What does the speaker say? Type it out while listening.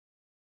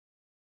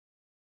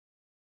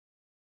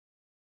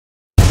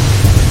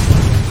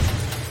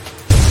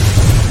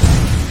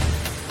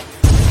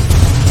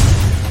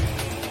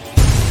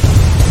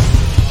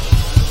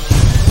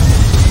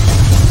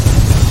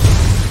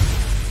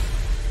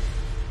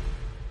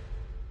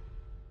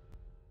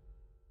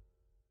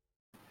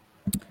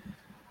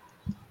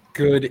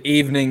Good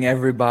evening,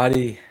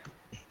 everybody.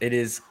 It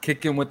is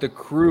Kicking with the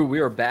Crew. We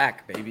are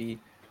back, baby.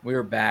 We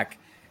are back.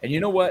 And you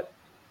know what?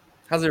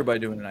 How's everybody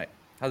doing tonight?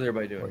 How's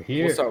everybody doing? We're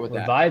here. We'll start with We're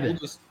that.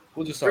 vibing.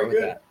 We'll just start Pretty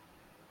with good. that.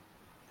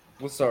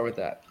 We'll start with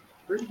that.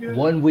 Pretty good.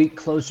 1 week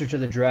closer to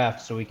the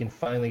draft, so we can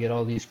finally get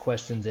all these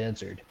questions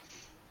answered.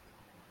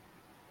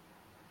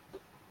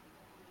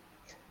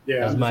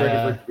 Yeah, As I'm my,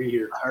 excited for it to be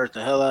here. I heard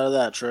the hell out of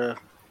that, Trev.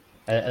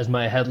 As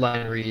my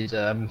headline reads,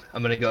 I'm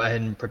going to go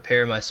ahead and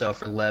prepare myself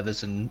for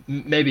Levis, and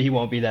maybe he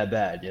won't be that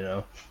bad, you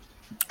know.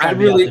 Try to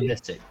be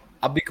optimistic.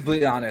 I'll be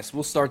completely honest.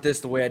 We'll start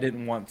this the way I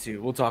didn't want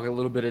to. We'll talk a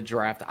little bit of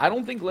draft. I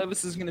don't think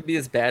Levis is going to be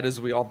as bad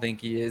as we all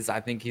think he is. I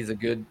think he's a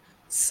good,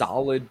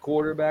 solid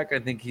quarterback. I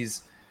think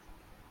he's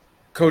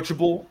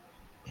coachable,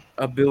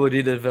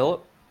 ability to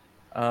develop.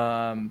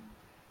 The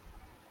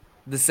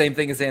same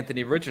thing as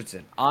Anthony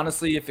Richardson.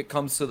 Honestly, if it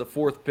comes to the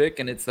fourth pick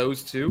and it's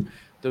those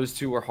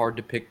two are hard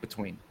to pick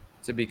between,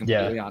 to be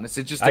completely honest.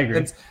 It just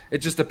depends. It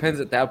just depends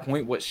at that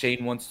point what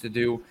Shane wants to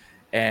do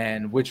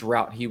and which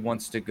route he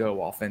wants to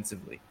go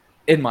offensively,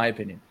 in my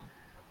opinion.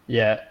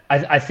 Yeah,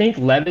 I think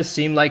Levis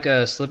seemed like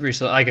a slippery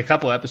slope, like a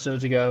couple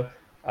episodes ago,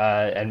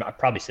 and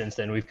probably since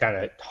then we've kind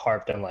of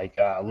harped on like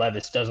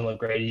Levis doesn't look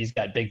great. He's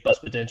got big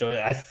bust potential.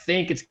 I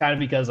think it's kind of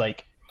because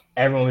like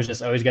everyone was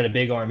just, oh, he's got a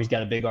big arm. He's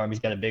got a big arm. He's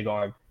got a big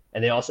arm.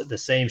 And they all said the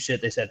same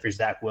shit they said for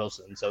Zach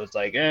Wilson. So it's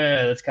like,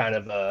 that's kind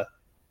of a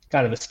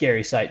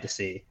scary sight to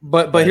see.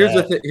 But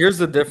here's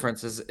the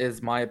difference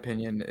is my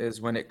opinion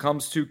is when it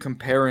comes to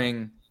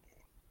comparing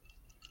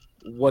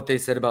what they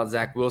said about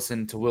Zach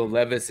Wilson to Will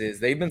Levis is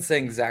they've been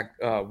saying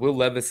Will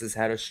Levis has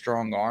had a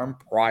strong arm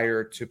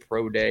prior to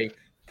pro day,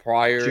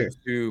 prior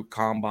to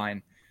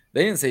combine.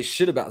 They didn't say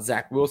shit about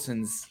Zach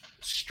Wilson's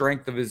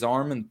strength of his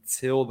arm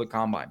until the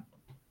combine.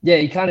 Yeah,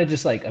 he kind of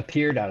just like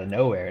appeared out of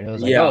nowhere, and it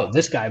was like, oh,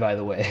 this guy, by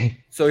the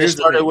way. So it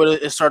started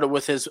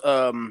with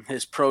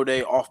his pro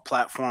day off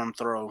platform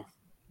throw.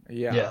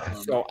 Yeah.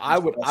 So I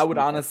would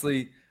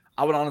honestly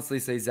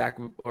say Zach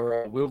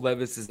or Will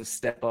Levis is a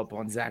step up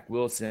on Zach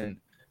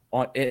Wilson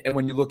and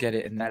when you look at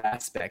it in that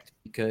aspect,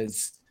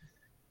 because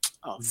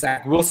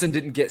Zach Wilson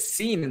didn't get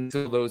seen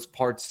until those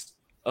parts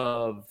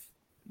of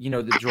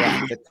the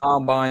draft, the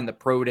combine, the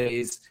pro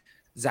days.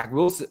 Zach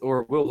Wilson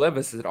or Will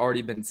Levis had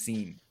already been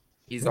seen.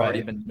 He's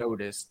already been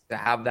noticed to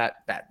have that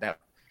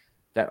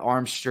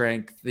arm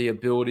strength, the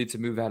ability to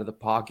move out of the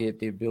pocket,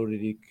 the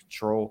ability to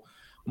control.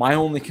 My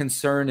only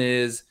concern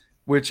is,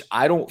 which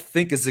I don't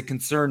think is a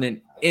concern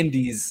in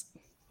Indy's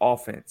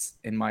offense,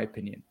 in my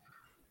opinion.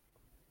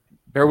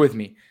 Bear with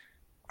me.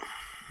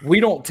 We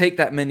don't take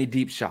that many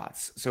deep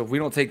shots. So if we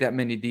don't take that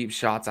many deep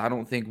shots, I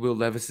don't think Will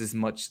Levis is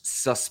much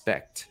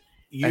suspect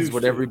as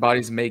what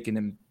everybody's making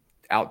him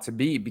out to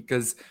be,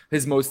 because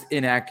his most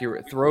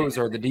inaccurate throws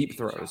are the deep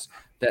throws.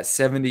 That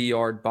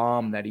 70-yard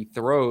bomb that he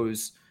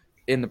throws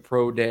in the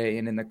pro day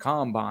and in the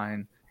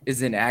combine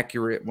is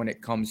inaccurate when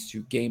it comes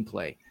to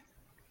gameplay.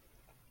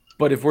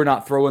 But if we're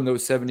not throwing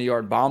those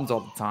 70-yard bombs all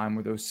the time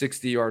or those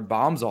 60-yard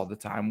bombs all the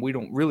time, we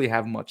don't really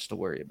have much to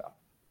worry about.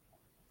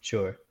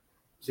 Sure.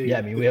 Yeah,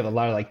 I mean, we have a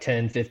lot of like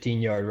 10,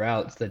 15-yard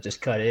routes that just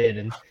cut in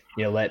and,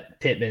 let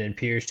Pittman and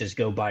Pierce just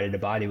go body to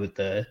body with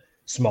the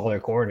smaller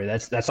corner.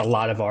 That's a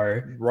lot of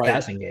our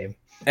passing game.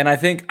 And I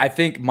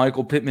think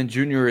Michael Pittman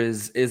Jr.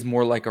 is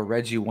more like a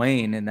Reggie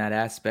Wayne in that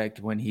aspect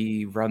when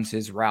he runs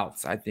his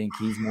routes. I think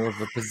he's more of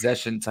a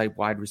possession type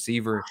wide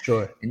receiver.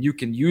 Sure. And you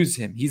can use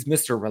him. He's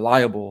Mr.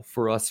 Reliable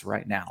for us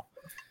right now.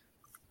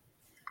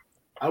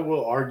 I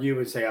will argue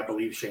and say I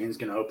believe Shane's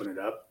going to open it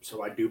up.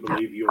 So I do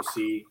believe you'll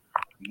see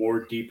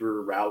more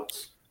deeper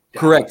routes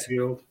down Correct. the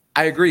field.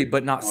 I agree,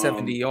 but not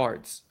 70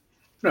 yards.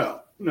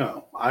 No.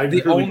 I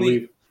truly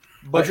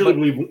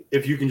believe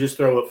if you can just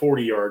throw it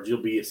 40 yards,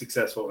 you'll be a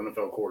successful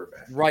NFL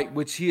quarterback. Right,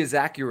 which he is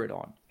accurate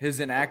on. His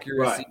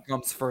inaccuracy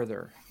comes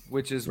further,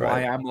 which is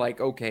why I'm like,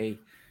 okay,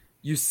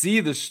 you see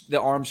the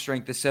arm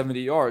strength is 70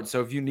 yards.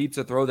 So if you need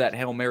to throw that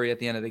Hail Mary at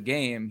the end of the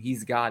game,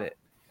 he's got it.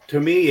 To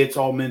me, it's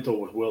all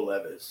mental with Will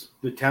Levis.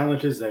 The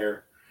talent is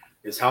there.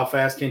 It's how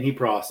fast can he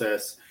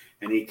process,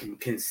 and he can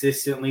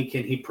consistently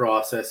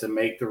process and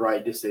make the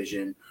right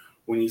decision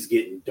when he's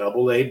getting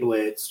double A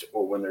blitzed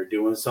or when they're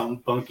doing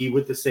something funky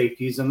with the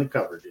safeties and the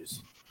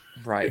coverages.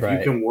 Right.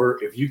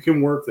 If you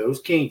can work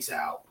those kinks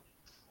out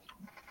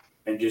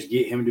and just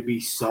get him to be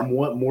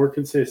somewhat more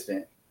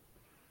consistent,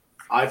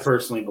 I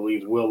personally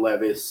believe Will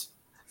Levis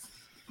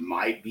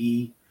might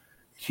be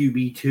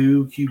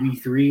QB2,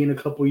 QB3 in a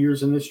couple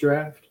years in this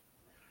draft.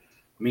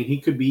 I mean,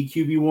 he could be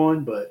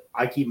QB1, but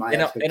I keep my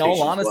expectations in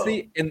all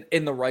honesty, low.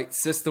 in the right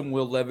system,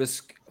 Will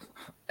Levis,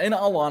 in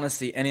all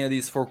honesty, any of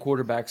these four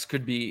quarterbacks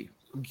could be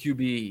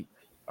QB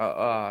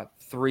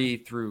 3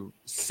 through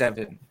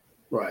 7.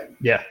 Right.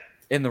 Yeah.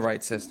 In the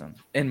right system,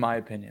 in my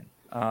opinion.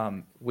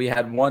 We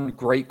had one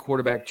great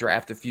quarterback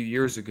draft a few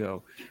years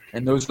ago,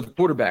 and those are the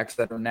quarterbacks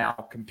that are now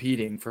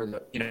competing for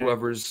the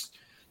whoever's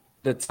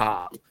the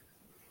top.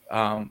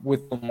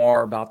 With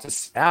Lamar about to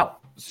sit out.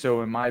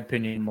 So in my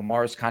opinion,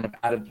 Lamar's kind of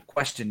out of the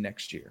question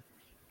next year.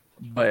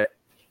 But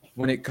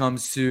when it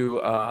comes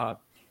to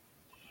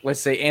let's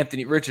say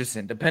Anthony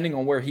Richardson, depending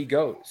on where he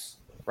goes,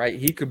 right?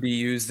 He could be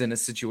used in a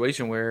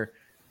situation where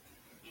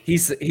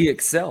he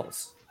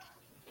excels.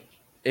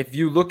 If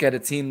you look at a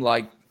team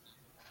like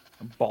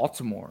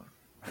Baltimore,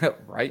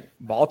 right?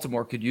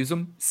 Baltimore could use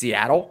him.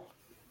 Seattle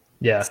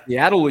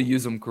will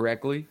use him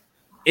correctly.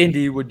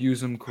 Indy would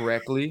use him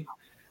correctly.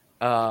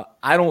 I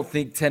don't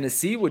think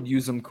Tennessee would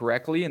use him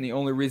correctly, and the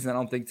only reason I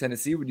don't think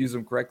Tennessee would use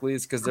him correctly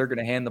is because they're going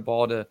to hand the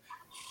ball to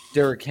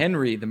Derrick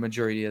Henry the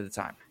majority of the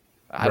time.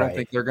 I don't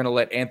think they're going to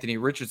let Anthony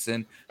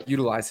Richardson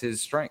utilize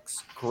his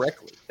strengths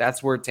correctly.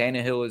 That's where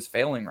Tannehill is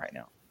failing right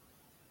now.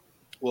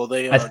 Well,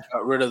 they got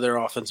rid of their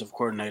offensive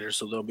coordinator,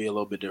 so they'll be a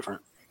little bit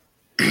different.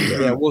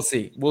 Yeah, we'll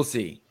see. We'll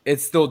see.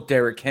 It's still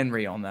Derrick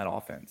Henry on that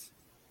offense.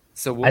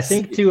 So I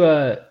think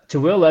to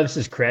Will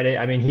Levis's credit,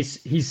 I mean,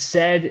 he's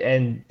said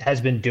and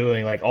has been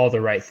doing like all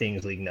the right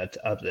things leading up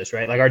to this,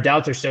 right? Like our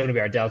doubts are still going to be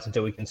our doubts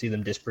until we can see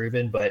them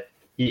disproven. But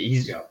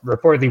he's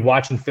reportedly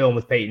watching film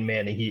with Peyton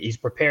Manning. He's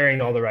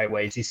preparing all the right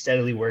ways. He's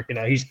steadily working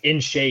out. He's in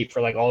shape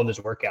for like all of his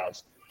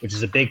workouts, which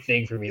is a big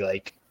thing for me.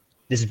 Like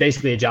this is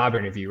basically a job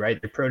interview, right?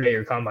 Your pro day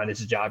or combine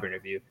is a job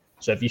interview.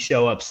 So if you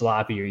show up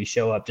sloppy or you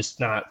show up just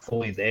not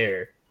fully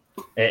there,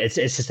 it's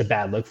just a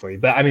bad look for you.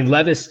 But I mean,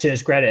 Levis, to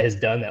his credit, has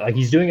done that. Like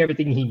he's doing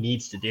everything he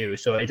needs to do.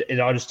 So it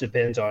all just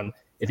depends on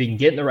if he can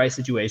get in the right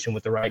situation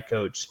with the right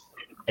coach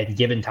and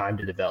given time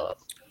to develop.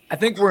 I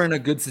think we're in a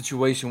good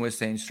situation with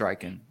Shane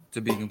Steichen,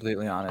 to be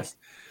completely honest.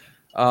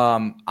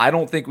 I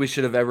don't think we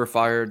should have ever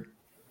fired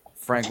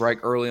Frank Reich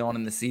early on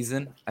in the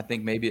season. I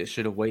think maybe it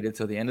should have waited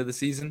till the end of the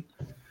season.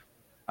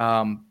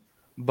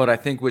 But I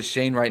think with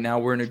Shane right now,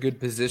 we're in a good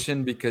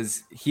position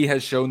because he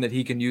has shown that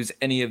he can use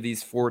any of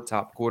these 4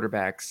 top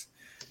quarterbacks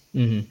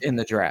in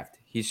the draft.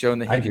 He's shown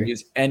that he can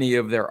use any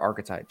of their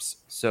archetypes.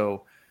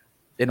 So,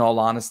 in all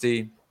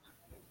honesty,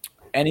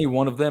 any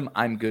one of them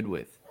I'm good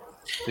with,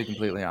 to be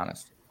completely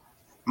honest.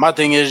 My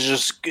thing is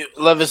just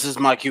Levis is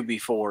my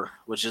QB4,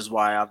 which is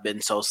why I've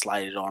been so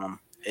slighted on him.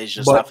 It's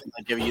just I feel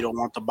like if you don't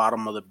want the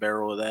bottom of the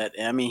barrel of that.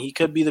 I mean, he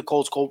could be the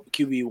Colts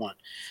QB1.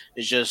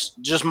 It's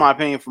just my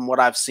opinion from what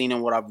I've seen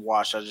and what I've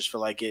watched. I just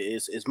feel like it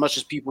is, as much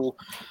as people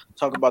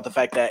talk about the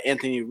fact that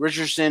Anthony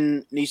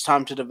Richardson needs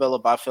time to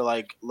develop, I feel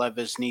like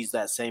Levis needs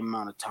that same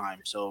amount of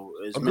time. So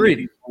as many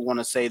people want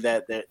to say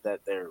that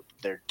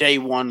they're day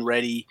one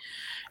ready,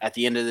 at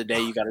the end of the day,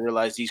 you got to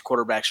realize these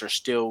quarterbacks are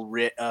still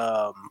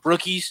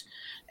rookies.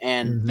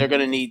 And they're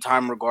going to need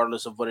time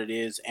regardless of what it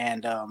is.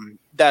 And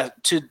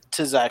that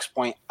to Zach's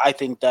point, I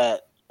think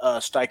that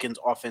Steichen's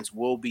offense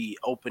will be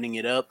opening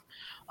it up.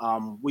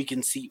 We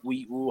can see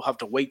we will have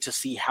to wait to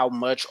see how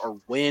much or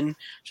when,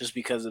 just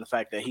because of the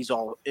fact that he's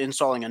all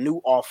installing a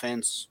new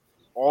offense,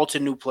 all to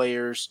new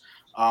players,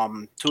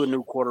 to a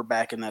new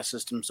quarterback in that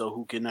system. So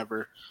who can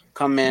ever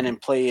come in and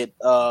play it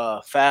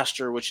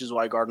faster, which is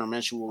why Gardner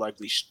Minshew will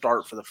likely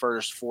start for the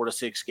first 4 to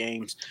 6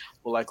 games.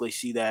 We'll likely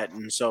see that.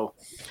 And so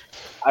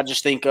I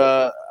just think,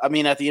 I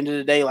mean, at the end of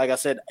the day, like I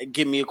said,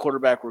 give me a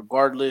quarterback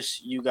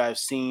regardless. You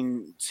guys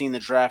seen the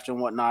draft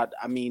and whatnot.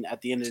 I mean, at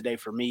the end of the day,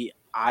 for me,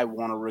 I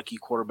want a rookie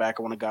quarterback.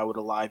 I want a guy with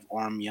a live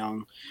arm,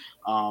 young.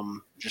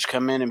 Just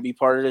come in and be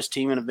part of this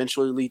team and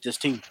eventually lead this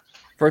team.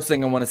 First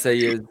thing I want to say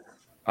is,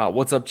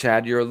 what's up,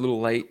 Chad? You're a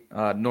little late.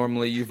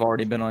 Normally, you've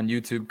already been on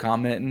YouTube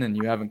commenting, and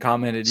you haven't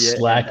commented yet.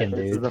 Slacking, dude.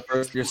 This is the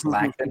first you're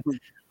slacking.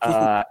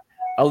 A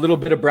little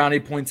bit of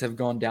brownie points have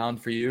gone down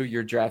for you.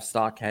 Your draft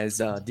stock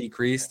has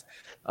decreased.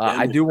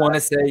 I do want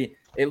to say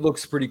it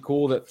looks pretty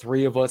cool that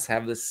 3 of us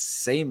have the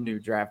same new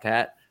draft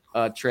hat.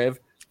 Trev,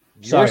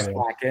 you're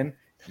slacking.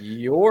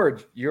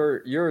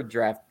 Your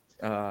draft.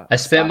 I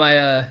spent my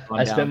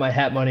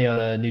hat money on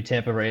a new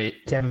Tampa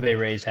Bay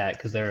Rays hat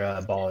because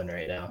they're balling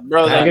right now.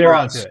 Bro, get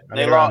around to it.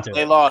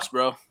 They lost,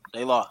 bro.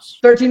 They lost.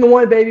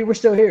 13-1, baby. We're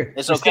still here.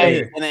 It's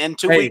okay. In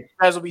 2 weeks, you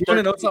guys will be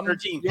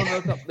 13.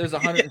 There's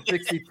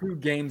 162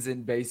 games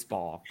in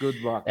baseball.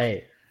 Good luck.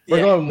 Hey,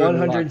 we're going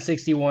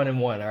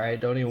 161-1. All right,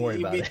 don't even worry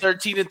about it.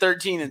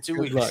 13-13 in 2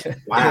 weeks. Luck.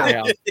 Wow,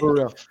 yeah, for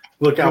real.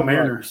 Look out,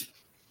 Mariners.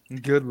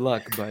 Good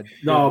luck, bud.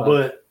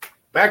 But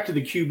back to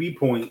the QB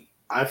point,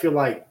 I feel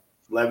like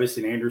Levis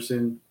and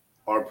Anderson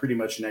are pretty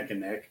much neck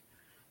and neck.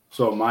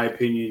 So in my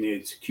opinion,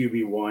 it's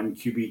QB1,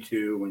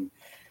 QB2, and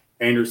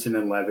Anderson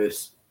and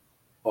Levis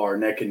are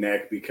neck and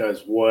neck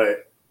because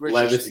what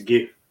Richardson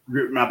gives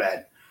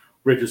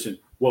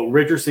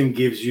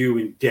you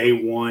in day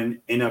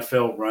one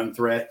NFL run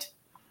threat,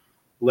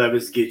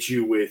 Levis gets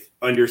you with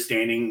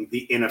understanding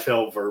the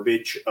NFL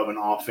verbiage of an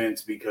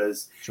offense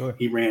because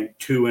he ran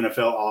 2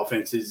 NFL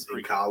offenses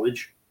in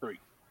college. 3.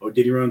 Oh,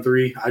 did he run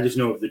 3? I just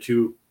know of the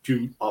two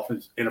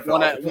offense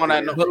NFL. One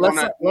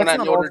at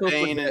Notre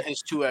Dame and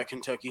his 2 at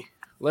Kentucky.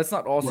 Let's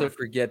not also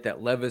forget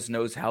that Levis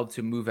knows how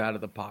to move out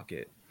of the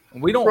pocket.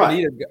 We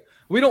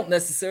don't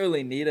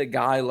necessarily need a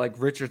guy like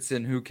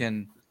Richardson who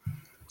can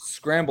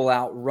scramble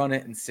out, run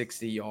it in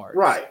 60 yards.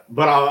 Right,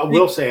 but I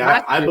will say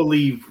I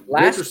believe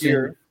last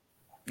year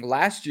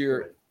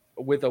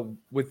with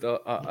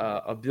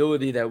the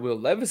ability that Will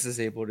Levis is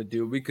able to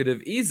do, we could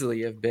have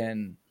easily have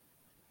been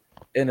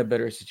in a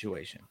better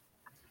situation.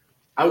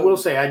 I will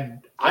say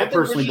I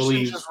personally Richardson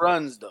believe just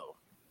runs though.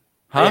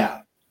 Huh?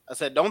 Yeah, I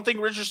said, don't think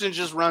Richardson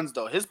just runs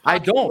though. His I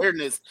pocket don't.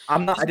 awareness.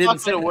 I'm not. I His didn't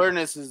pocket say that.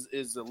 awareness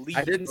is elite.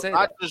 I didn't say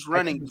not that. just I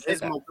running, didn't but say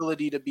his that.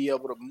 mobility to be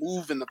able to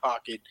move in the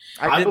pocket.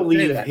 I didn't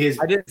believe say that. his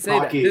I didn't say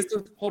pocket. that. This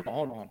is hold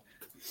on,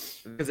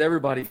 because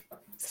everybody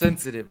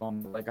sensitive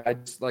on like I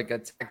just like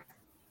attacked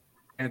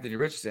Anthony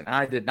Richardson.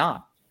 I did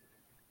not.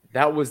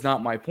 That was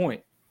not my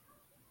point.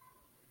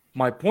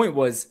 My point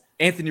was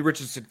Anthony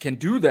Richardson can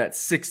do that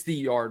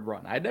 60-yard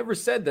run. I never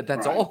said that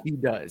that's Right. all he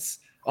does.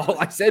 All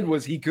I said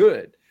was he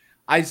could.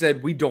 I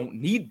said we don't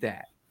need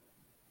that.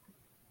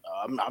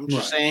 I'm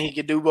just Right. saying he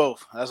could do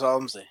both. That's all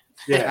I'm saying.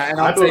 Yeah,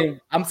 And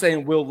I'm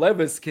saying Will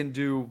Levis can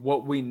do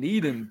what we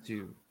need him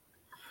to.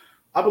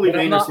 I believe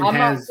But Anderson I'm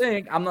has. not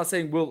saying I'm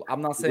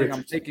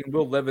Richardson. taking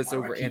Will Levis I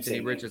over keep Anthony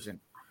saying Richardson.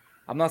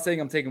 I'm not saying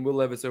I'm taking Will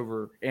Levis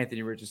over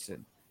Anthony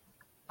Richardson.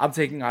 I'm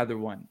taking either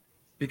one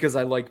because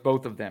I like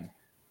both of them.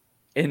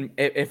 And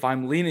if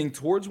I'm leaning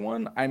towards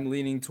one, I'm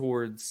leaning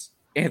towards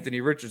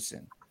Anthony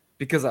Richardson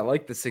because I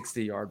like the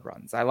 60-yard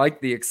runs. I like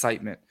the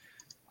excitement.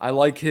 I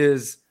like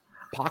his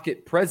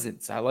pocket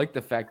presence. I like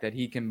the fact that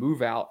he can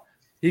move out.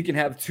 He can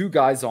have two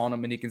guys on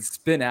him and he can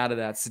spin out of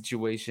that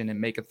situation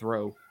and make a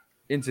throw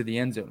into the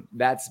end zone.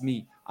 That's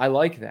me. I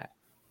like that.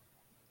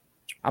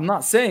 I'm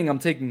not saying I'm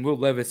taking Will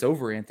Levis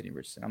over Anthony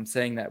Richardson. I'm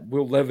saying that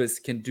Will Levis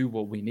can do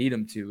what we need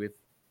him to if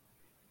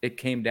it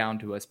came down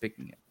to us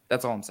picking him.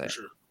 That's all I'm saying.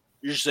 Sure.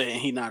 You're saying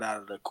he's not out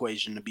of the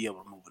equation to be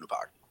able to move in the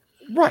pocket.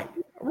 Right.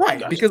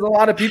 Gotcha. Because a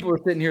lot of people are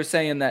sitting here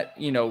saying that,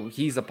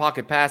 he's a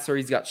pocket passer,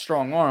 he's got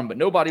strong arm, but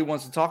nobody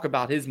wants to talk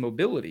about his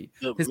mobility.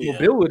 His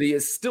mobility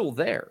is still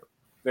there.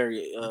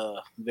 Very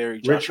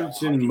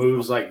Richardson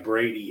moves like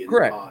Brady in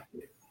Correct. the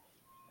pocket.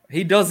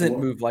 He doesn't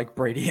move like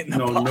Brady in the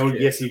pocket. No,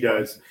 yes, he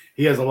does.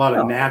 He has a lot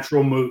of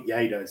natural move.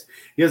 Yeah, he does.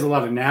 He has a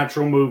lot of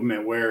natural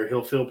movement where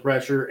he'll feel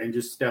pressure and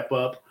just step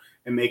up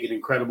and make an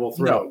incredible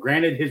throw. No.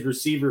 Granted, his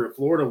receiver at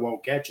Florida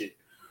won't catch it,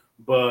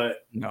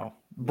 but no.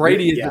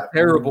 Brady is a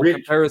terrible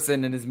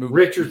comparison in his movement.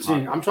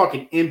 Richardson, I'm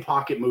talking in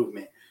pocket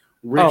movement.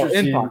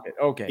 Richardson, in pocket.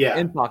 Okay. Yeah,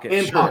 in pocket.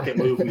 In pocket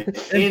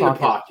movement. In the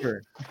pocket.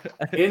 Sure.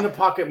 In the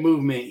pocket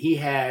movement, he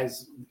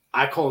has,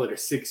 I call it a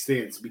sixth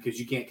sense because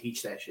you can't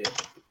teach that shit.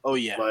 Oh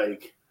yeah.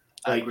 Like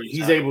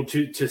he's that. able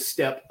to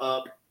step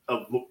up,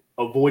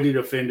 avoid a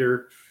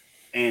defender,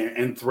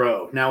 and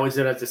throw. Now, is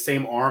it at the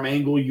same arm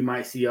angle you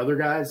might see other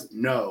guys?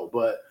 No,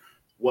 but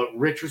what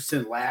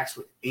Richardson lacks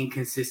with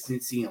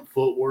inconsistency and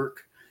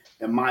footwork,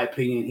 in my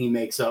opinion, he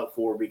makes up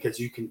for because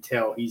you can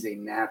tell he's a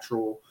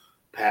natural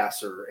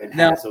passer and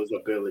has those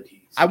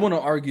abilities. I want to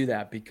argue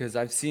that because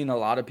I've seen a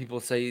lot of people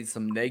say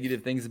some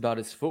negative things about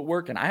his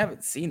footwork, and I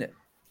haven't seen it.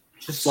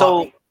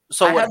 So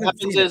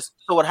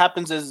what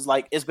happens is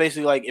like it's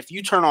basically like if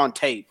you turn on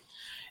tape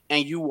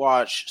and you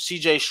watch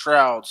CJ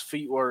Stroud's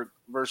footwork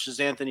versus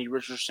Anthony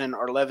Richardson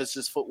or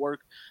Levis's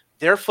footwork,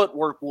 their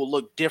footwork will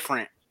look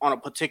different on a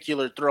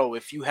particular throw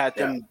if you had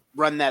them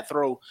run that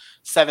throw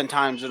 7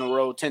 times in a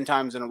row, 10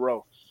 times in a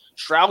row.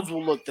 Stroud's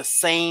will look the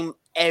same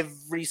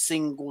every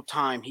single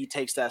time he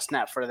takes that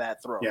snap for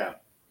that throw. Yeah.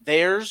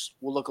 Theirs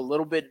will look a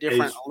little bit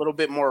different, a little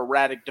bit more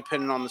erratic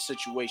depending on the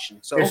situation.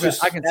 So that's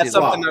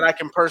something that I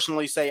can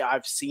personally say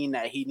I've seen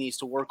that he needs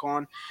to work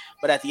on.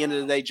 But at the end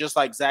of the day, just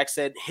like Zach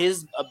said,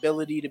 his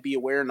ability to be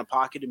aware in the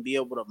pocket and be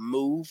able to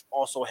move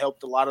also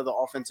helped a lot of the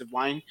offensive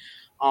line.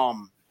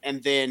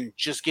 And then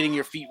just getting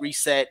your feet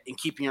reset and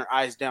keeping your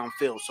eyes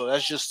downfield. So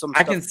that's just some.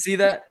 I can see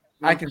that.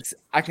 I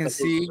can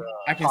see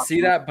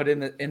that, but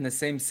in the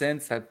same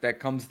sense that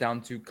comes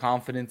down to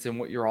confidence in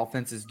what your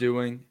offense is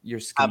doing, your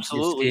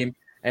scheme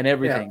and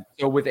everything.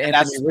 Yeah. So with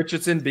Anthony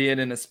Richardson being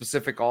in a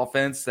specific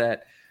offense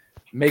that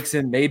makes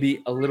him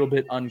maybe a little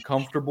bit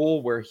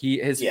uncomfortable, where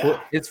his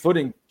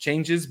footing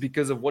changes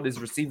because of what his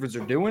receivers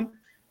are doing.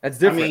 That's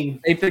different. I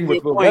mean, same thing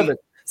with Will Levis.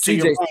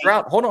 CJ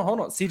Stroud. Hold on.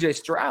 CJ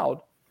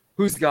Stroud,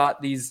 who's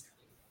got these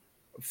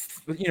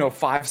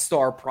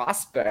 5-star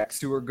prospects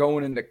who are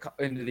going into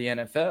the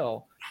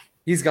NFL.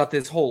 He's got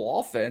this whole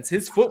offense.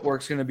 His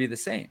footwork's going to be the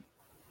same.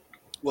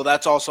 Well,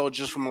 that's also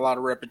just from a lot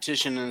of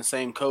repetition in the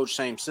same coach,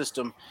 same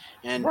system.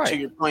 And to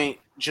your point,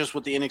 just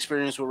with the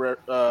inexperience with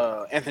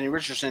Anthony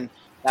Richardson,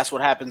 that's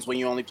what happens when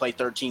you only play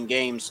 13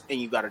 games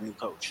and you got a new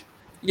coach.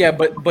 Yeah,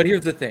 but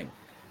here's the thing.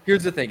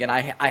 And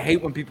I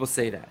hate when people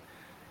say that.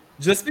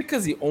 Just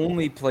because he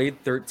only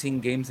played 13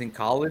 games in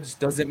college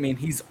doesn't mean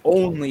he's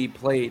only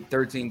played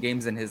 13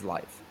 games in his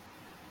life.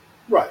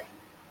 Right.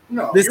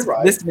 No, you're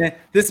right.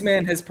 This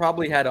man has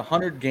probably had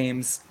 100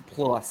 games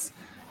plus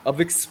of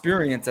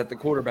experience at the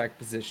quarterback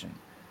position.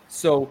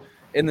 So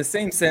in the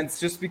same sense,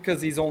 just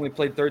because he's only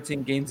played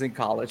 13 games in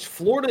college,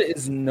 Florida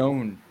is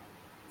known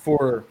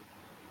for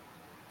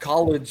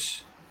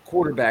college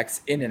quarterbacks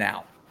in and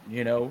out.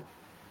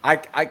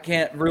 I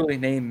can't really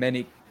name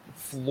many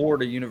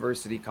Florida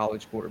University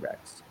college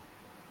quarterbacks.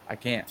 I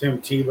can't. Tim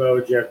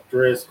Tebow, Jeff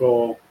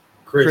Driscoll,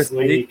 Chris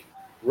Leak,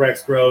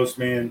 Rex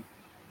Grossman.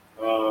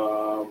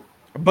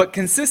 But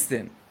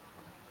consistent.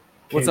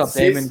 What's up,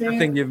 Damon? Good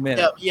thing you've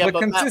met. Yeah,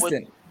 but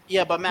consistent.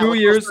 Yeah, but Matt, 2 with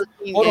those years.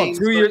 13 Hold on, games,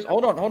 2 years.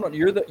 Hold on.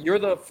 You're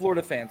the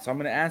Florida fan, so I'm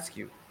going to ask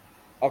you: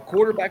 a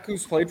quarterback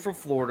who's played for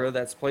Florida,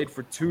 that's played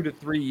for 2 to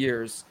 3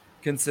 years,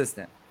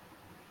 consistent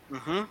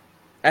Mm-hmm.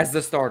 as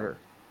the starter.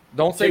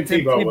 Don't say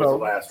Tim Tim Tebow was the Tebow.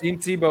 last Tim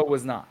Tebow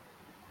was not.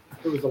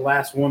 It was the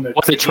last one that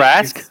Was it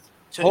Trask?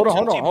 Hold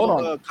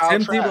on. Kyle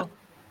Tim Trask. Tebow.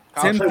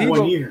 Kyle Tim Trask. 1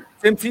 Tebow. year.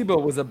 Tim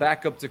Tebow was a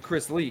backup to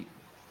Chris Lee.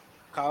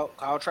 Kyle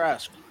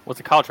Trask. Was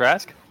it Kyle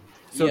Trask?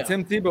 So Yeah.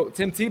 Tim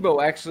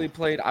Tebow actually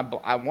played.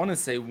 I want to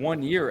say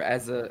 1 year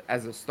as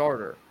a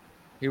starter.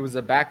 He was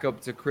a backup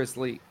to Chris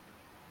Lee.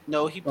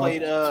 No, he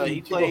played.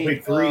 He Tebow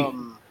played 3.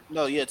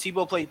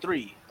 Tebow played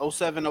 3.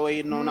 07,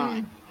 08, and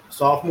 09.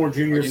 Sophomore,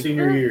 junior,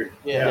 senior year.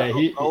 Yeah, Yeah.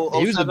 he Oh,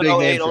 was a 07, big 08,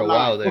 name for a 09.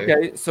 while there.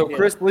 Okay, so Yeah.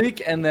 Chris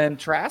Leak and then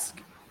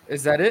Trask.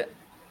 Is that it?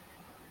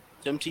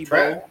 Tim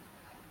Tebow.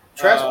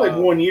 Trask played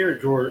 1 year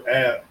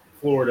at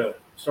Florida,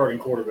 starting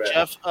quarterback.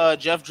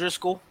 Jeff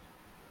Driscoll.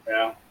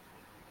 Yeah.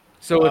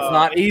 So it's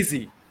not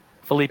easy.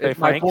 Felipe It's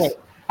my Franks? point.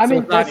 I So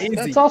mean, it's not that's, easy.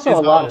 that's also It's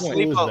a my lot of point.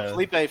 schools, though.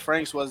 Felipe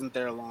Franks wasn't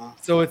there long.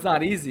 So it's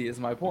not easy. Is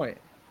my point.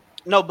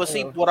 No, but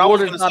see, what I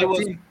was going to say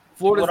was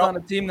Florida's what I-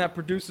 not a team that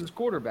produces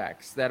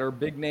quarterbacks that are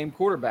big name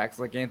quarterbacks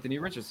like Anthony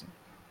Richardson.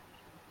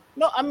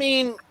 no. I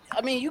mean,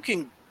 you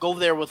can go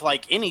there with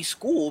like any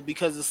school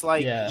because it's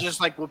like Yeah. just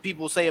like what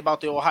people say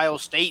about the Ohio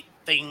State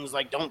things,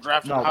 like don't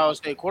draft an No. Ohio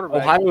State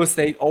quarterback. Ohio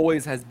State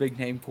always has big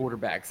name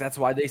quarterbacks. That's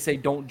why they say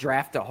don't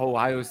draft a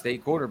Ohio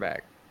State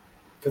quarterback.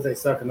 Because they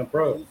suck in the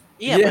pros.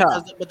 Yeah, Yeah.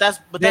 but that's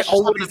They just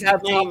always having a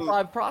have big top name.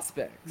 5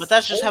 prospects. But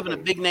that's just having a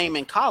Always. big name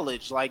in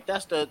college. Like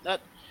that's But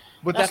that's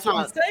that's what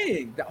I'm not-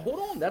 saying. Hold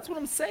on, that's what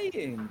I'm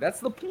saying. That's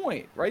the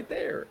point right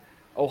there.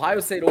 Ohio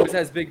State always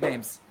has big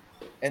names,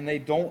 and they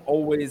don't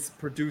always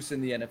produce in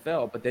the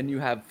NFL. But then you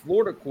have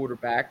Florida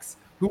quarterbacks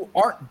who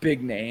aren't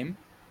big name,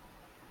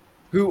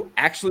 who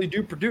actually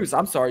do produce.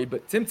 I'm sorry,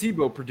 but Tim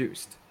Tebow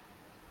produced.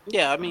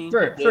 yeah. I mean, For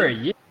a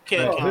year. you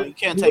can't Who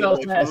take else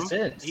away from has him.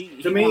 since? He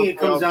To won me, a it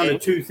comes playoff down to game.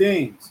 2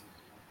 things.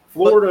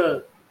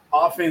 Florida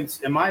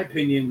offense, in my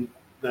opinion,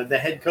 the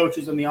head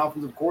coaches and the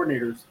offensive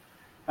coordinators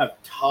have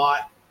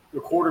taught the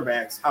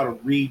quarterbacks how to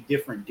read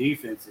different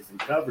defenses and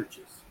coverages.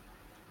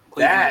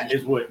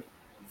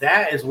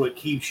 That is what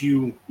keeps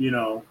you,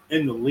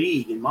 in the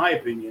league, in my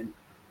opinion,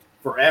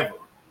 forever.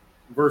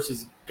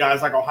 Versus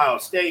guys like Ohio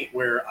State,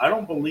 where I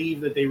don't believe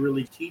that they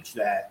really teach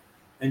that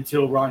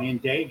until Ryan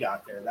Day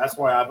got there. That's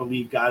why I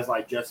believe guys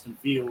like Justin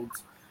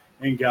Fields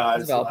and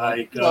guys That's valid.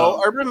 like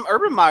No,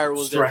 Urban Meyer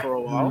was there Stra- for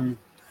a while. Mhm.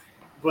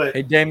 But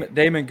Hey,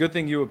 Damon, good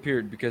thing you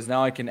appeared because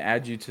now I can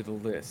add you to the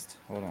list.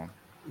 Hold on.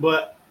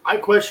 But I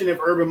question if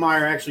Urban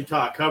Meyer actually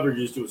taught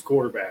coverages to his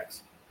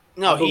quarterbacks.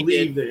 No, I he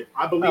believe did.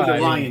 that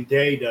Ryan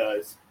Day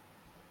does.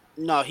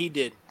 No, he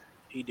did.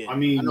 He did. I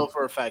mean- I know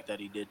for a fact that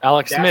he did.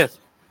 Alex That's-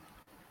 Smith.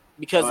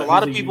 Because He's a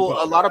lot a of people,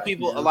 Utah a lot guy, of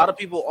people, yeah. a lot of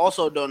people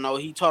also don't know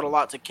he taught a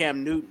lot to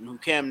Cam Newton, who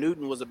Cam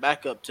Newton was a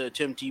backup to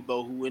Tim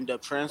Tebow, who ended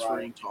up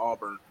transferring to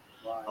Auburn.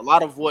 A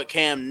lot of what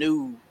Cam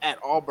knew at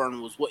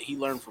Auburn was what he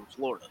learned from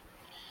Florida.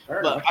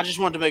 Fair But enough. I just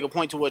wanted to make a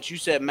point to what you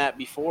said, Matt,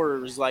 before.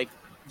 It was like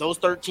those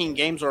 13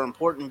 games are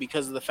important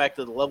because of the fact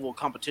of the level of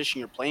competition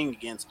you're playing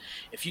against.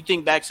 If you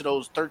think back to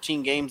those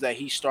 13 games that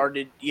he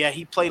started, yeah,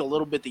 he played a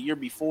little bit the year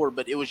before,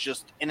 but it was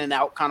just in and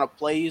out kind of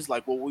plays,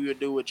 like what we would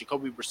do with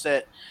Jacoby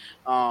Brissett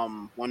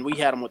when we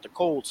had him with the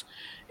Colts.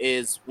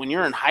 Is when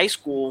you're in high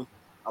school,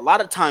 a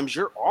lot of times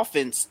your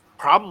offense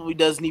probably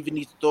doesn't even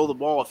need to throw the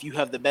ball if you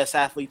have the best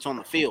athletes on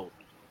the field.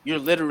 You're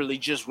literally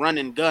just run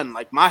and gun.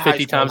 Like my high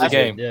 50 school, times a that's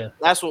game. Yeah.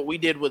 that's what we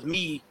did with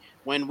me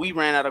when we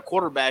ran out of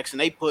quarterbacks and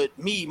they put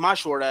me, my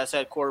short ass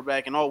at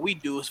quarterback, and all we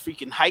do is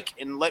freaking hike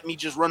and let me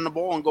just run the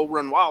ball and go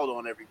run wild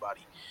on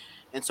everybody.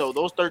 And so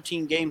those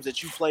 13 games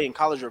that you play in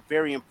college are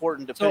very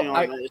important, depending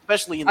on,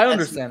 especially in the I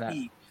understand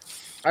SEC.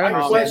 I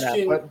understand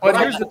question- that, but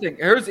here's the thing.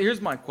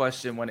 Here's my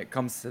question when it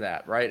comes to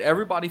that, right?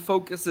 Everybody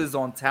focuses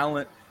on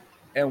talent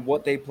and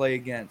what they play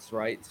against,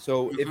 right?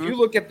 So if you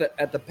look at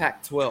the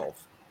Pac-12,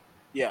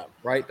 Yeah,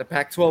 right, the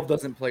Pac-12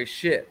 doesn't play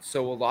shit.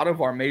 So a lot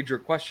of our major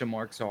question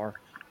marks are,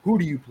 who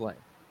do you play?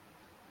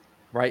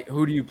 Right?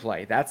 Who do you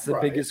play? That's the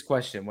Right. biggest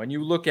question. When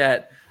you look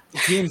at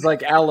teams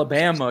like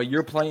Alabama,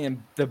 you're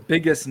playing the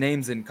biggest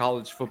names in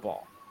college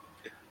football.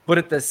 But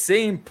at the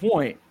same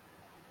point,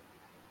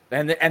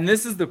 and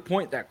this is the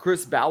point that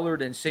Chris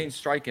Ballard and Shane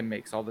Steichen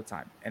makes all the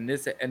time. And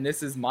this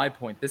is my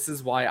point. This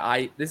is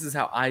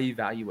how I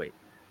evaluate.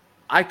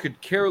 I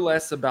could care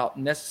less about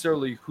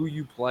necessarily who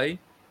you play.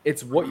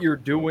 It's what you're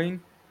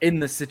doing in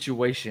the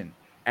situation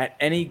at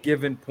any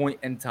given point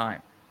in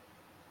time.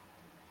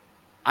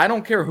 I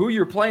don't care who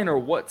you're playing or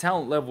what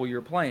talent level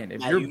you're playing. If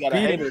Matt, you're you got a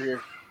beating, hater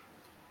here.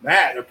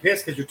 Matt, they're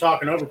pissed because you're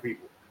talking over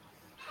people.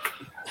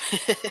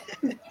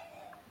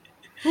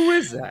 who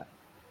is that?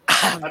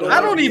 I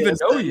don't even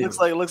know you.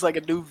 Looks like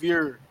a new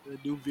viewer.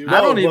 No,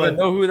 I don't but- even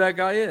know who that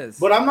guy is.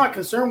 But I'm not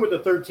concerned with the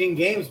 13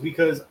 games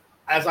because,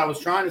 as I was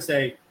trying to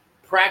say,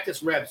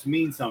 practice reps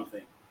mean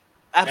something.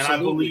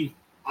 Absolutely.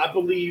 And I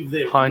believe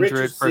that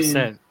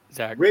 100%,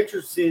 Zach.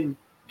 Richardson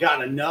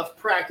got enough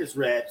practice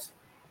reps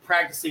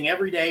practicing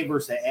every day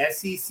versus an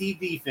SEC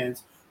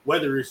defense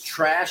whether it's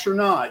trash or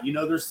not. You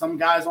know, there's some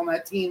guys on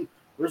that team.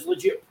 There's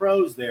legit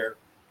pros there.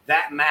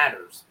 That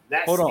matters.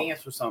 That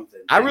stands for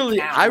something. I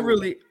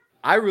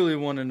really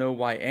want to know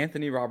why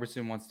Anthony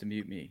Robertson wants to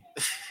mute me.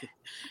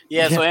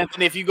 Yeah, so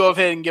Anthony, if you go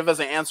ahead and give us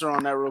an answer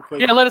on that real quick.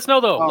 Yeah, let us know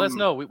though. Let us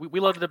know. We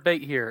love the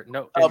debate here.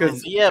 No, but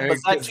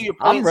like, to your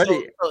point, I'm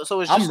ready.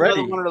 So it's just I'm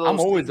ready. one of those I'm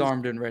always things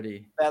armed and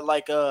ready.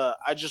 that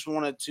I just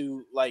wanted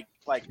to like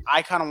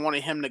I kind of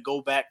wanted him to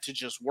go back to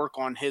just work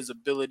on his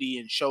ability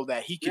and show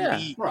that he can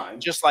be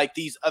just like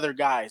these other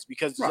guys,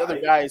 because these other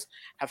guys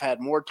have had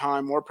more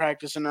time, more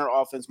practice in their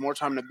offense, more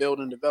time to build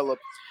and develop.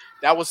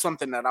 That was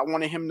something that I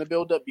wanted him to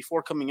build up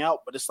before coming out.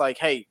 But it's like,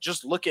 hey,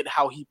 just look at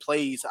how he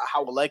plays,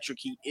 how electric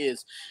he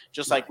is.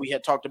 Just like we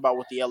had talked about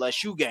with the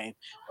LSU game,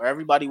 where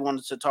everybody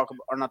wanted to talk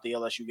about, or not the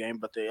LSU game,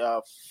 but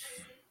the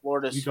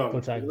Florida.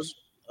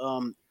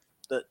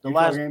 The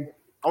last game.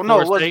 Oh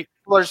no,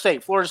 Florida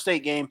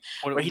State game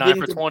where he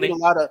didn't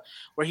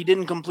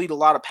complete a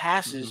lot of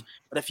passes. Mm-hmm.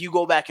 But if you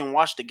go back and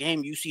watch the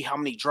game, you see how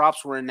many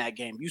drops were in that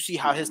game. You see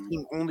how his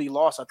team only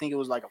lost. I think it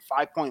was like a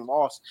 5-point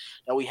loss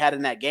that we had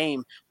in that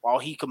game, while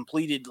he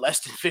completed less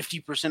than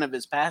 50% of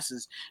his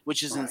passes,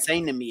 which is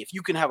insane to me. If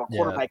you can have a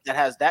quarterback that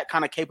has that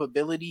kind of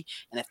capability,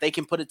 and if they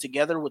can put it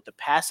together with the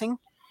passing,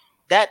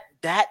 that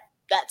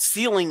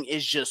ceiling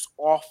is just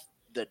off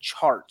the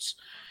charts.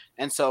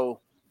 And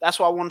so that's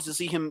why I wanted to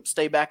see him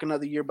stay back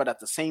another year. But at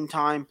the same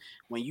time,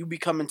 when you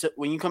come into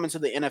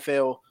the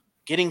NFL,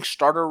 getting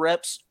starter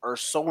reps are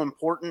so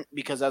important,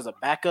 because as a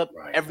backup,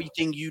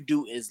 everything you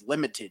do is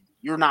limited.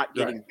 You're not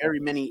getting very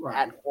many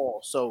at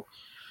all. So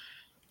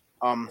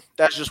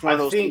that's just one of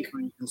those things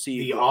where you can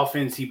see the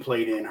offense he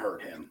played in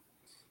hurt him.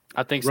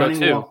 I think so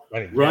too.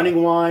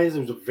 Running wise, it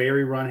was a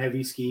very run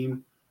heavy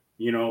scheme.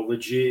 You know,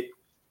 legit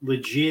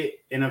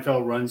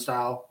NFL run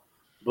style.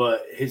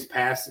 But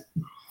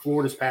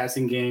Florida's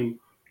passing game,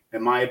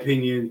 in my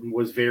opinion,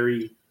 was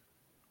very,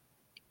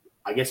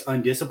 I guess,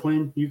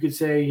 undisciplined, you could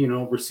say. You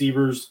know,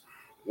 receivers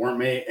weren't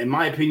made. In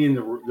my opinion,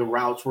 the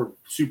routes were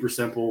super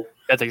simple.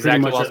 That's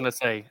exactly what I was going to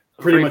say.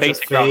 Pretty much a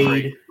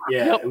fade.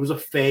 Yeah, It was a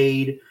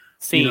fade.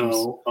 Seams.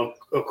 You know,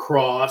 a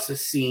cross, a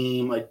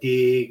seam, a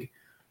dig,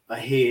 a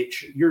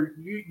hitch.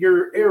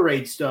 Your air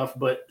raid stuff,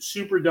 but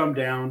super dumbed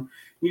down.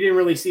 You didn't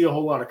really see a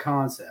whole lot of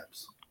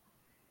concepts.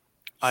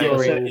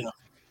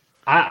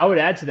 I would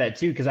add to that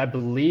too, because I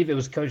believe it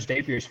was Coach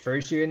Napier's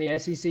first year in the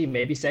SEC,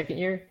 maybe second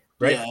year,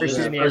 right? Yeah, first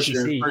year in the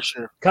SEC.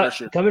 For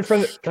sure. Coming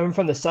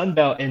from the Sun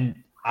Belt, and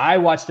I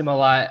watched him a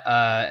lot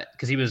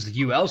because he was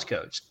UL's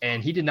coach,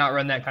 and he did not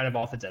run that kind of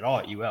offense at all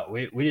at UL.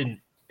 We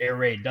didn't air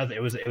raid nothing.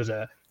 It was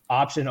a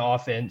option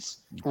offense,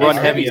 run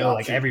heavy,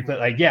 like every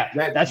play.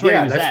 That's where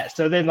he was at.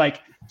 So then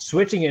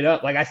switching it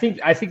up, I think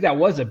that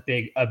was a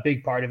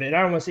big part of it. And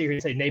I don't want to sit here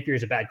and say Napier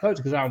is a bad coach,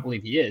 because I don't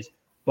believe he is,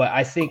 but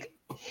I think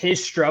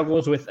his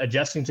struggles with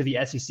adjusting to the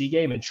SEC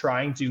game and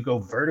trying to go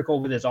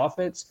vertical with his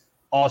offense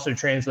also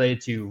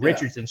translated to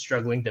Richardson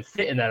struggling to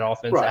fit in that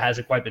offense that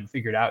hasn't quite been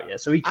figured out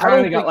yet. So he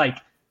kind of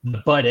got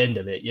the butt end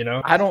of it, you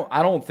know? I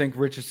don't think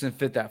Richardson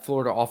fit that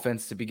Florida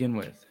offense to begin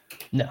with.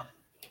 No,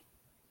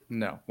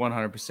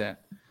 100%.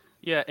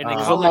 Yeah, and it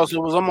was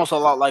almost a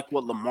lot like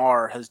what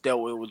Lamar has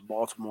dealt with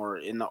Baltimore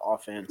in the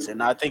offense,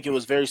 and I think it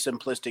was very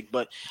simplistic.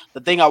 But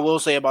the thing I will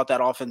say about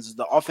that offense is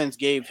the offense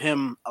gave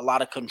him a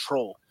lot of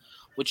control,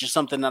 which is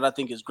something that I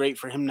think is great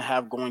for him to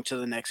have going to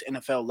the next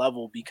NFL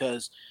level,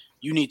 because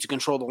you need to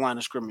control the line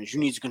of scrimmage. You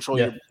need to control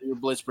your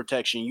blitz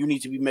protection. You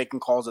need to be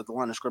making calls at the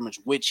line of scrimmage,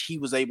 which he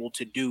was able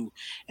to do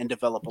and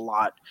develop a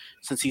lot,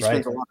 since he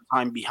spent a lot of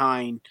time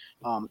behind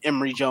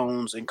Emory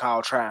Jones and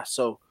Kyle Trask.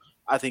 So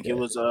I think it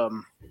was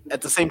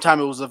at the same time,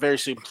 it was a very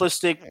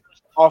simplistic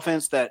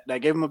offense that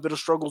gave him a bit of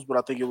struggles, but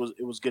I think it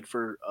was good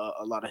for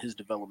a lot of his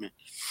development.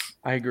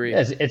 I agree.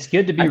 Yeah, it's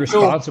good to be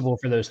responsible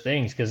for those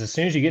things, because as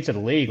soon as you get to the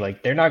league,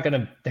 they're not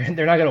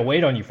gonna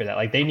wait on you for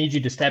that. They need you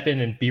to step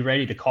in and be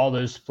ready to call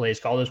those plays,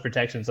 call those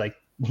protections.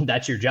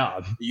 That's your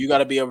job. You got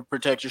to be able to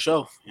protect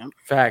yourself. Yep.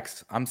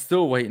 Facts. I'm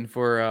still waiting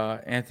for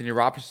Anthony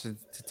Robertson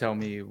to tell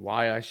me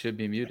why I should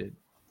be muted.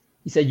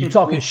 He said, "You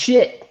talking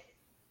shit."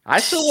 I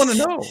still want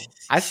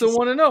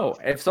to know.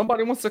 If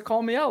somebody wants to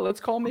call me out, let's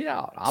call me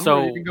out. I'm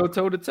ready to go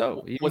toe to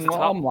toe, even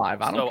while I'm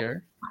live. I don't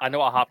care. I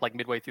know I hopped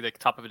midway through the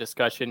top of a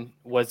discussion.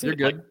 You're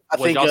good. I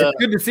think it's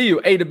good to see you.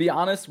 Hey, to be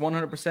honest,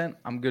 100%,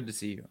 I'm good to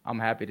see you. I'm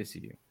happy to see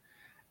you,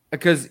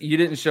 because you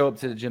didn't show up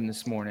to the gym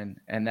this morning,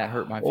 and that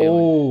hurt my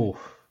feelings.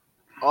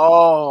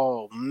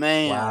 Oh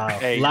man! Wow.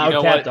 Hey,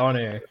 loud tapped on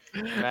air.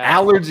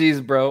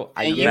 Allergies, bro.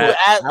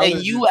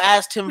 You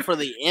asked him for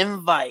the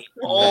invite.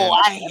 Oh,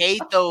 I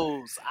hate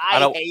those.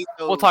 I hate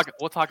those.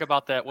 We'll talk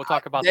about that. We'll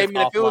talk about Damon,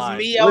 this offline. If it was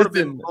me, I would have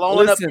been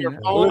blowing up your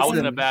phone. I was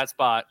in a bad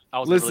spot.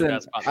 I really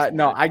bad spot.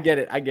 No, I get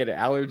it.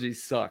 Allergies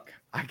suck.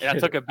 I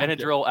took a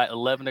Benadryl at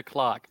 11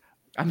 o'clock.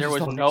 There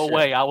was no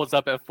way I was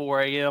up at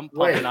 4 a.m.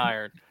 pumping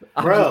iron.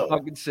 Bro,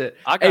 talking shit.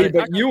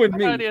 You and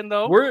me,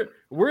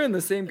 we're in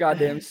the same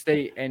goddamn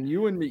state, and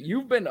you and me,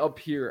 you've been up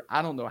here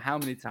I don't know how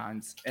many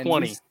times, and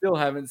 20. we still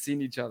haven't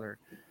seen each other.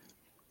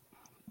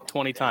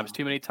 20 times,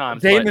 too many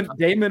times.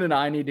 Damon and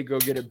I need to go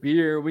get a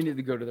beer. We need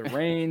to go to the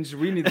range.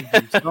 We need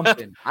to do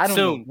something. I don't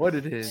know what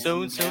it is.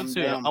 Soon.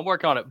 I'm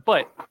working on it.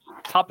 But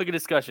topic of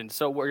discussion.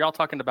 So were y'all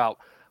talking about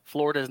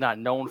Florida is not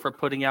known for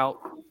putting out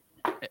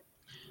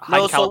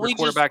high caliber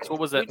quarterbacks? What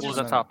was that? What was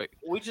that topic?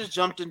 We just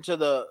jumped into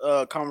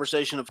the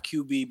conversation of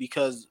QB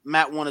because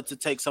Matt wanted to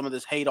take some of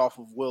this hate off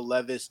of Will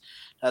Levis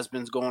that's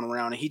been going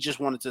around, and he just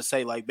wanted to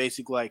say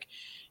basically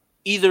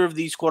either of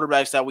these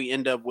quarterbacks that we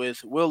end up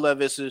with, Will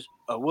Levis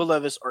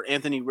or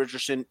Anthony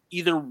Richardson,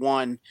 either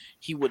one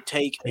he would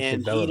take,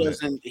 and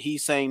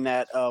he's saying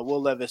that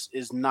Will Levis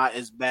is not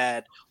as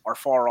bad or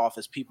far off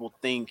as people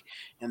think,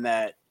 and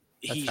that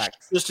he's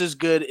just as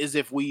good as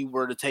if we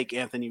were to take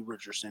Anthony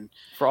Richardson.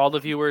 For all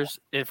the viewers,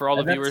 if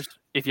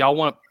y'all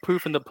want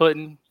proof in the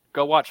pudding,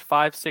 go watch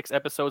 5-6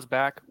 episodes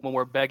back when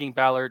we're begging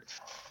Ballard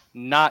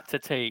not to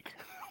take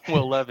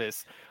Will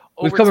Levis.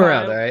 We've come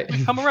around, all right?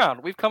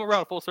 We've come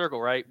around full circle,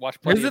 right? Watch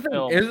plenty of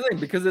film. Here's the thing,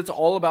 because it's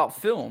all about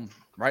film,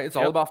 right? It's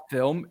all about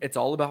film. It's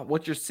all about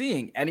what you're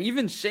seeing. And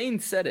even Shane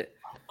said it.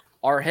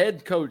 Our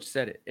head coach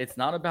said it. It's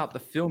not about the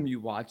film you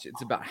watch.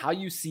 It's about how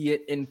you see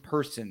it in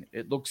person.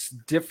 It looks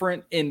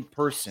different in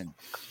person.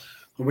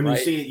 When you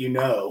see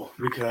it,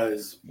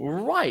 because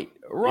right.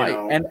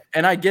 And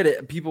I get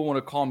it. People want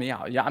to call me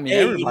out. Yeah, I mean,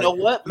 hey, you know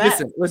what,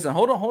 Matt? Listen.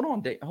 Hold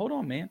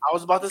on, man. I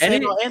was about to say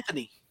about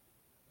Anthony.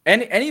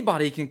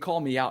 Anybody can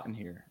call me out in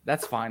here.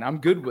 That's fine. I'm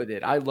good with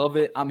it. I love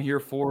it. I'm here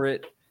for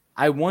it.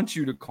 I want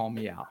you to call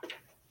me out.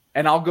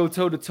 And I'll go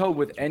toe-to-toe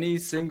with any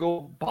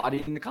single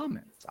body in the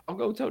comments. I'll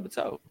go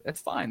toe-to-toe. That's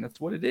fine. That's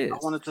what it is. I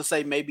wanted to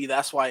say maybe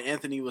that's why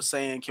Anthony was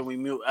saying, can we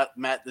mute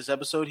Matt this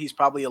episode? He's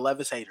probably a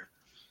Levis hater.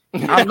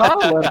 I'm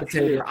not a Levis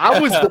hater. I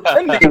was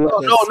defending Levis.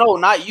 No,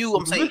 not you.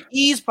 I'm saying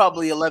he's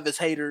probably a Levis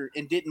hater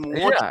and didn't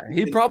want to.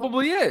 He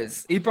probably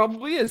is.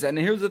 And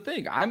here's the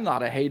thing. I'm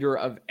not a hater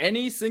of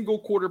any single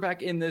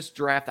quarterback in this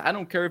draft. I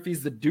don't care if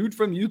he's the dude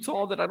from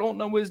Utah that I don't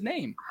know his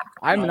name.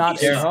 I'm not.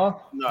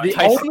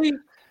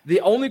 The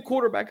only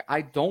quarterback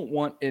I don't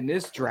want in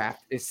this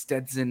draft is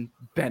Stetson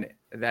Bennett.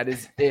 That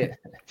is it.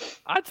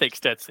 I'd take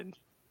Stetson.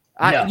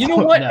 You know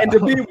what? No. And to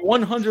be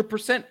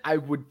 100%, I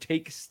would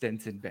take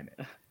Stetson Bennett.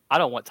 I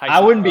don't want Tyson. I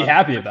wouldn't be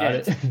happy about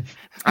it.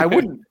 I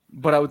wouldn't,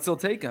 but I would still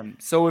take him.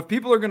 So if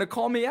people are going to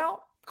call me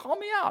out, call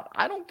me out.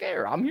 I don't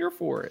care. I'm here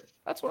for it.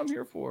 That's what I'm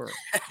here for.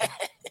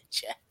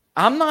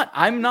 I'm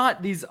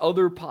not these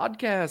other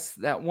podcasts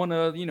that want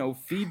to,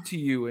 feed to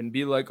you and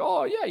be like,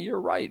 oh yeah,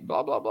 you're right,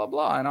 blah, blah, blah,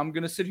 blah. And I'm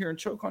going to sit here and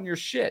choke on your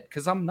shit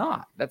because I'm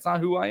not. That's not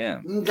who I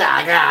am.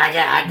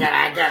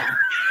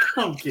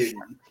 I'm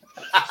kidding.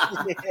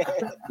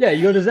 Yeah,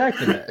 you go to Zach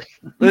for that.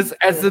 Listen,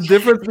 that's the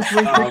difference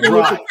between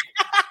right,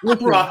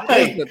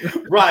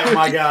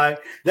 my guy.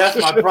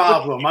 That's my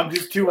problem. I'm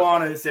just too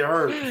honest. It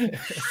hurts.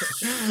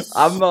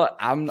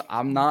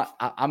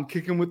 I'm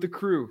kicking with the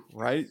crew,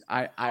 right?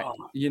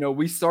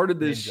 We started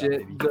this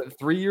shit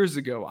 3 years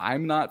ago.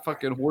 I'm not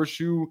fucking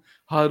horseshoe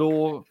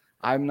huddle.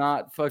 I'm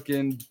not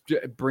fucking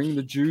bring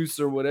the juice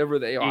or whatever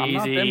they are.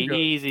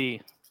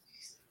 Easy.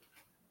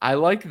 I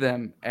like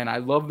them and I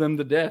love them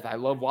to death. I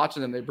love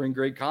watching them. They bring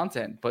great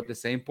content. But the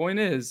same point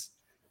is,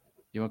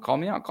 you want to call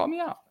me out? Call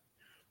me out.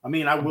 I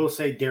mean, I will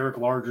say Derek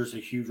Larger's a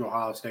huge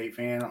Ohio State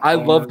fan. I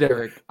love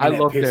Derek. It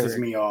pisses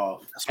me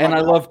off. And I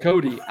love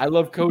Cody. I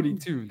love Cody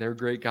too. They're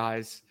great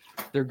guys.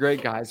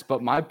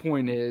 But my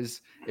point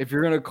is, if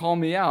you're going to call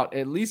me out,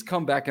 at least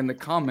come back in the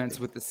comments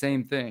with the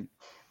same thing.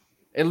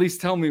 At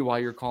least tell me why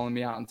you're calling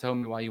me out and tell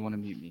me why you want to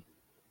mute me.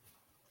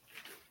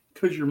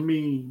 Because you're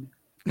mean.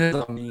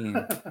 I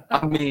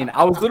mean,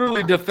 I was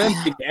literally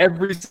defending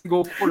every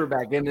single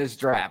quarterback in this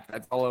draft.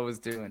 That's all I was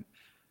doing.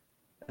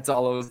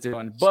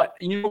 But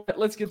you know what?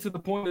 Let's get to the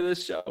point of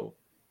this show.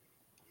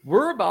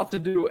 We're about to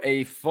do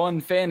a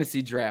fun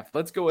fantasy draft.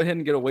 Let's go ahead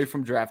and get away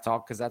from draft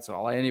talk because that's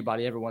all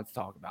anybody ever wants to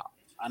talk about.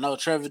 I know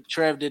Trev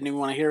didn't even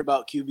want to hear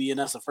about QB, and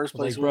that's the first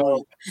place we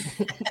went.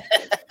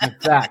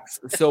 Facts.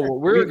 So what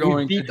we're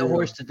going to beat the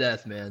horse to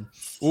death, man.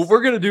 What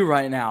we're going to do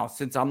right now,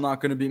 since I'm not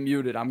going to be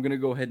muted, I'm going to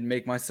go ahead and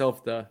make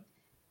myself the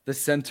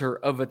center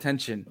of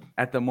attention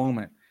at the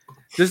moment.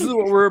 This is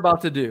what we're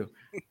about to do.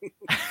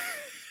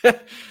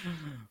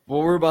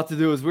 What we're about to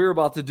do is we're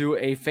about to do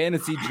a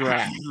fantasy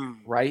draft,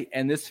 right?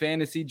 And this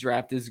fantasy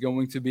draft is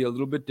going to be a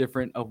little bit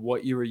different of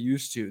what you were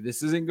used to.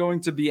 This isn't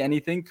going to be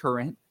anything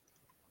current.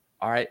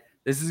 All right.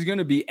 This is going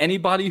to be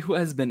anybody who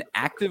has been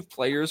active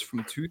players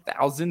from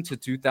 2000 to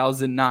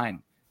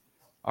 2009.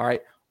 All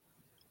right.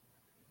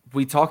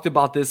 We talked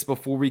about this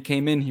before we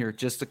came in here,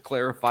 just to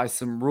clarify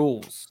some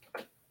rules,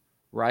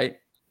 right?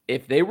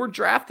 If they were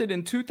drafted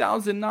in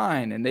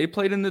 2009 and they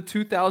played in the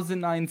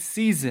 2009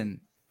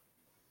 season,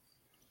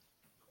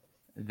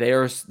 they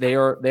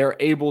are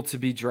able to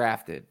be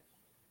drafted.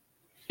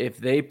 If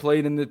they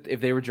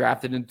were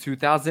drafted in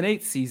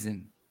 2008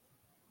 season,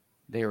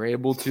 they are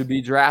able to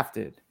be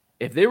drafted.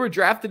 If they were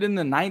drafted in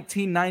the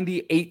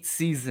 1998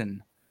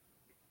 season,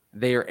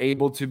 they are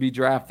able to be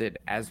drafted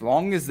as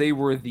long as they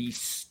were the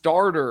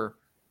starter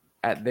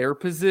at their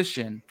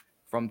position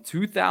from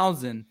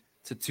 2000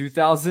 to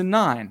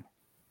 2009.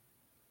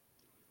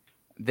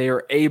 they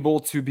are able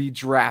to be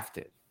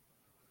drafted.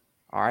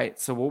 All right.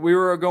 So what we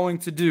are going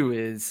to do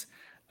is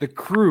the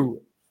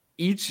crew,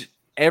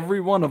 every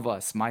one of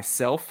us,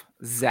 myself,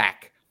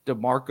 Zach,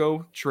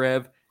 DeMarco,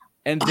 Trev,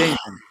 and Damon,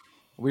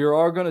 we are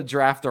all going to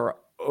draft our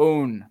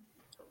own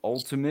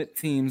ultimate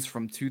teams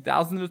from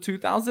 2000 to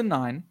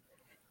 2009.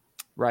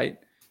 Right.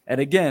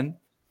 And again,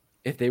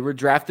 if they were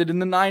drafted in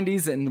the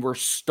 90s and were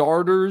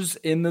starters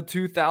in the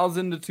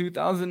 2000 to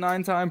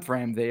 2009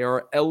 timeframe, they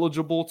are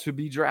eligible to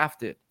be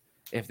drafted.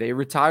 If they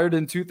retired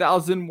in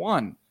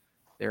 2001,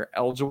 they're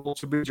eligible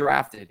to be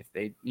drafted. If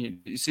they,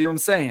 you see what I'm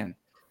saying?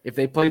 If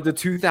they played the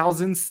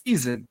 2000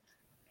 season,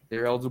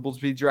 they're eligible to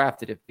be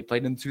drafted. If they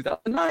played in the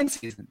 2009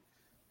 season,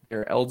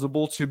 they're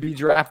eligible to be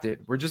drafted.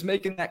 We're just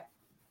making that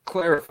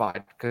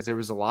clarified because there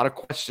was a lot of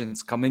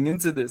questions coming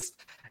into this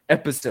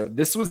episode.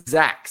 This was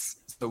Zach's.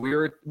 So we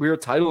were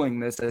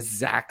titling this as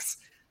Zach's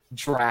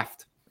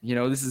draft.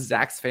 This is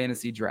Zach's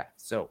fantasy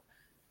draft. So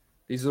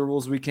these are the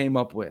rules we came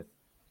up with.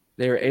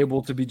 They are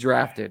able to be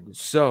drafted.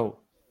 So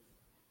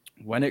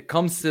when it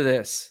comes to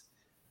this,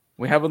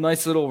 we have a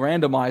nice little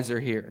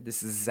randomizer here.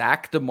 This is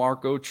Zach,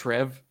 DeMarco,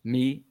 Trev,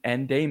 me,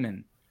 and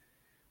Damon.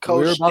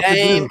 Coach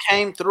Dame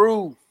came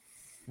through.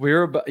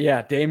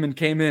 Damon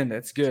came in.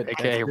 That's good.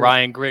 AKA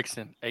Ryan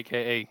Grigson,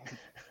 AKA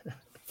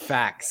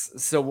Facts.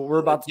 So what we're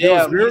about to do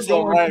is we're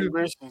going Ryan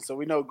Grigson, so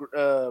we know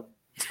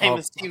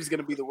Damon's team's going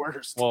to be the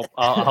worst. Well,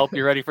 I hope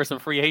you're ready for some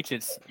free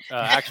agents.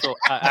 Actual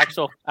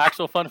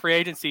fun free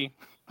agency.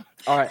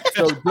 All right.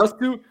 So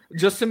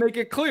just to make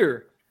it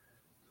clear,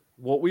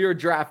 what we are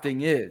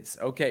drafting is,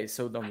 okay,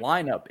 so the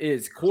lineup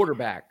is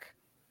quarterback,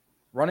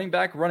 running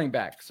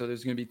back. So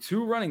there's going to be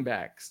 2 running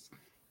backs,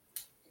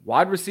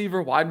 wide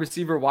receiver,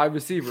 3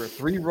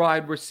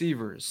 wide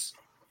receivers,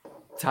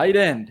 tight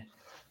end,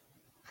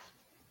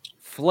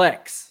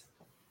 flex,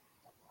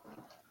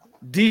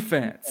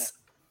 defense.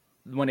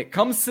 When it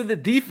comes to the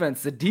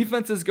defense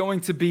is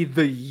going to be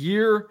the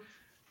year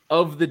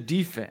of the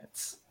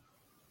defense,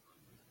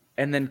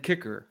 and then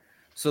kicker.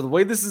 So the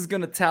way this is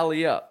going to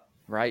tally up,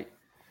 right,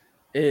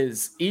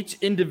 is each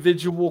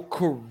individual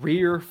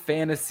career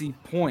fantasy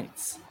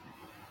points.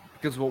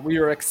 Because what we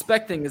are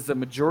expecting is the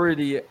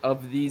majority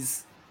of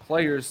these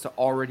players to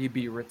already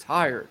be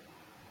retired.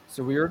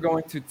 So we are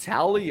going to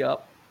tally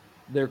up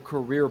their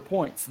career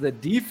points. The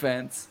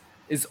defense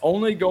is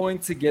only going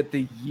to get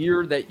the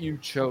year that you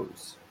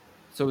chose.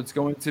 So it's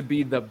going to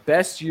be the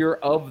best year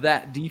of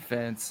that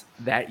defense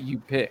that you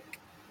pick.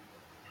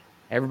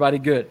 Everybody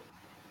good?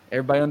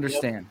 Everybody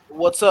understand? Yep.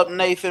 What's up,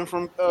 Nathan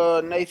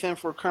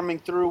for coming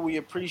through? We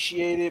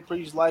appreciate it.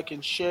 Please like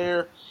and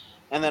share.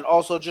 And then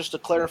also just to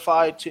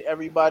clarify to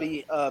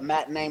everybody,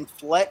 Matt named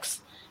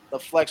flex. The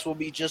flex will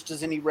be just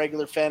as any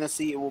regular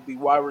fantasy. It will be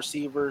wide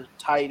receiver,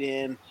 tight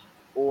end,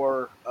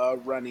 or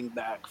running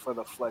back for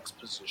the flex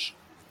position.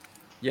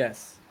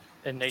 Yes.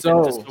 And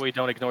Nathan, just so we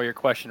don't ignore your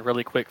question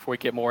really quick before we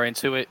get more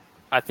into it,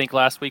 I think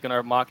last week in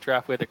our mock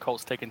draft, we had the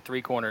Colts taking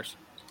 3 corners.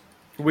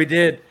 We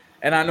did.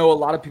 And I know a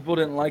lot of people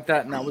didn't like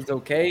that, and that was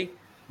okay.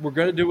 We're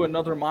going to do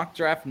another mock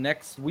draft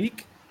next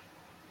week,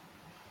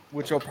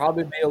 which will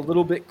probably be a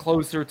little bit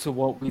closer to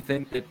what we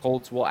think the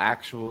Colts will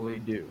actually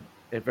do,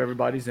 if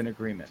everybody's in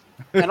agreement.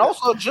 And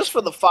also, just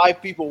for the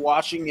 5 people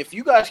watching, if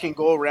you guys can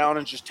go around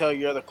and just tell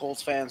your other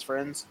Colts fans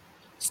friends,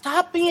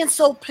 stop being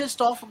so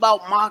pissed off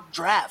about mock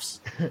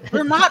drafts.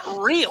 They're not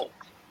real.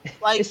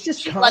 Like, it's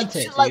just content,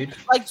 dude.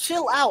 Like,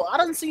 chill out. I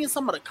done seen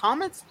some of the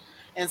comments,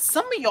 and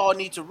some of y'all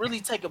need to really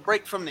take a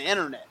break from the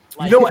internet.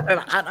 Like, you know what?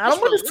 And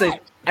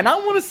I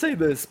want to say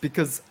this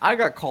because I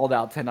got called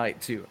out tonight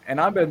too,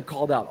 and I've been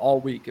called out all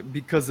week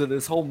because of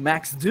this whole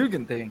Max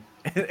Duggan thing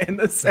in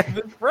the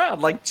 7th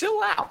round. Like, chill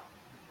out.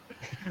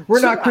 We're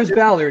not Chris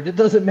Ballard. It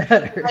doesn't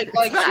matter.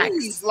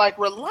 Please,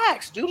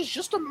 relax, dude. It's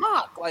just a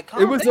mock.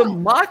 It was a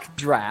mock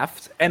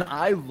draft, and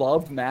I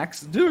love Max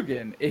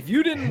Duggan. If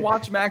you didn't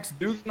watch Max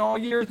Duggan all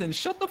year, then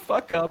shut the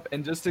fuck up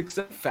and just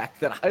accept the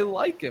fact that I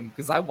like him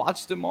because I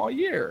watched him all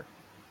year.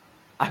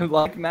 I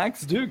like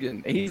Max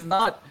Duggan. He's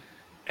not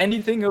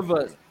anything of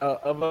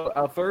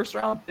a first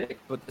round pick,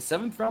 but the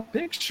 7th round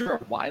pick,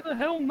 sure. Why the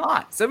hell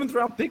not? 7th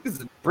round pick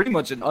is pretty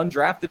much an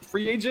undrafted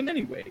free agent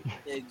anyway.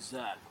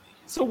 Exactly.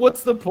 So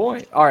what's the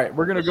point? All right,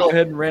 we're going to go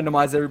ahead and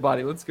randomize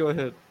everybody. Let's go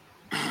ahead.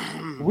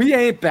 We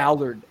ain't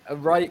Ballard,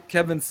 right?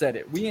 Kevin said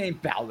it. We ain't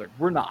Ballard.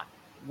 We're not.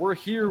 We're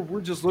here.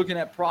 We're just looking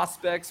at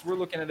prospects. We're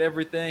looking at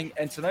everything.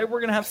 And tonight we're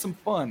going to have some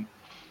fun.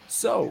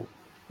 So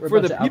we're for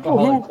the people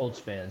who Colts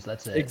fans,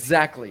 that's it.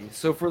 Exactly.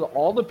 So for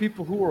all the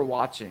people who are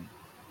watching,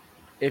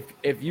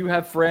 if you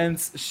have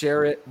friends,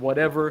 share it,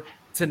 whatever.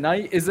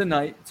 Tonight is a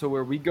night to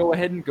where we go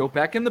ahead and go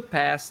back in the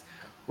past.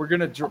 We're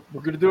gonna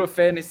do a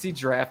fantasy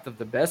draft of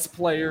the best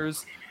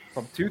players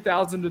from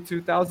 2000 to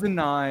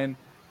 2009,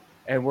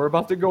 and we're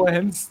about to go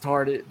ahead and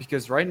start it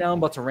because right now I'm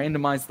about to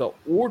randomize the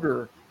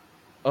order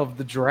of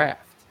the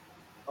draft.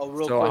 Oh,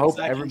 real quick,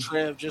 Zach and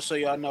Trev, just so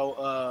y'all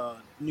know,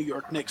 New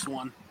York Knicks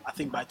won, I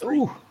think by 3.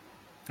 Ooh,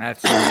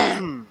 that's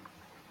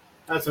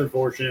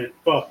unfortunate.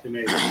 Fuck the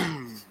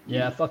Knicks.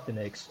 Yeah, fuck the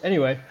Knicks.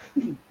 Anyway.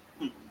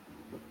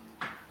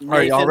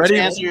 Are y'all ready?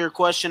 To answer your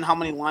question, how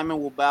many linemen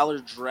will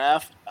Ballard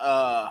draft?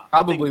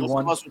 Probably most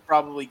one. of us would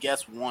probably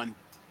guess one.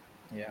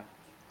 Yeah.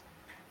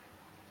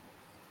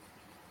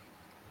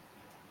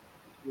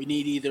 We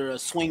need either a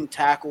swing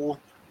tackle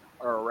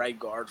or a right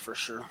guard for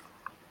sure.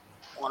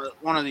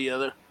 One or the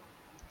other.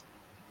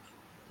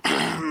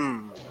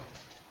 All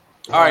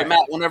right,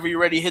 Matt. Whenever you're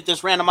ready, hit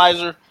this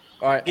randomizer.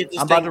 All right, Get this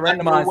I'm about to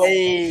randomize.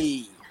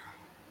 Away.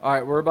 All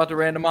right, we're about to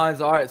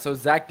randomize. All right, so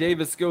Zach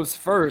Davis goes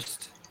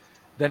first.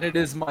 Then it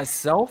is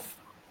myself,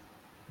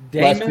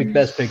 Damon, Last pick,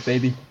 best pick,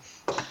 baby.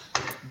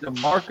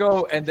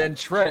 DeMarco, and then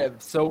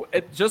Trev. So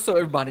just so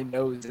everybody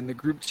knows, in the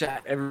group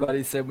chat,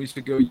 everybody said we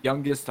should go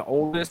youngest to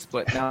oldest,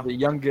 but now the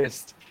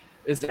youngest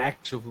is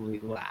actually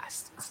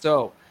last.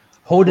 So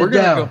Hold it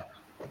down.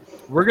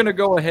 We're gonna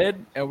go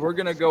ahead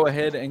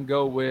and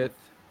go with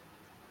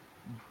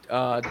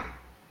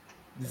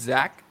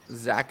Zach.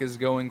 Zach is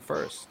going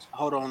first.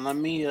 Hold on, let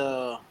me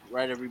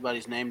write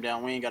everybody's name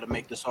down. We ain't got to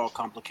make this all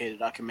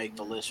complicated. I can make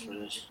the list for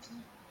this.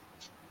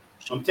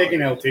 I'm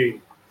taking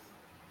LT.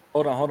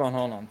 Hold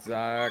on.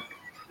 Zach,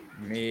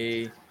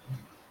 me.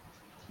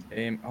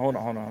 Hold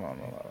on.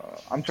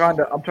 I'm trying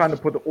to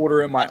put the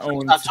order in my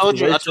own. I told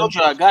you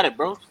I got it,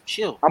 bro.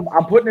 Chill.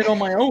 I'm putting it on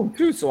my own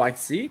too, so I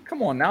see.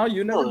 Come on now,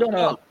 you never done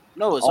a.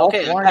 No, it's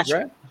okay.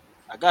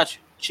 I got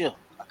you. Chill.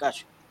 I got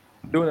you.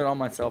 I'm doing it on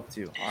myself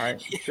too. All right,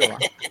 chill.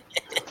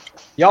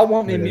 Y'all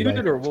want me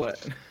muted or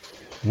what?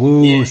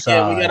 Woo,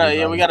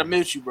 yeah, we gotta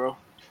mute you, bro.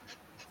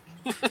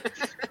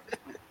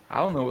 I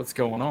don't know what's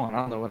going on. I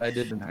don't know what I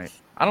did tonight.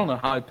 I don't know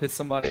how I pissed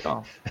somebody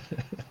off.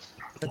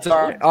 It's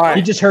all right. All right.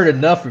 He just heard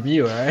enough from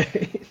you, all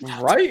right?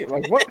 Right?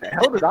 Like, what the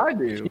hell did I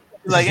do?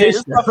 Like, hey, this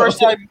is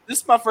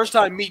my first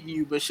time meeting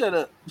you, but shut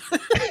up.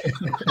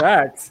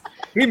 Facts.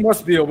 He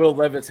must be a Will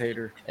Levis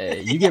hater.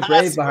 Hey, you get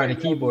brave behind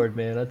the keyboard,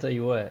 man. I'll tell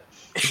you what.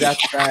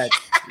 That's facts.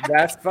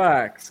 That's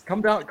facts.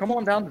 Come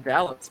on down to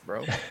Dallas,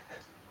 bro.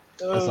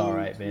 That's all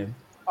right, man.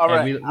 All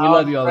right. We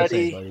love you all the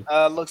same,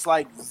 buddy. Looks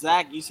like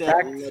Zach, you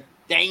said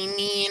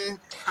Damian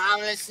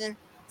Tomlinson.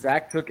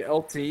 Zach took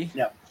LT.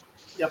 Yep.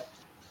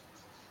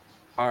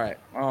 All right.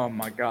 Oh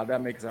my God,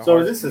 that makes it So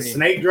hard. is this a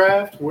snake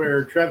draft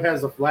where Trev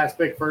has the last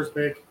pick, first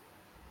pick?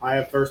 I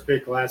have first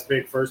pick, last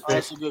pick, first pick.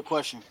 That's a good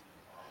question.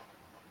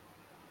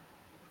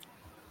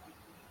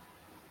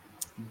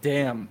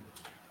 Damn.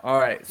 All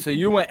right. So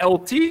you went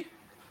LT?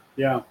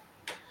 Yeah.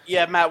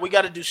 Yeah, Matt, we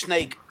got to do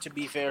snake. To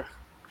be fair,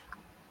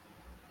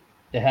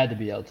 It had to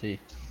be LT.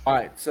 All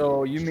right.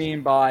 So you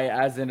mean by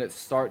as in it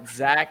starts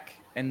Zach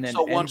and then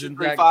so 1, ends 2, in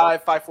 3, Zach?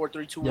 5, 5, 4,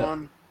 3, 2, Yep.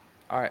 1.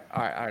 All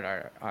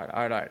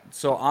right.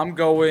 So I'm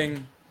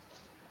going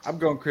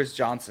Chris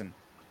Johnson.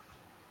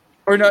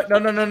 Or no.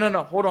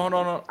 Hold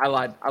on. I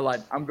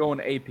lied. I'm going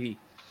AP,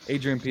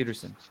 Adrian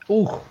Peterson.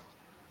 Ooh.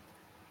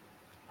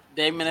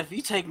 Damon, if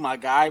you take my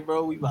guy,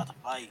 bro, we about to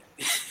fight.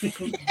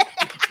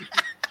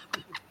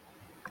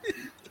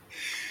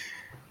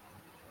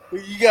 Who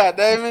you got,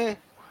 Damon?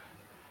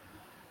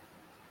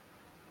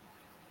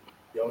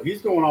 Yo,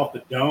 he's going off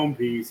the dome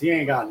piece. He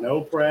ain't got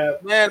no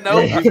prep. Man, no.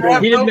 He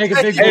didn't make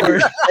a big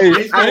word.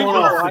 He's going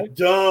off the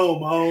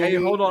dome, homie. Hey,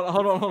 hold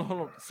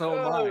on.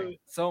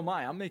 So am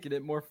I. I'm making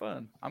it more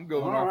fun. I'm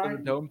going off in the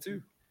dome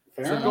too.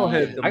 Fair Go enough.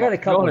 ahead. I got a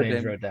couple ahead, names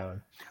Damon. wrote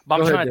down. But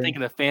I'm Go ahead, trying to Dan. think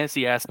of the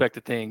fantasy aspect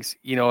of things.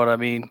 You know what I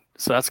mean?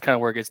 So that's kind of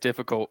where it gets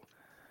difficult.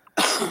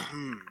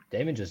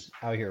 Damon just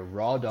out here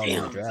raw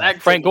dogging the draft. Zach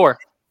Frank Gore.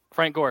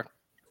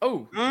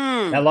 Oh,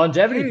 That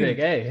longevity pick,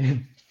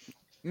 hey.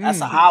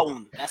 That's a hot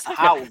one.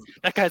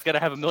 That guy's got to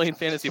have 1 million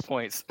fantasy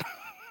points.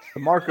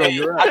 Marco,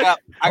 you're I up.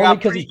 got Only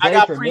 'cause he I played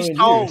got for a Priest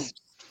million Holmes. years.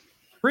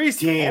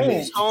 Priest. Damn it.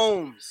 Priest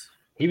Holmes.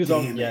 He was Damn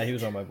on. it. Yeah, he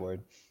was on my board.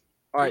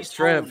 All right, Priest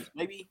Trev. Holmes,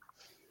 maybe.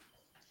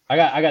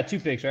 I got 2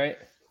 picks, right?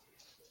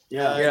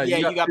 Yeah. Yeah,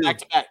 you got two. back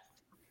to back.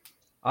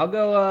 I'll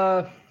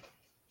go.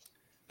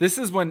 This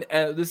is when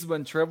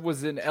Trev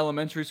was in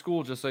elementary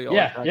school. Just so y'all.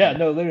 Yeah.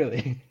 No,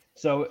 literally.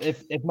 So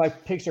if my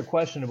picks are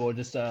questionable,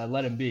 just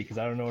let him be because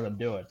I don't know what I'm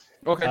doing.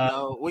 Okay.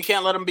 No, we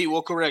can't let him be.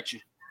 We'll correct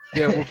you.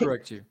 Yeah, we'll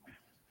correct you.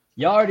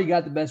 Y'all already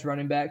got the best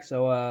running back,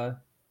 so I'm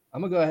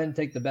gonna go ahead and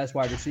take the best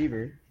wide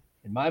receiver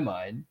in my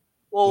mind.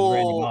 Was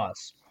Randy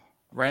Moss.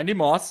 Randy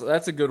Moss.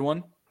 That's a good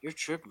one. You're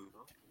tripping,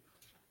 bro.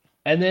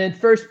 And then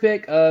first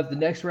pick of the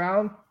next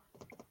round,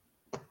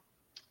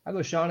 I'll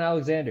go Sean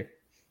Alexander.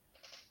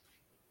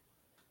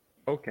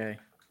 Okay.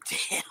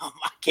 Damn, I We'll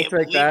can't take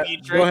believe that.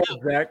 you Go ahead,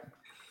 tripped. Zach.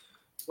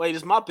 Wait,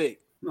 it's my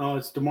pick. No,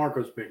 it's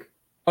DeMarco's pick.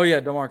 Oh yeah,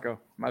 DeMarco.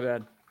 My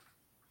bad.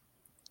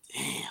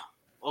 Damn.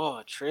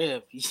 Oh,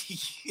 Trev.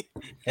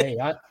 Hey,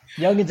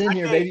 Youngin's in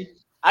here, baby.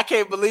 I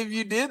can't believe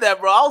you did that,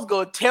 bro. I was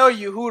gonna tell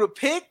you who to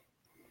pick,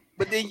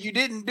 but then you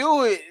didn't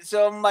do it.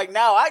 So I'm like,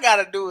 now I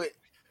gotta do it.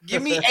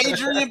 Give me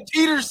Adrian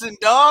Peterson,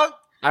 dog.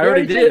 I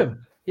already did.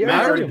 him. He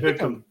Matt already already took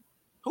picked him.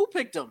 Who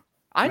picked him?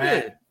 I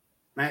Matt. did.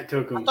 Matt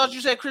took I him. thought you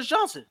said Chris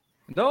Johnson.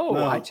 No,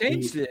 No, I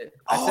changed it.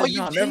 Oh, I said, you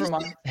no, never changed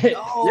mind.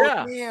 Oh,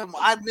 Yeah. damn.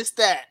 I missed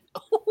that.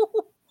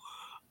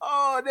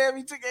 Oh, damn.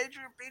 He took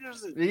Adrian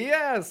Peterson.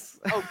 Yes.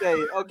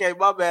 Okay,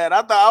 my bad.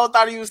 I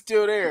thought he was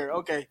still there.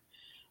 Okay.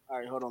 All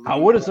right, hold on. I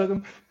would have took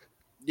him.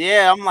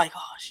 Yeah, I'm like,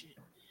 oh shit.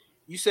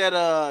 You said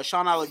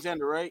Sean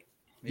Alexander, right?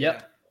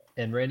 Yep.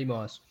 And Randy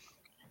Moss.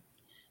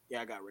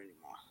 Yeah, I got Randy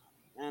Moss.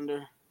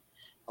 Alexander.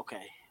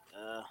 Okay.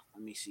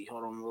 Let me see.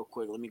 Hold on real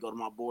quick. Let me go to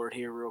my board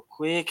here real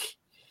quick.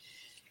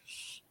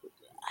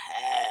 I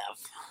have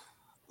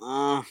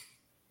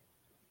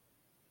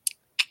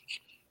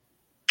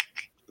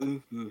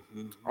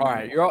All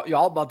right,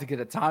 y'all about to get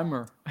a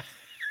timer.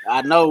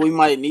 I know we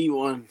might need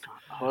one.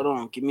 Hold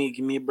on. Give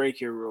me a break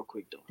here real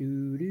quick though.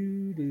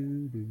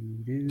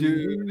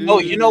 Oh,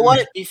 you know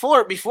what?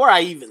 Before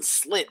I even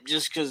slip,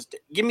 just because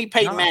give me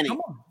Peyton Manning.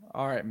 Come on.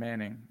 All right,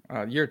 Manning.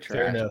 You're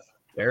trash.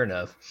 Fair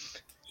enough.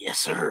 Yes,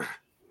 sir.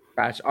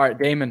 Trash. All right,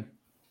 Damon.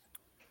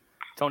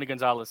 Tony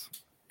Gonzalez.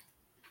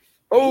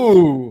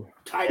 Oh,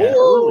 Tight end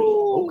early. He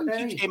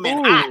Okay. came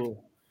in hot.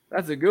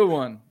 that's a good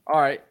one. All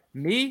right,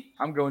 me,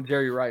 I'm going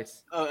Jerry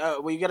Rice.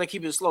 Well, you gotta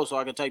keep it slow so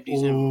I can type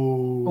these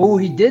in. Oh,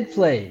 he did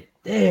play.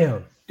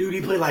 Damn. Dude,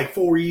 he played like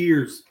 4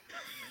 years.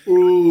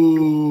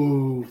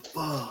 Ooh,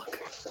 fuck.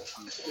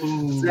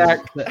 Ooh. Zach.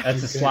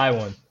 That's a sly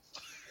one.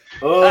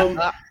 Hold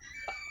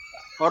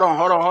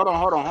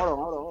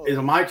on. Is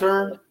it my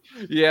turn?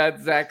 Yeah,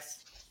 it's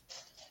Zach's.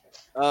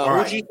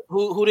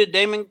 Who did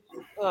Damon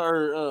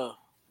or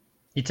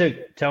He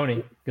took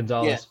Tony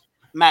Gonzalez. Yeah.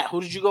 Matt?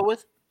 Who did you go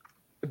with?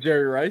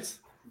 Jerry Rice.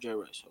 Jerry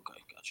Rice. Okay,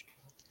 gotcha.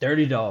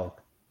 Dirty dog.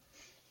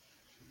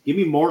 Give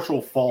me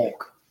Marshall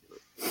Falk.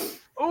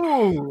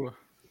 Oh,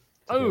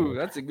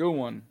 that's a good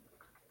one.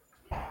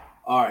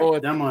 All right, Oh,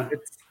 that one.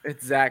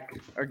 it's Zach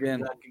again.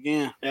 Back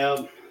again.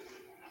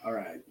 All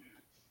right.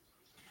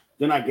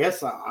 Then I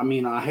guess I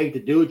mean I hate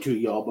to do it to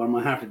y'all, but I'm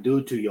gonna have to do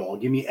it to y'all.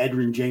 Give me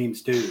Edgerrin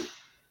James too.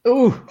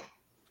 Ooh.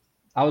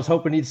 I was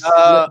hoping he'd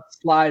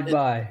slide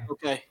by.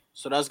 Okay,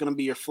 so that's gonna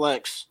be your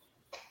flex.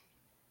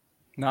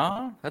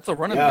 Nah, that's a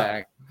running Yeah.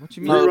 back. What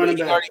you mean? No, No, running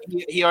he back.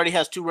 already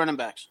has 2 running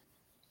backs.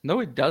 No,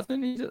 he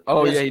doesn't. Yes.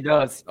 Yeah, he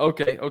does.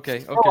 Okay. Oh,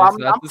 So I'm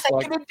that's just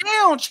taking it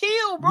down.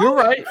 Chill, bro.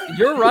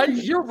 You're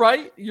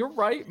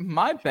right.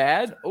 My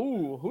bad.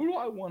 Oh, who do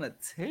I want to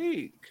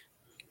take?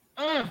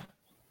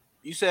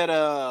 You said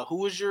who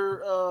was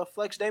your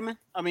flex, Damon?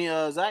 I mean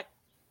Zach.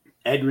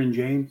 Edgerrin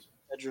James.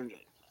 Edgerrin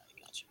James.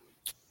 Gotcha.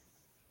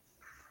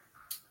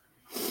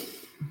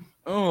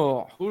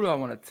 Oh, who do I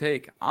want to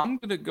take? I'm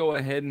gonna go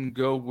ahead and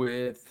go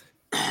with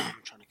I'm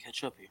trying to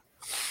catch up here.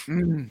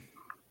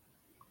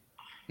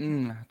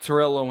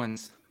 Terrell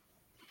Owens.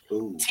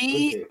 Ooh,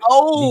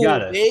 T.O. You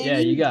got it. baby. Yeah,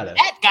 you got it.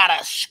 That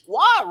got a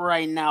squad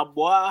right now,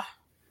 boy.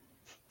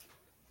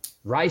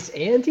 Rice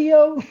and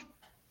T.O.?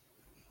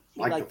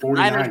 like the the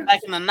Niners 49ers.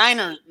 back in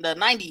the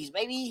 90s,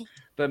 baby.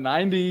 The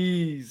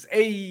 90s.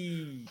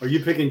 Hey. Are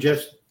you picking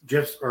Jeff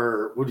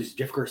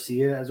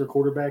Garcia as a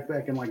quarterback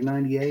back in like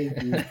 98?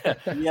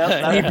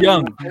 Yep. Steve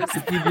Young.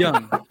 Steve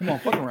Young. Come on,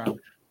 fuck around.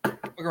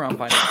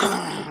 Find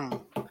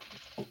out.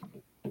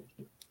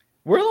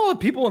 Where are all the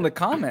people in the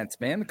comments,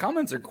 man? The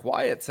comments are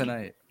quiet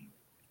tonight.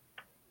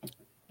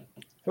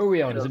 Who are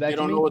we on? Is it back They to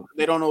don't me?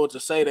 know what to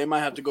say. They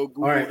might have to go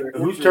Google. All right, their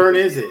whose history. turn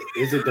is it?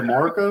 Is it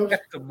DeMarco?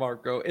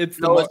 DeMarco. It's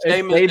Damon.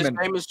 It's Damon.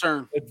 Damon's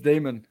turn. It's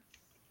Damon.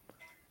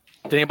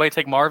 Did anybody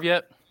take Marv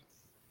yet?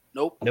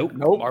 Nope. Nope.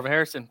 Marvin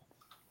Harrison.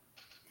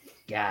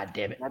 God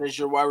damn it. That is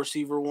your wide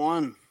receiver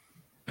 1.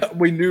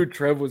 We knew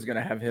Trev was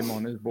gonna have him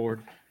on his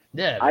board.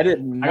 Yeah. I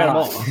didn't. I got them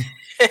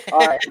all.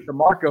 All right,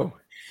 DeMarco.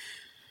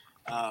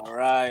 All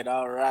right.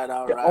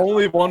 The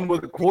only one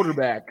with a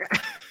quarterback.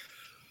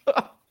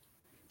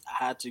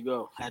 I had to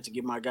go. I had to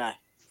get my guy.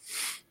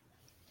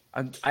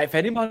 If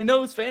anybody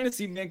knows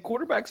fantasy, man,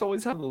 quarterbacks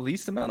always have the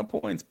least amount of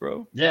points,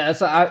 bro. Yeah,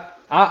 that's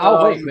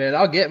I'll wait, man.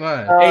 I'll get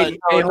mine. Hey,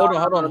 hold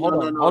on.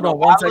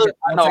 One second.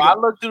 I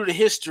looked through the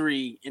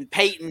history, and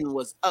Peyton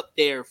was up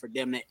there for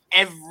them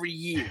every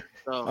year.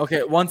 So.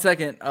 Okay, 1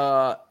 second.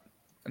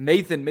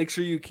 Nathan, make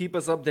sure you keep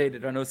us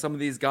updated. I know some of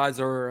these guys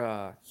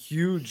are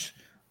huge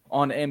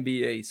on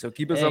NBA, so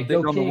keep us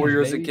updated on the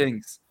Warriors and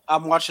Kings.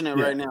 I'm watching it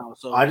right now.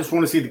 So I just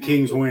want to see the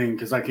Kings win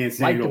because I can't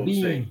stand Golden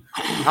State.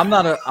 I'm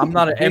not an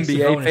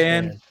NBA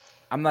fan. Man.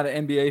 I'm not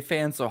an NBA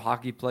fan, so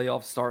hockey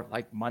playoffs start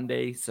like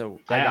Monday. So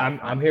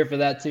I'm here for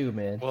that too,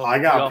 man. Well, I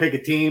gotta pick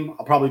a team.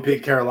 I'll probably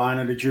pick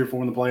Carolina to cheer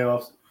for in the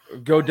playoffs.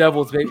 Go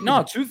Devils, baby.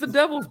 No, choose the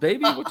Devils,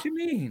 baby. What you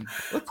mean?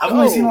 Let's I've go.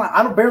 only seen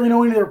I don't barely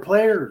know any of their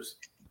players.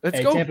 Let's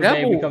Hey, go Tampa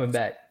Bay, we Devils. coming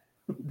back.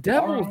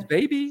 Devils, All right.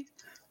 baby.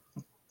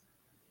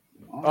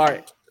 All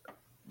right,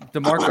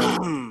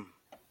 DeMarco.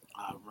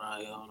 all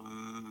right.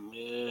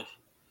 Yeah.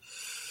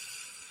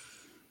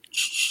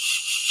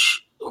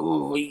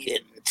 Ooh, we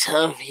getting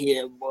tough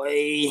here,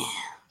 boy.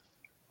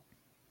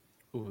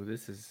 Ooh,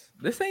 this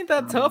ain't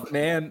that tough,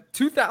 man.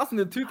 2000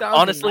 to 2009.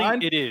 Honestly,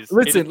 it is.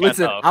 Listen.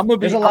 Tough. I'm gonna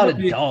be. There's a lot of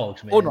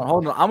dogs, man. Hold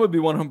on. I'm gonna be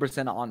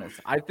 100% honest.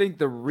 I think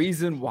the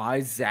reason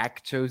why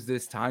Zach chose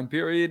this time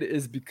period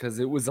is because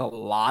it was a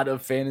lot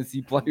of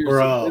fantasy players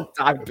Bro, in this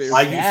time period.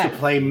 I used to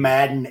play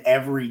Madden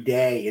every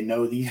day and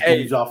know these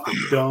dudes off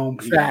the dome.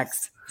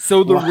 Facts.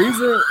 So the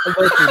reason,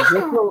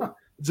 listen,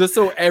 just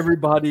so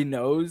everybody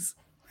knows,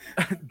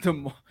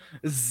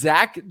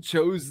 Zach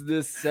chose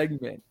this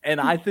segment, and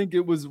I think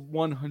it was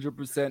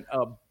 100%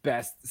 a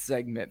best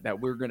segment that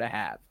we're gonna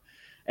have.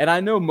 And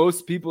I know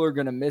most people are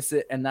gonna miss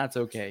it, and that's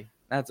okay.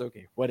 That's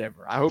okay.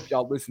 Whatever. I hope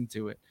y'all listen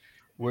to it.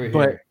 We're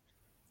here.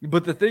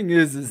 But the thing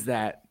is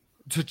that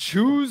to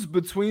choose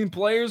between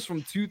players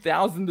from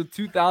 2000 to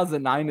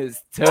 2009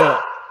 is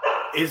tough.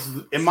 Is,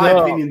 in my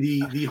opinion,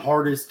 the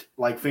hardest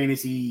like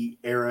fantasy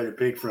era to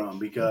pick from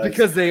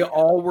because they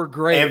all were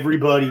great.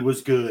 Everybody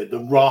was good.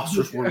 The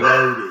rosters were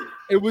loaded.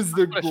 It was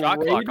the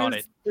shot clock on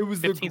it. It was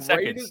the 15 greatest.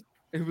 seconds.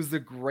 It was the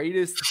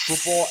greatest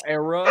football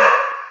era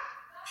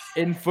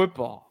in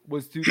football.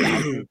 Was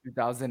 2000 to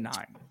 2009.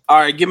 All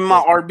right, give me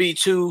my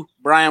RB2,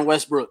 Brian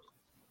Westbrook.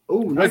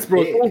 Oh,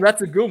 Westbrook. Oh,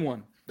 that's a good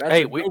one. That's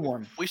a good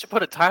one. We should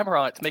put a timer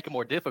on it to make it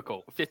more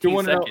difficult.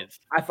 15 seconds.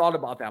 I thought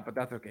about that, but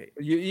that's okay.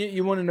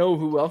 You want to know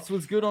who else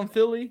was good on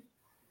Philly?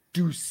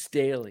 Deuce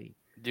Staley.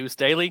 Deuce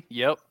Staley?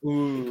 Yep.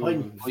 Ooh.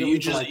 Well, you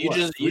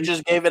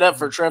just gave it up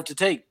for Trev to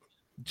take.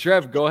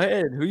 Trev, go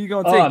ahead. Who you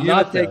gonna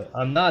take?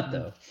 I'm not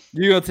though.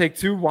 You gonna take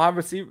two wide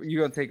receiver? You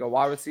gonna take a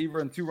wide receiver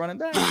and two running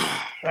backs?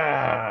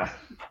 I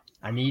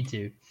need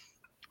to.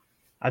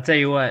 I'll tell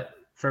you what.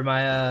 For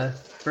my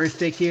first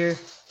pick here,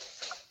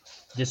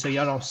 just so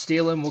y'all don't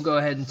steal him, we'll go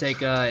ahead and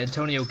take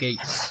Antonio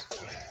Gates.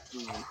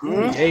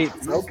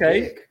 Gates.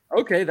 Okay.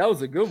 Okay, that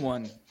was a good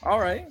one. All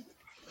right.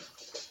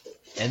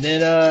 And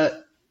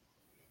then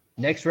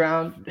next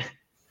round,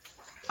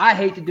 I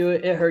hate to do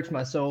it. It hurts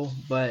my soul,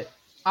 but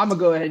I'm going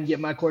to go ahead and get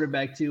my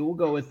quarterback too. We'll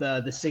go with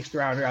the 6th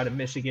rounder out of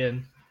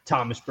Michigan,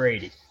 Thomas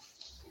Brady.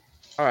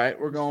 All right,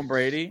 we're going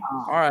Brady.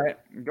 All right,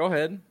 go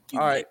ahead. All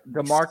right,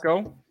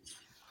 DeMarco.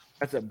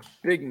 That's a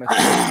big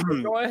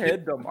mistake. Go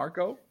ahead,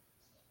 DeMarco.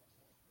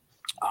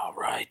 All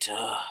right.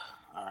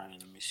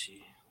 Let me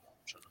see.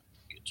 I'm trying to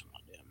get to my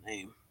damn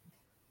name.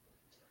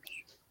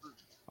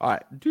 All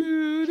right.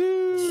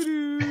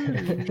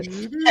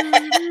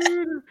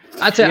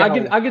 I tell you,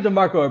 I'll give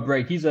DeMarco a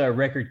break. He's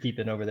record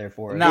keeping over there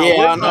for us. No,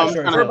 yeah,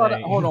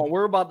 hold on.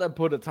 We're about to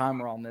put a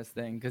timer on this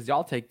thing because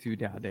y'all take too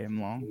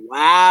damn long.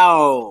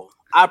 Wow.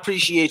 I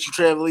appreciate you,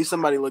 Trev. At least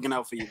somebody looking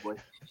out for you, boy.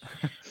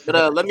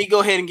 But let me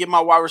go ahead and get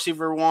my wide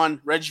receiver one,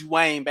 Reggie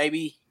Wayne,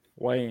 baby.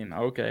 Wayne,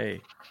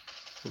 okay.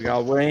 We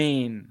got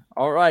Wayne.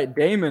 All right,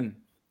 Damon.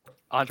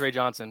 Andre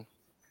Johnson.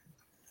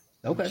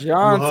 Okay.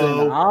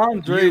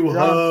 Andre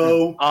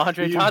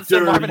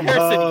Johnson, Marvin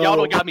Harrison. Y'all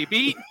don't got me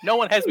beat. No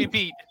one has me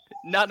beat.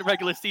 Not in the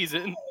regular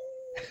season.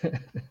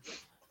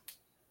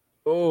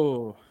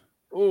 Oh,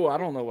 I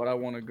don't know what I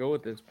want to go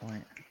at this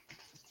point.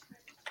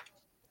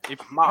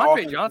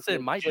 Andre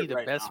Johnson might be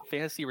the best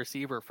fantasy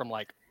receiver from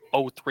like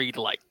 03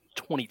 to like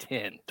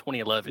 2010,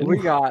 2011. We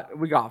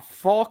got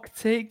Falk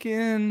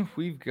taken.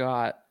 We've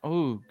got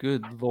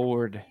good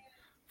lord,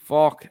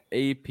 Falk,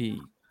 AP,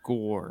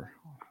 Gore.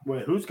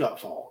 Wait, who's got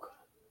Falk?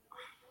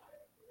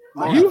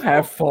 You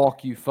have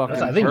Falk, you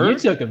fucking. I think you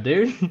took him,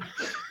 dude.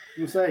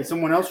 You say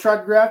someone else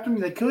tried to draft him,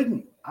 they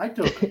couldn't. I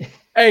took him.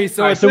 Hey,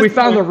 so we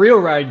found the real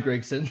Ryan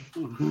Grigson.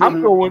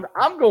 I'm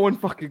going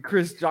fucking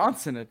Chris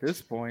Johnson at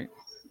this point.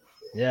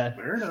 Yeah,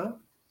 fair enough.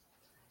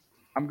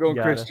 I'm going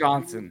Chris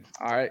Johnson.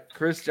 All right,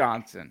 Chris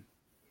Johnson.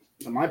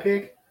 My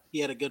pick? He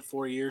had a good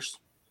 4 years.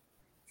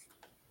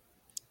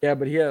 Yeah,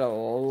 but he had a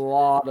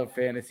lot of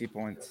fantasy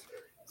points.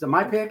 Is it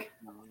my pick?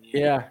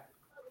 Yeah.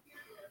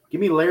 Give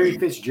me Larry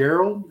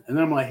Fitzgerald, and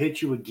then I'm going to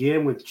hit you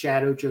again with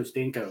Chad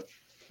Ochocinco.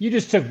 You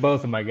just took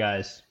both of my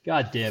guys.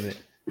 God damn it.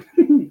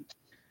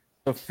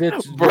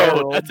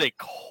 Bro, that's a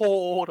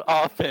cold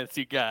offense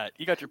you got.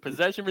 You got your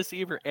possession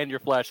receiver and your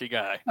flashy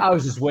guy. I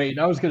was just waiting.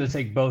 I was going to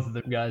take both of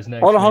them guys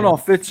next. Hold on.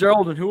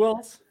 Fitzgerald and who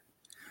else?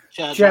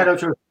 Chad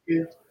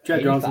Ochocinco.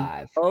 Chad Johnson.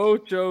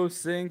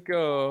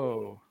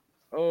 Ochocinco.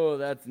 Oh,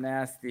 that's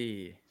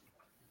nasty.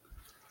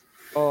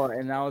 Oh,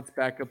 and now it's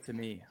back up to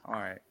me. All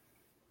right.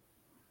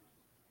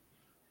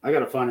 I got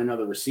to find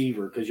another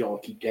receiver because y'all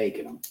keep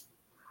taking them.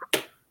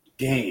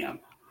 Damn.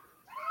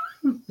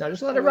 No,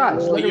 just let it ride.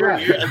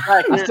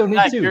 Zach, I still need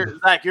two.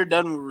 Zach, you're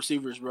done with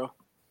receivers, bro.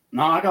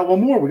 No, I got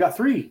one more. We got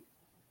 3.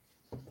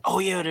 Oh,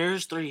 yeah,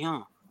 there's 3,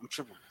 huh? I'm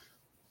tripping.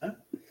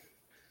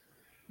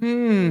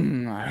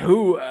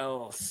 Who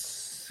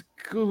else?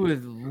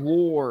 Good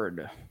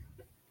Lord.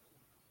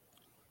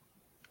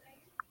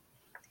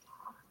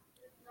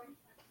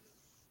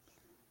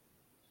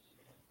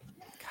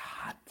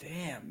 God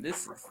damn,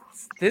 this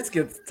gets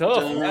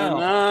tough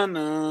now.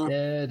 No,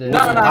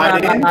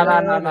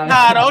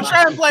 don't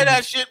try and play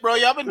that shit, bro.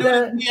 Y'all been doing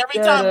it to me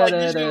every time like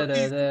this.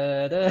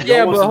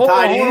 Yeah, but hold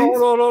on.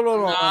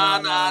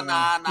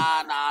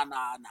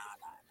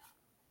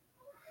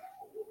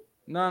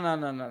 No.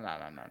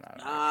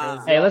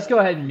 Hey, let's go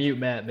ahead and mute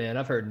Matt, man.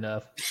 I've heard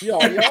enough. Y'all.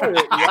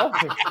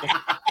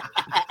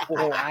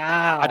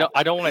 Wow.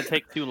 I don't want to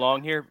take too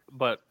long here,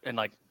 but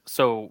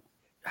so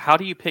how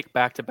do you pick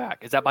back to back?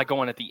 Is that by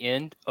going at the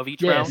end of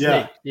each round?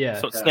 Yeah.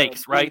 So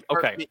snakes, right?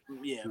 Okay.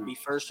 Yeah, be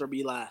first or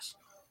be last.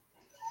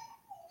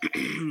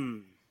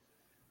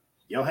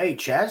 Yo, hey,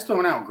 Chad's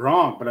throwing out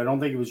Gronk, but I don't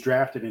think he was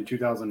drafted in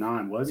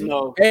 2009, was he?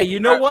 No. Hey, you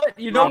know what?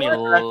 You know what?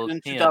 Drafted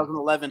in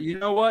 2011. You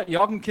know what?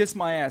 Y'all can kiss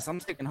my ass. I'm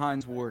taking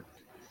Hines Ward.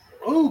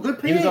 Oh, good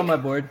pick. He was on my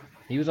board.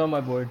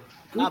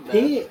 Good Not bad.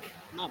 pick.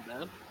 Not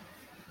bad.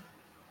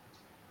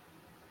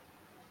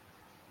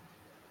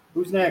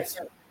 Who's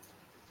next?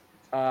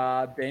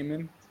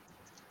 Damon.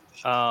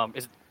 Can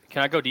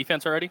I go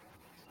defense already?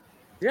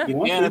 Yeah. You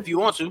want Yeah, to? if you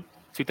want to.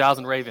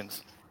 2000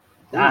 Ravens.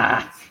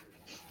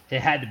 It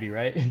had to be,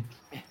 right?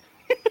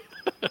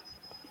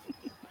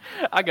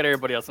 I got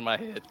everybody else in my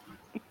head.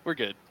 We're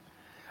good.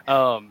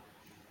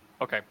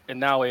 Okay, and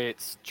now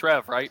it's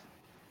Trev, right?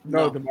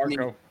 No, No,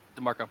 DeMarco.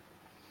 DeMarco.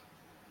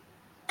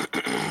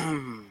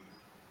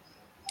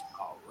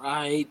 All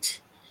right.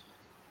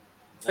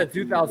 Said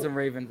 2000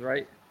 Ravens,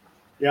 right?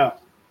 Yeah.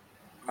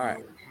 All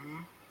right.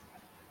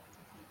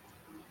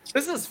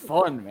 This is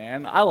fun,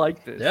 man. I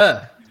like this.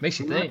 Yeah, makes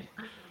you think.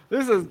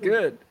 This is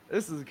good.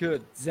 This is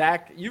good.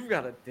 Zach, you've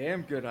got a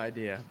damn good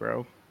idea,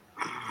 bro.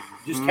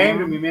 Just came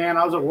to me, man.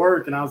 I was at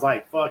work, and I was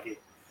like, fuck it.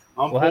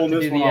 I'm We'll have pulling to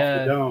this do one the, off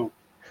the dome.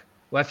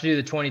 We'll have to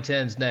do the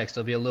 2010s next.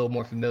 They'll be a little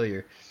more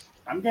familiar.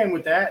 I'm game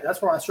with that.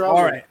 That's where I struggle.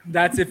 All right.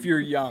 That's if you're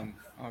young.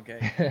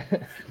 Okay.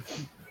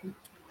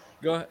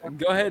 Go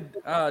ahead,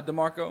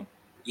 DeMarco.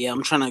 Yeah,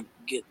 I'm trying to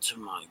get to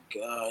my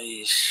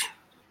guys.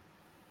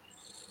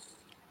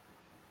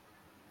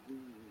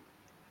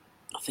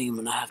 I think I'm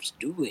gonna have to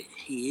do it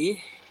here.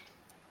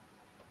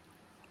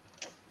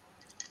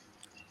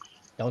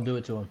 Don't do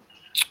it to him.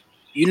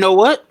 You know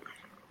what?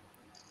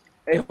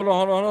 Hey, hold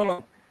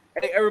on.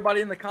 Hey,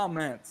 everybody in the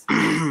comments.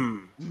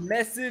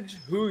 Message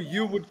who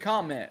you would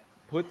comment.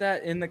 Put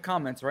that in the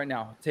comments right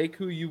now. Take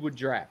who you would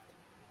draft.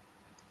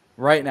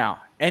 Right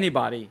now.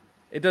 Anybody.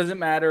 It doesn't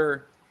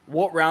matter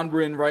what round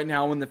we're in right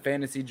now in the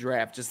fantasy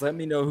draft. Just let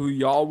me know who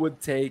y'all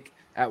would take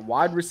at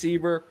wide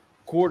receiver,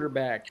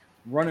 quarterback,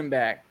 running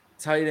back,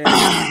 tight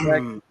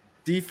end,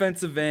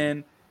 defensive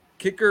end,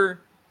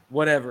 kicker,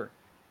 whatever.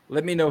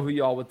 Let me know who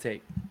y'all would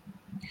take.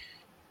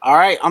 All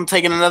right, I'm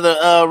taking another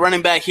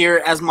running back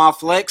here as my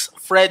flex.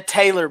 Fred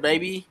Taylor,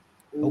 baby.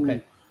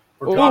 Okay.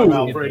 We're talking Ooh.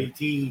 about Freddie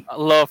T. I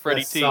love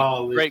Freddie That's T.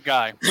 solid. Great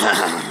guy.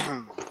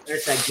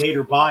 There's that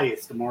Gator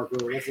bias,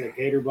 DeMarco. That's that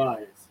Gator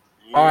bias.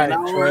 All right, You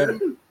know Trev.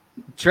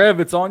 what? Trev,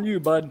 it's on you,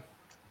 bud.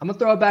 I'm going to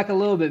throw it back a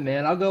little bit,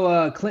 man. I'll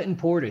go Clinton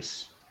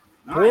Portis.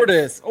 Nice.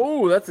 Portis.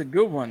 Oh, that's a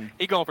good one.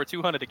 He going for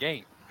 200 a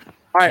game. All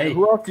right, Hey.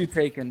 who else you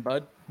taking,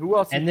 bud? Who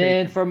else? And you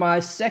then for my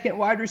second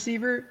wide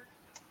receiver,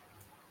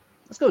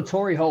 let's go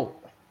Torrey Holt.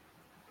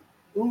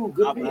 Ooh,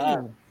 good Not pick. bad.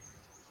 taking?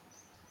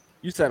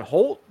 You said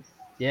Holt.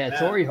 Yeah, Yeah.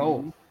 Torrey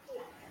Holt.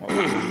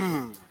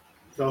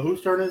 So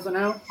whose turn is it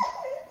now?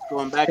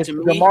 Going back It's to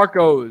me.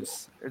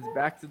 DeMarco's. It's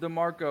back to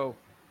DeMarco.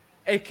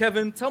 Hey,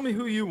 Kevin, tell me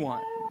who you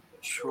want.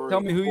 Sure. Tell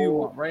me who you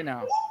want right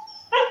now.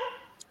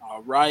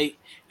 All right.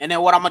 And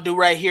then what I'm going to do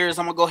right here is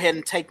I'm going to go ahead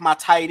and take my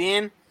tight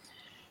end.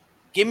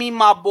 Give me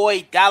my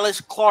boy Dallas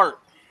Clark.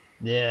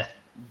 Yeah.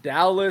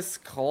 Dallas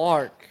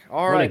Clark.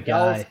 All What a right,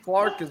 Dallas guy.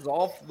 Clark is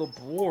off the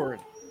board.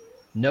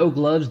 No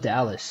gloves,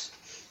 Dallas.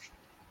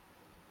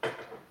 Is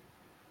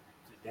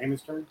it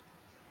Damon's turn?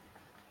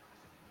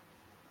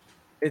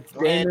 It's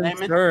Go ahead, Damon's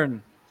Damon.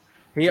 turn.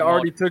 He Jamal.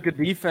 already took a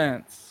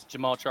defense.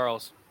 Jamal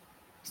Charles.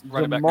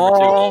 Running back number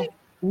Jamal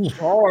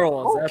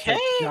Charles. That's Okay.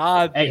 a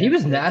god. Hey, he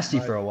was nasty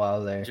for a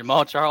while there. 2.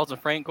 Jamal Charles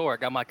and Frank Gore. I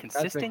got my That's a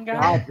consistent guy.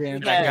 goddamn.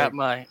 And I got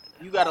my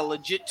You got a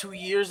legit 2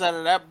 years out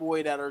of that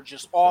boy that are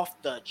just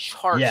off the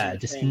charts. Yeah, in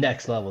just fame.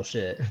 next level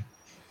shit.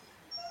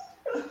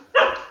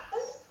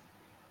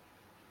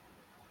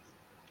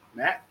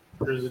 Matt?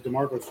 Or is it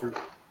DeMarco's turn?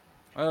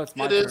 Oh, it's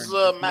my It turn. is, It's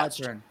my Matt's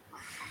turn.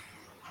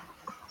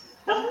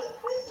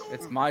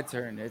 It's my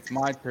turn. It's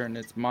my turn.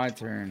 It's my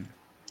turn.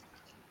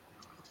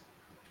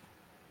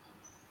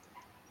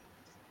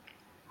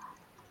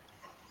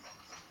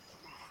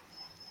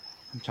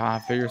 I'm trying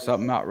to figure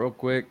something out real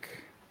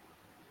quick.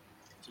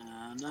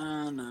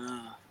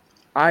 Da-na-na,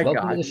 I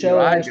Welcome got to the you. show,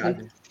 I Ashley. got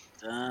you.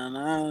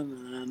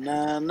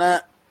 da-na-na-na-na,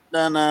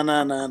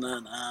 da-na-na-na-na-na-na.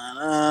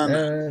 Na,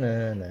 na,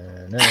 na,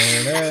 na,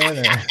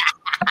 na, na.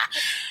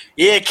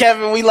 Yeah,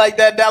 Kevin, we like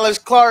that Dallas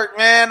Clark,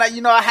 man.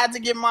 I had to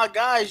get my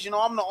guys.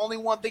 I'm the only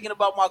one thinking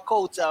about my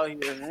Colts out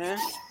here, man.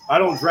 I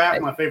don't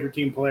draft my favorite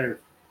team player.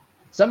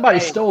 Somebody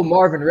Hey. stole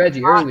Marvin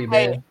Reggie early,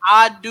 Hey, man.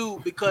 I do,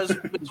 because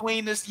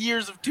between this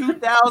years of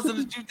 2000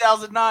 and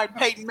 2009,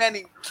 Peyton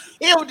Manning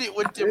killed it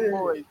with them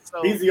boys.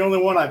 So He's the only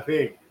one I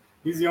pick.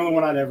 He's the only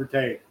one I'd ever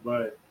take,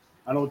 but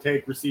I don't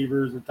take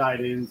receivers or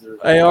tight ends. Or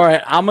Hey, all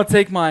right. I'm gonna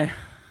take my.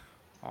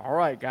 All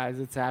right, guys,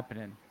 it's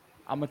happening.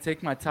 I'm gonna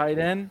take my tight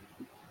end.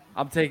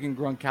 I'm taking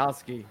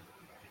Gronkowski.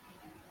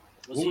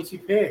 What was he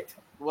picked?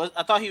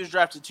 I thought he was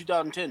drafted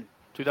 2010.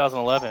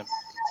 2011.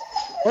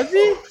 Was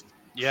he?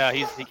 Yeah,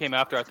 he came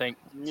after, I think.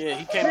 Yeah,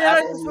 he came Man, I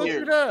after just the looked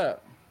year. it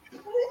up.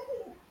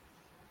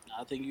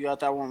 I think you got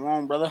that one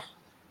wrong, brother.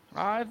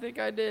 I think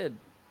I did.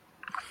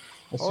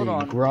 Let's Hold see.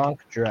 on. Gronk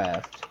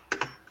draft.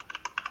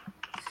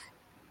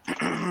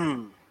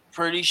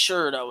 Pretty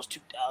sure that was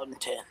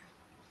 2010.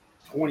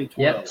 2012.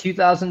 Yep,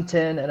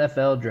 2010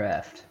 NFL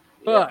draft.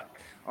 Fuck.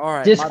 All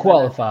right.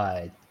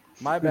 Disqualified.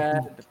 My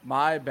bad.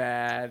 My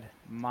bad.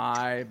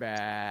 My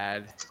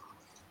bad.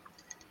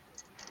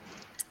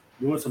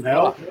 You want some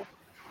help?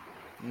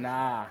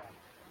 Nah.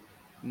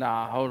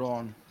 Hold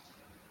on.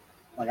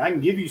 Like I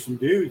can give you some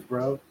dudes,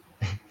 bro.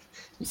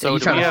 So you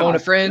trying to phone a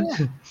friend?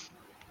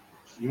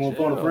 You want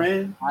to phone a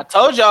friend? I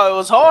told y'all it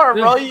was hard,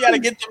 bro. You got to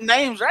get them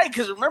names right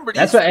because remember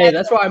That's why. Hey,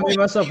 that's why I made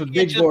myself a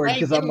big board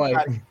because I'm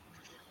like,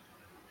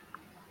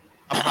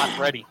 I'm not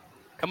ready.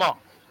 Come on.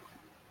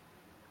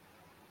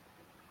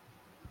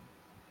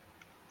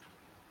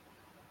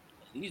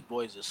 These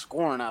boys are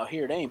scoring out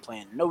here. They ain't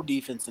playing no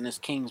defense in this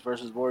Kings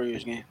versus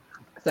Warriors game.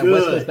 it's that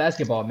West Coast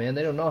basketball, man.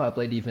 They don't know how to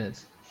play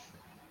defense.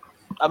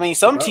 I mean,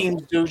 some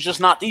teams do, just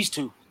not these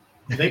two.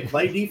 Do they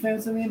play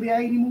defense in the NBA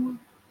anymore?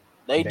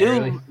 They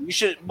Barely. do. You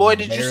should, boy.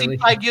 Did you see Barely.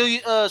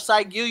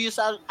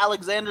 Sigilius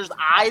Alexander's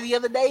eye the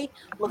other day?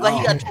 Looked like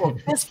he got to a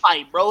fist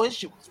fight, bro. His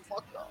shit was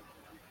fucked up.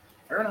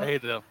 Hey,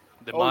 the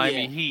Oh,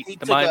 Miami yeah. Heat. He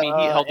The took Miami a,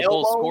 Heat held the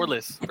Bulls elbow.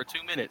 scoreless for 2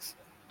 minutes,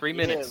 3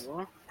 minutes. Yeah,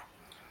 bro.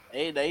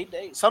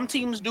 They some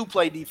teams do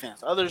play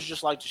defense. Others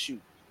just like to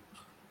shoot.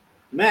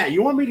 Matt,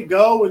 you want me to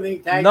go and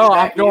then tag No, you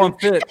I'm back going in?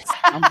 Fitz.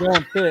 I'm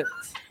going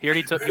Fitz. He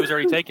was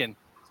already taken.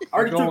 I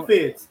already going- took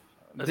Fitz.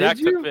 Zach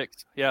Did you? took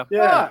Fix. Yeah.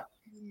 Yeah.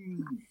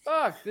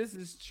 Fuck, this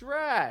is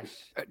trash.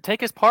 Take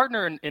his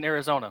partner in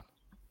Arizona.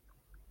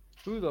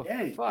 Who the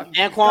Hey, fuck? he's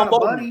got Anquan a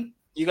Bolton. buddy.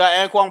 You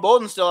got Anquan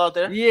Bolton still out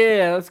there.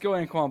 Yeah, let's go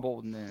Anquan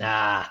Bolton then.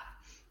 Nah.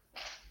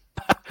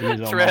 He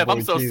was on my Trev, I'm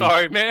board, so too.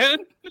 sorry, man.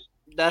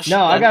 That's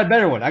No, I got a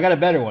better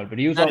one. But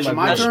he was That on is my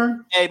My board.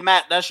 turn? Hey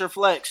Matt, that's your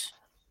flex.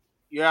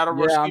 You're out of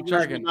Yeah, I'm receivers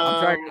tracking. and,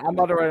 I'm tracking. I'm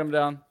about to write him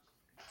down.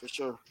 for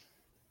sure.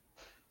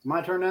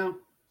 My turn now?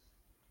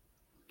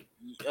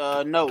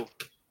 No,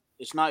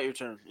 it's not your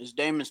turn. It's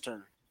Damon's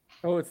turn.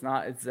 Oh, it's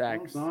not. It's No, Zach.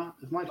 it's not.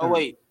 It's my turn. Oh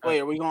wait,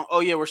 are we going?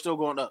 Oh yeah, we're still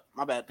going up.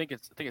 My I bad. think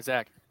it's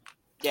Zach.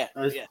 Yeah,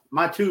 It's yeah.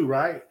 my two,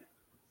 right?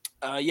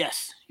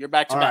 Yes, you're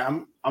back to All right,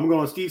 back. I'm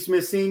going Steve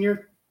Smith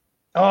Sr.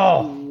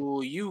 Oh,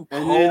 Ooh, you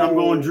and then I'm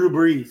going Drew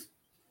Brees.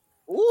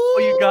 Ooh, Oh,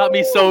 you got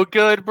me so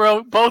good,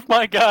 bro. Both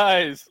my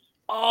guys.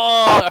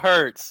 Oh, it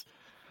hurts.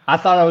 I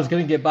thought I was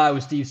gonna get by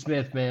with Steve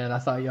Smith, man. I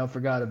thought y'all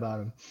forgot about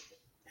him.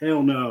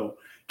 Hell no.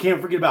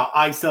 Can't forget about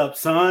Ice Up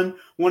Son,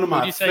 one of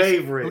my Who'd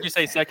favorites. you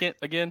say second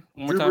again?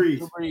 One more Drew time. Brees.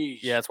 Drew Brees.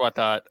 Yeah, that's what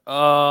I thought.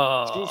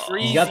 Oh, Drew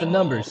He's Brees. got the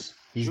numbers.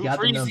 He's Drew got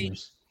the Breezy.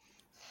 numbers.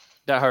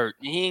 that hurt.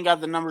 He ain't got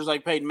the numbers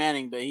like Peyton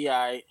Manning, but he all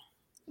right.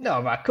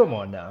 No, but come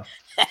on now.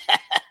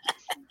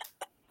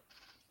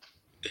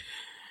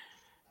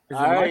 Is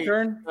it All my right.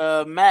 turn?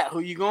 Matt, who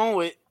you going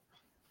with?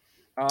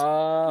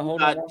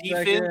 Hold on one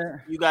defense.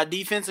 second. You got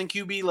defense and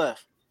QB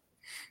left,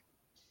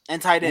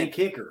 and tight And end,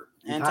 kicker.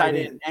 and tight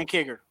end, and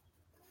kicker.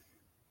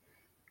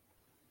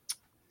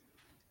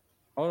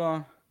 Hold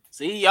on.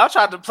 See, y'all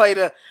tried to play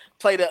the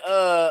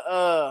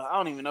I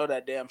don't even know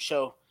that damn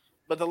show,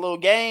 but the little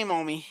game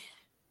on me.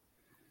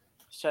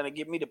 He's trying to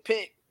get me to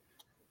pick.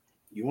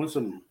 You want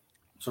some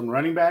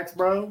running backs,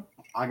 bro?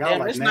 I got Damn,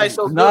 like this names. night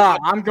so good. Nah,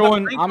 but I'm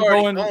going. the I'm drink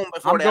already going. gone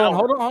before I'm the going. hour.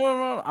 Hold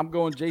on. I'm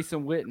going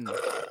Jason Witten.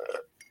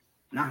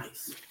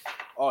 Nice.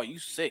 Oh, you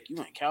sick? You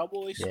went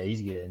Cowboys? Yeah,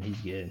 he's good. He's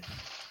good.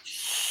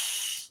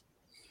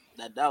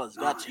 That Dallas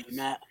got you,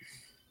 Matt.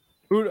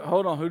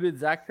 Hold on. Who did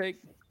Zach take?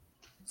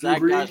 Zach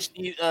Drew got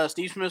Brees?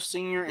 Steve Smith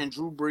Sr. and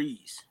Drew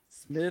Brees.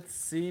 Smith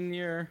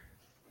Senior.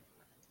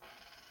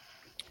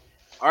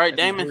 All right,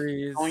 Eddie Damon,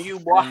 Breeze, on you,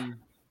 boy. and-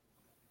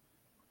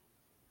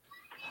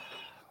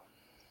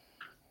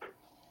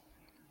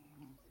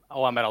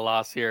 Oh, I'm at a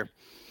loss here.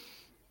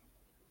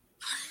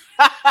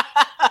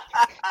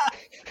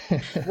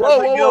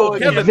 Whoa,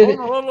 Kevin, Vinny,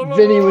 hold on,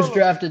 Vinny was hold on.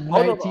 drafted in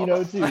Hold on.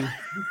 1902.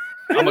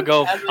 I'm gonna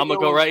go. How's it I'm gonna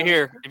go going, right Kevin?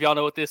 here. If y'all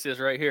know what this is,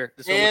 right here.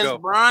 This is where we Dez go.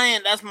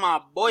 Bryant, that's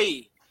my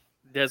boy.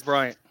 Des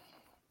Bryant.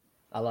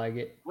 I like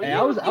it. What Hey, year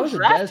I was was he a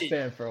Dez drafted?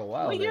 fan for a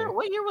while. What year? there.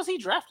 What year was he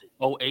drafted?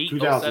 08, 07?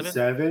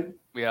 2007.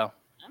 Yeah.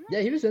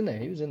 Yeah, he was in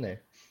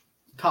there.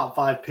 Top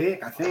 5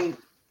 pick, I think.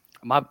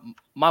 My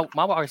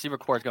wide receiver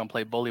core is gonna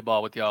play bully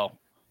ball with y'all.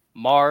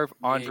 Marv,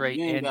 Andre,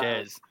 you ain't and got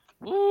Des. it.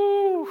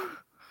 Woo!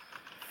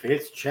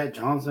 Fitz, Chet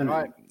Johnson,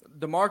 All right,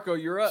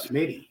 DeMarco, you're up. and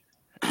Smitty.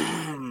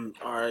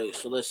 All right,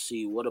 so let's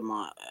see. What am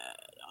I at?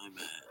 I'm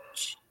at.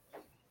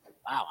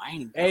 Wow, I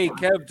ain't. Hey,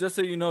 Kev, just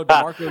so you know,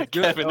 DeMarco is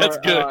good. Kevin, that's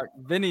good.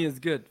 Vinny is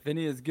good.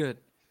 Vinny is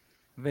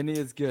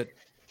good.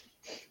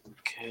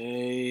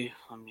 Okay,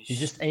 let me. He's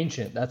just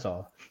ancient. That's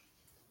all.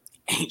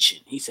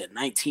 ancient. He said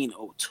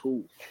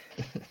 1902.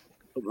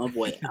 Put my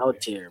boy out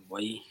there,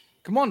 boy.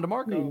 Come on,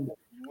 DeMarco.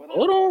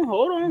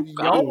 Hold on.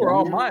 Y'all were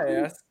on my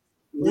ass.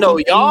 No,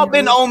 y'all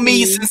been on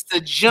me since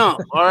the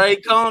jump. All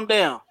right, calm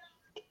down.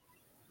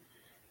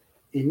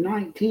 In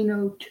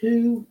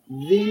 1902,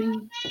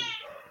 Vinny.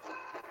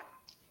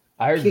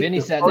 I heard Vinny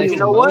sat Oh, next you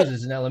to know what?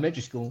 Moses in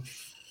elementary school.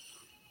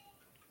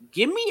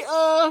 Give me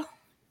my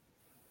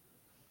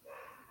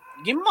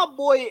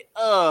boy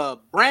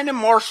Brandon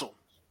Marshall.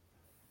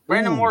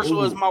 Brandon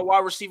Marshall is my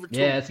wide receiver too.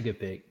 Yeah, that's a good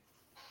pick.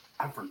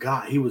 I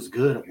forgot he was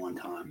good at one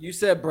time. You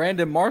said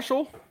Brandon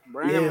Marshall?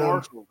 Brandon Yeah.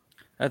 Marshall.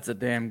 That's a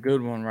damn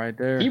good one right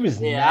there. He was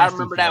Yeah, I nasty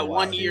remember for a that while,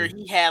 one year dude.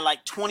 he had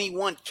like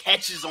 21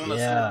 catches on us in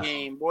Yeah. the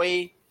game,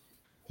 boy.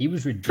 He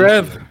was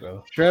ridiculous, Trev.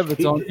 bro. Trev,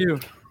 it's on you.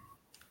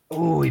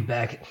 Oh, he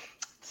back.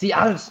 See,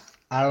 I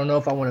don't know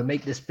if I want to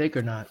make this pick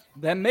or not,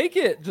 Then make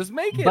it. Just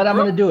make it. but I'm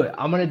bro. gonna do it.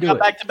 I'm gonna You do got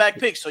it. back-to-back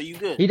picks, so you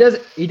good. He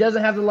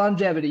doesn't have the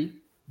longevity,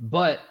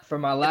 but for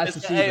my If last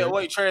it's- receiver, hey,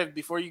 wait, Trev,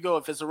 before you go,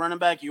 if it's a running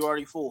back, you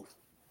already full.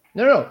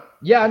 no,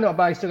 yeah, I know,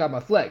 but I still got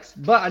my flex.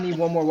 But I need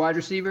one more wide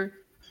receiver,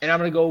 and I'm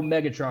gonna go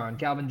Megatron,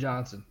 Calvin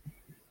Johnson.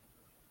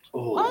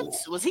 Oh. What?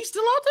 Was he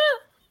still out there?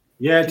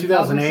 Yeah,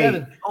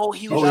 2008. Oh,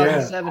 he was Oh, yeah.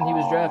 2007, he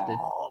was drafted.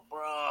 Oh,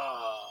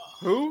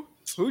 bro. Who?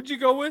 Who'd you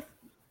go with?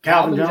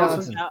 Calvin Calvin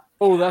Johnson. Johnson.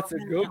 Oh, that's a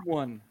good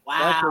one.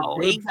 That's a Wow,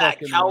 good he got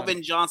fucking Calvin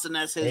one. Johnson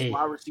as his Hey.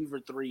 wide receiver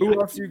 3. Who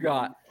else you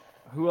got?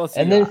 Who else?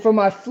 You And then got? for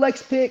my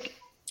flex pick,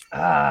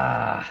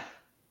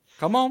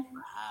 Come on.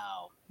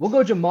 Wow. we'll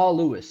go Jamal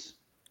Lewis.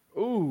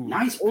 Ooh,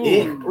 Nice ooh,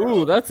 pick, ooh,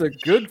 bro. that's a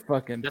good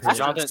fucking That's pick.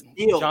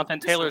 Jonathan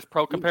Taylor's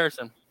pro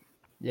comparison.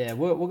 Yeah,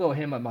 we'll go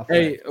him at my flex.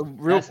 Hey,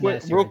 real That's quick,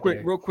 nasty real right quick,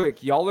 there. real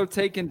quick. Y'all are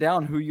taking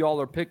down who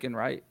y'all are picking,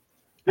 right?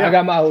 I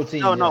got my whole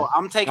team. No, yeah. no,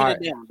 I'm taking All it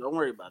right. down. Don't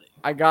worry about it.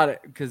 I got it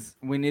because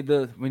we need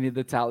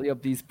to tally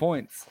up these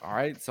points. All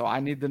right, so I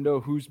need to know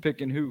who's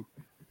picking who.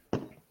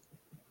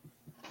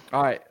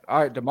 All right,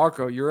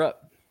 DeMarco, you're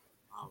up.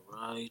 All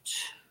right.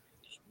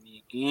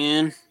 Me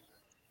again.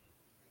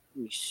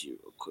 Let me see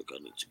real quick. I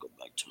need to go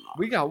back to my.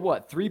 We got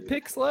what? 3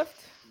 picks left?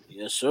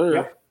 Yes, sir.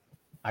 Yep.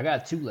 I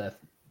got 2 left.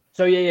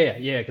 So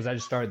yeah, because I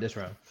just started this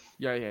round.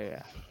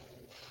 Yeah.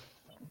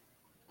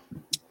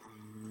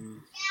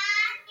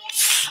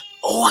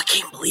 Oh, I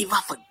can't believe I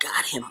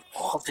forgot him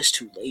off. It's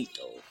too late,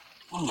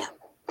 though. Damn.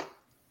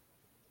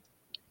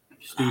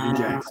 Steven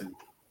Jackson.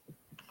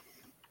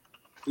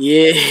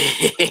 Yeah.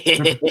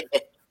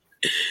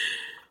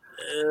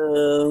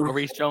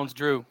 Maurice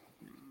Jones-Drew.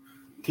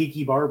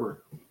 Tiki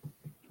Barber.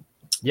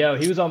 Yo,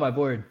 he was on my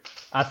board.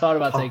 I thought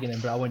about taking him,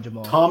 but I went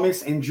Jamal.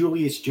 Thomas and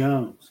Julius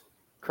Jones.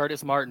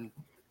 Curtis Martin.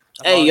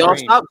 Hey, Javon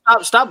y'all,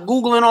 Green. stop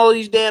Googling all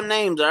these damn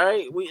names, all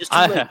right? It's too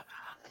late.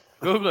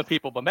 Googling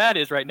people, but Matt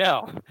is right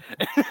now.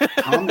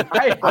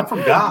 I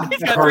forgot.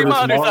 He's got 3 Curtis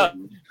monitors up.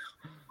 Martin.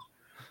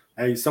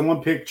 Hey,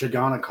 someone picked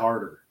Chagana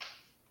Carter.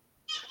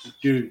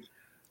 Dude,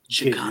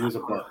 kid,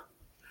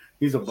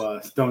 he's a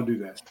bust. Don't do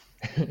that.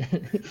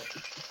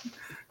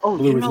 Oh,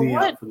 Blew you his know knee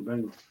what? out for the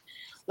Bengals.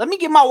 Let me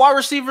get my wide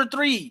receiver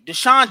 3,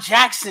 Deshaun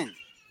Jackson.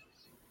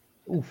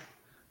 Oof,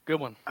 Good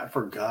one. I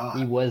forgot.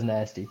 he was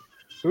nasty.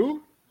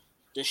 Who?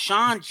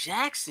 Deshaun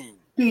Jackson.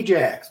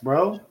 D-Jax,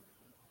 bro.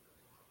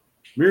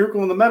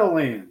 Miracle in the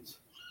Meadowlands.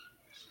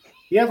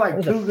 He had like One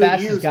of 2 the good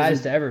fastest years.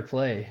 guys to ever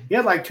play. He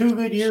had like 2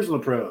 good years in the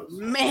pros.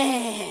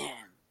 Man.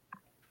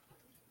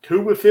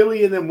 2 with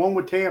Philly and then 1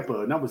 with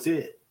Tampa, and that was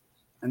it.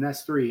 And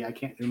that's 3. I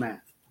can't do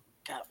math.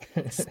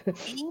 Got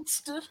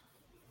speedster.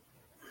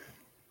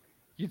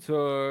 You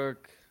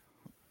took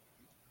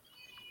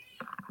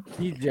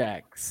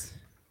T-Jax.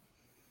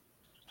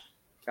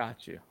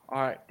 Got you.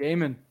 All right,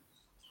 Damon.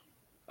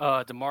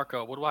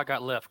 DeMarco, what do I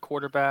got left?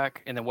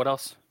 Quarterback, and then what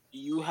else?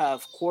 You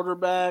have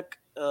quarterback.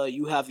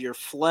 You have your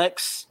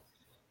flex.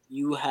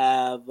 You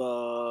have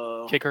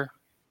Kicker.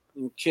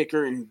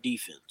 kicker and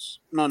defense.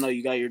 No,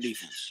 you got your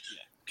defense. Yeah.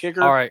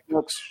 Kicker, All right.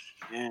 flex,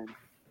 and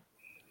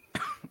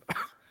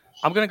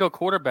I'm going to go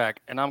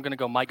quarterback, and I'm going to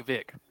go Mike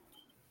Vick.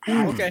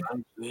 Okay.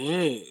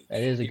 big.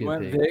 That is a You good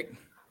went pick. Vic.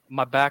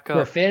 My For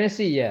backup.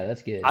 fantasy, yeah,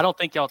 that's good. I don't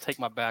think y'all take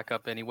my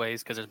backup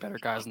anyways because there's better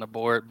guys on the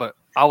board, but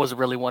I was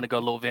really want to go a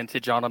little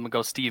vintage on them and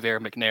go Steve Air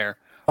McNair.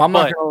 I'm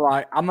not But- gonna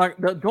lie. I'm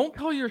not. Don't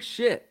tell your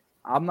shit.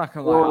 I'm not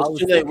gonna lie. Well, I it's was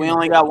too late. We thinking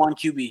only Vic. got one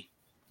QB.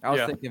 I was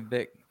Yeah. thinking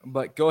Vic,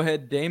 but go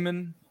ahead,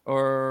 Damon,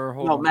 or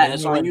hold No, on. Matt, Damon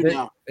it's on went you Vic.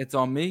 now. It's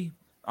on me.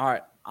 All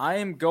right, I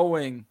am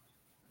going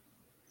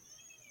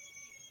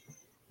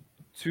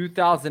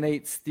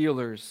 2008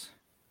 Steelers.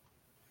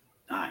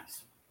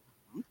 Nice.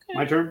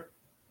 My turn.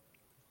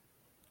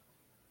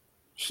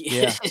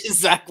 Yeah.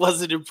 Zach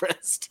wasn't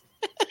impressed.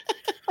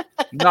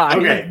 Nah,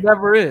 Okay. he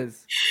never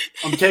is.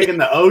 I'm taking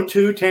the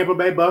 0-2 Tampa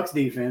Bay Bucks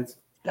defense.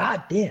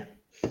 God damn.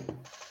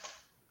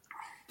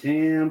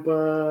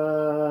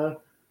 Tampa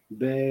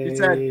Bay. He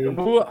said,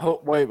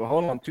 wait, but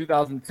hold on,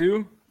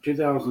 2002.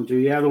 2002.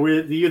 Yeah,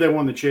 the year they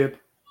won the chip.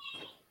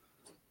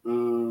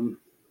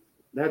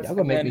 That's Y'all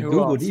gonna make And me who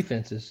Google else?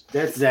 defenses.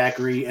 that's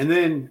Zachary. And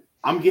then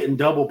I'm getting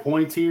double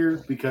points here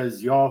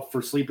because y'all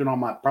for sleeping on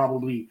my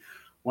probably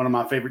one of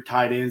my favorite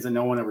tight ends and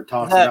no one ever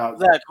talks about.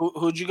 Zach,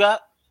 who'd you got?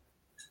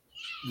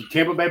 The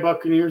Tampa Bay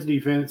Buccaneers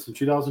defense in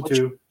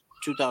 2002.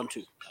 2002.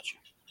 Gotcha.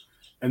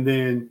 And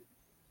then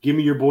give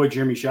me your boy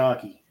Jeremy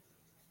Shockey.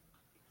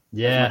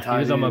 Yeah, tight he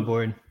was on my end.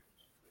 board.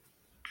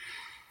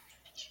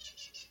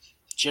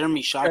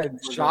 Jeremy Shockey.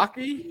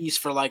 Shockey? He's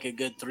for like a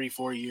good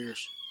 3-4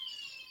 years.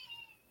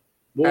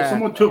 Well,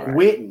 someone took all right.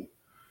 Witten.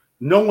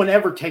 No one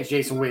ever takes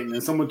Jason Witten,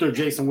 and someone took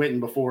Jason Witten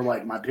before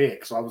like my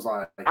pick. So I was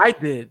like, I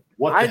did.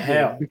 what I the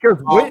hell? did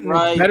because All Witten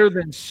right. is better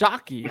than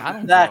Shockey. I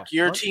don't Zach, give a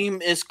your fuck.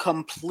 team is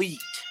complete.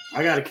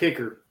 I got a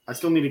kicker. I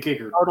still need a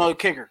kicker. Oh no,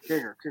 kicker.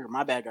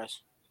 My bad, guys.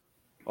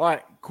 All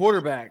right,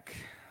 quarterback.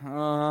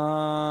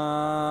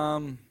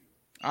 I'm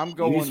need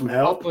going some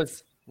help?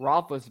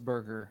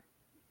 Roethlisberger.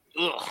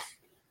 Ugh.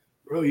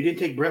 Bro, you didn't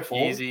take Brett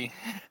Favre? Easy.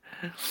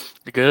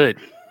 Good.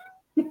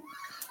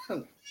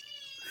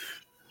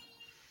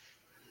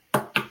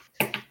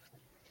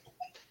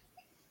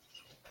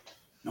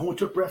 No one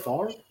took Brett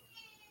Favre?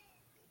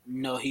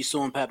 No, he's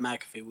suing Pat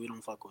McAfee. We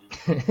don't fuck with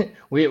him.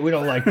 we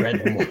don't like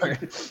Brett no more.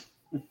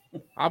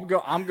 I'm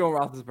going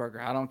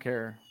Roethlisberger. I don't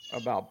care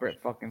about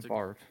Brett fucking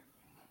Favre.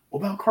 What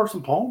about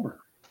Carson Palmer?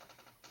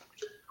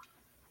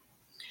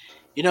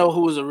 You know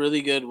who was a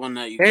really good one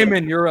that you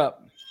Damon, you're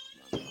up.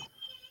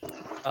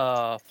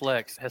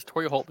 Flex. Has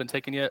Torrey Holt been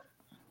taken yet?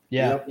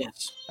 Yeah, Yep.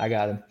 Yes. I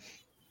got him.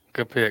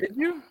 Good pick. Did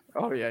you?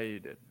 Oh yeah, you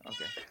did.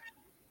 Okay.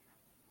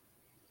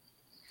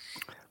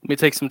 Let me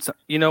take some time.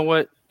 You know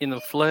what? In the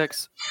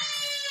flex,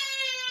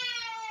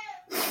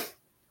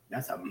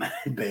 That's a mad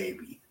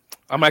baby.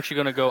 I'm actually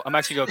gonna go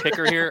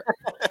kicker here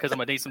because I'm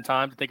gonna need some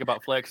time to think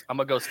about flex. I'm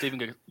gonna go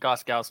Steven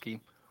Gostkowski,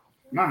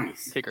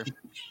 Nice. kicker.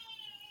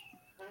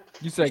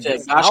 You said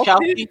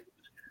Gostkowski?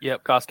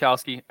 Yep,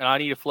 Gostkowski, and I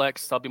need a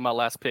flex. So that'll be my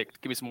last pick.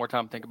 Give me some more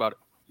time to think about it.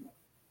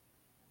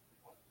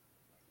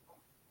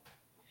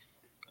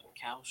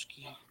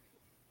 Gostkowski.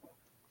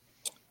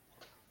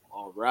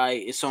 All right,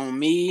 it's on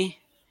me,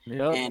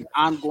 Yep. and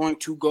I'm going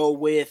to go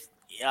with.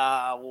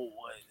 I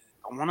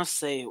want to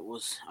say it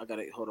was. I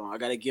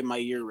gotta get my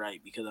year right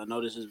because I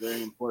know this is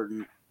very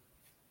important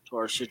to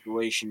our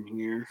situation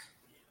here.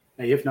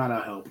 Hey, if not,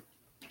 I'll help.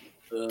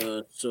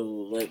 So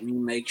let me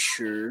make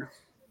sure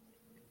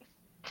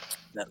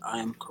that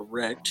I'm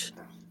correct.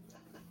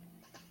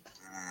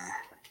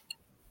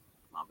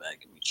 My bad.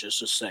 Give me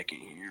just a second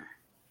here.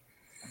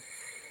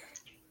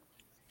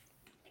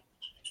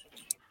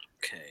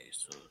 Okay,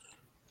 so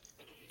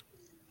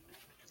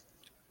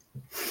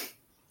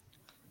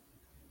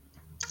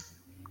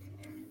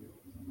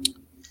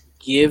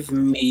give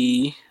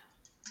me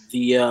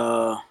the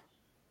I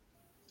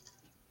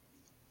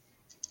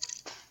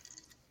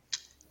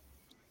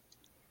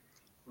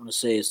want to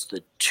say it's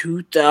the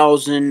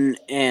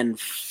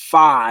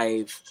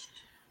 2005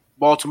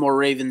 Baltimore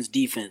Ravens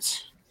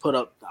defense put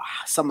up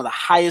some of the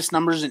highest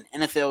numbers in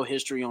NFL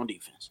history on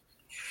defense.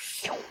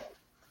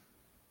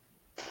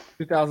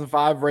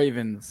 2005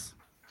 Ravens.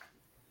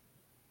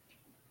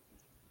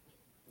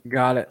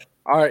 Got it.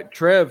 All right,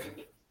 Trev.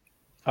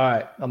 All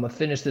right, I'm gonna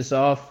finish this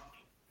off.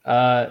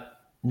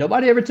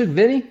 Nobody ever took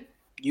Vinny.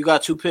 You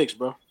got 2 picks,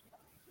 bro.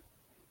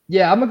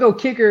 Yeah, I'm gonna go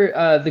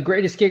kicker. The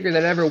greatest kicker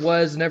that ever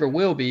was, never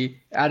will be,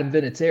 Adam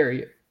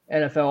Vinatieri,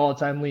 NFL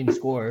all-time leading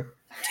scorer.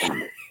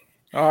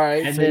 All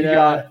right, And so then you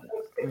got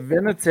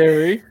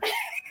Vinatieri.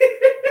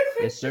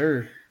 Yes,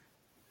 sir.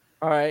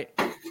 All right,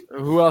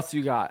 who else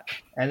you got?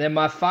 And then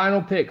my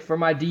final pick for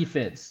my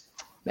defense,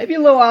 maybe a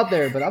little out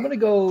there, but I'm gonna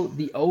go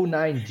the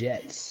 09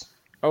 Jets.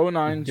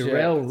 09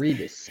 Darrell Jets.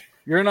 Revis.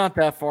 You're not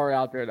that far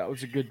out there. That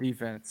was a good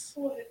defense.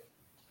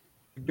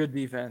 Good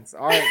defense.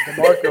 All right,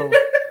 DeMarco.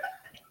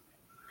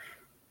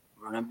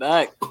 Running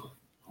back.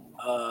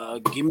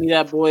 Give me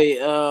that boy,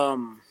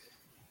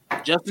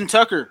 Justin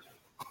Tucker.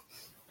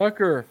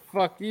 Tucker,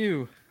 fuck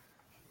you.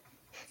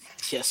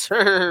 Yes,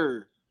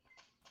 sir.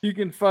 You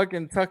can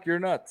fucking tuck your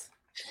nuts.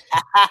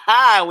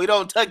 We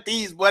don't tuck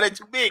these, boy. They're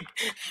too big.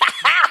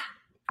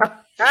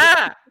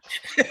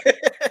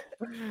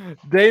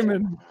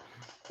 Damon.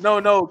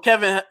 No,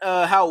 Kevin.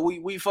 How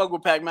we fuck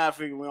with Pat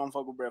McAfee, we don't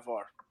fuck with Brett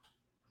Favre.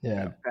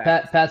 Yeah,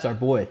 facts. Pat's our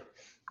boy.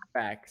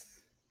 Facts.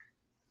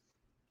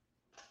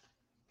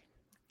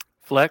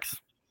 Flex.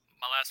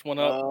 My last one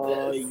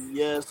up.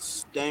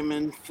 Yes,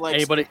 Damon. Flex.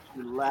 Anybody?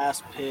 Your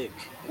last pick.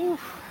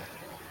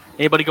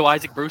 Anybody go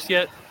Isaac Bruce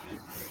yet?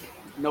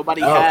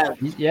 Nobody Oh. has.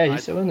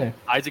 He's still in there.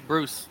 Isaac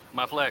Bruce,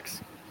 my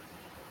flex.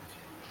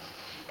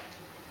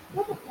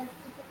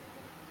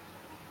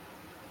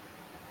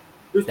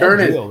 Whose That turn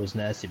is duo it? was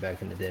nasty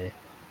back in the day.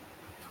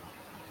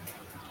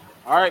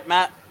 All right,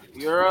 Matt.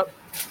 You're up.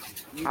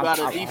 You got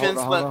a hold defense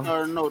on, left, hold on.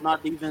 or no,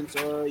 not defense.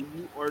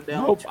 You are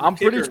down. Nope, to I'm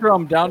pretty kicker. sure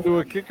I'm down to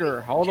a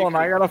kicker. Hold on,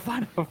 I gotta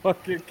find a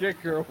fucking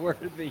kicker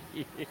worthy.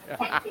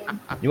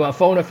 You want to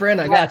phone a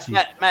friend? I got you.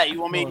 Matt, you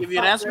want me to give you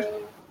an answer?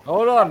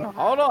 Hold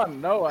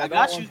on. No, I I don't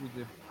got want you.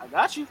 you to. I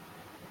got you.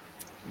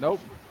 Nope,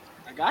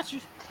 I got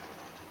you.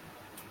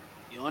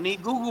 You don't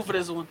need Google for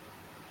this one.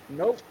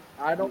 nope.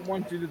 I don't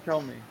want you to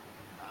tell me.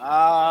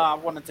 I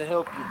wanted to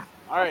help you.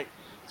 All right.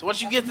 So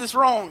once you get this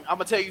wrong, I'm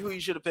gonna tell you who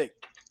you should have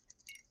picked.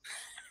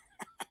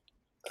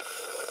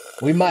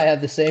 We might have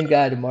the same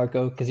guy,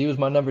 DeMarco, because he was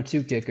my number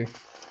 2 kicker.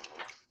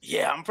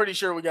 Yeah, I'm pretty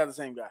sure we got the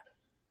same guy.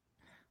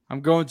 I'm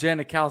going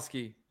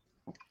Janikowski.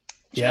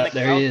 Yeah,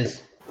 there he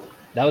is.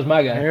 That was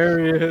my guy. There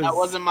he is. That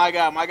wasn't my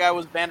guy. My guy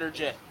was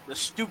Banderjet, the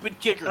stupid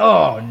kicker.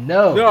 Oh,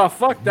 no. No,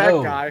 fuck that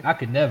No, guy. I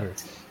could never.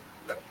 Is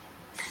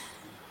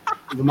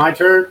it my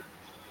turn?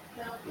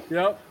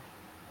 Yep.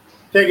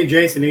 Taking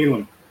Jason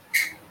Elam.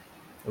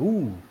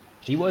 Ooh,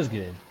 he was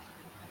good.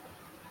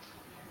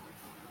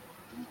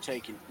 You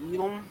taking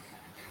Elam?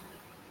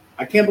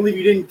 I can't believe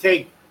you didn't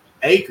take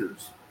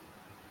Akers.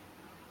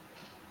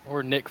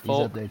 Or Nick He's up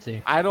Folk. there, too.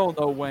 I don't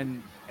know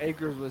when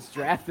Akers was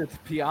drafted. To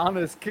be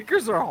honest,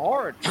 kickers are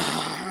hard.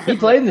 He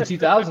played in the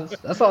 2000s.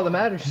 That's all that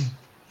matters.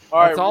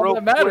 All That's all real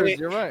that matters. quick,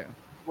 You're right.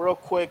 real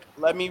quick,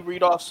 let me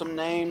read off some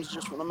names.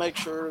 Just want to make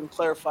sure and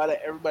clarify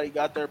that everybody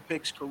got their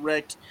picks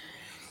correct.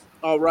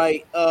 All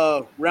right.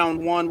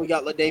 Round one, we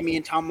got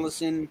LaDainian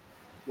Tomlinson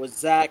with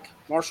Zach.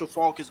 Marshall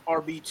Faulk is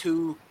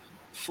RB2.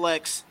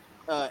 Flex,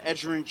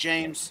 Edgerrin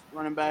James,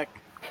 running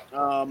back.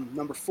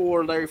 Number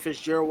 4, Larry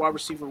Fitzgerald, wide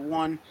receiver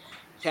 1.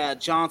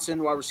 Chad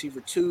Johnson, wide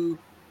receiver 2.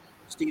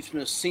 Steve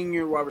Smith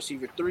Sr., wide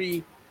receiver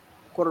 3.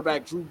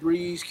 Quarterback Drew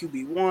Brees,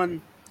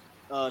 QB1.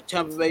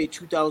 Tampa Bay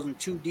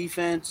 2002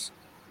 defense.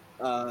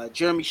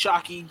 Jeremy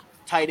Shockey,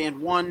 tight end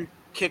 1.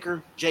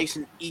 Kicker,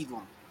 Jason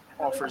Elam.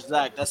 All for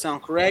Zach. That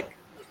sound correct?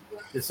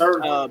 Yes,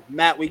 sir.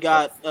 Matt, we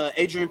got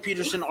Adrian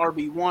Peterson,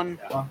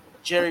 RB1.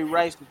 Jerry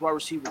Rice is wide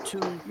receiver 2.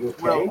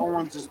 Will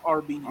Owens is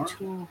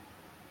RB2.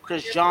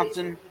 Chris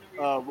Johnson,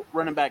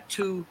 running back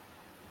 2.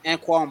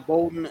 Anquan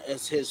Bolden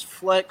as his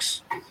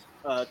flex.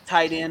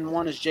 Tight end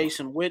 1 is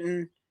Jason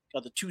Witten.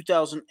 Got the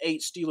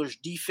 2008 Steelers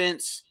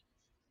defense.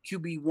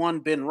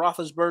 QB1, Ben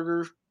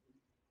Roethlisberger.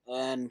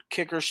 And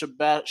kicker,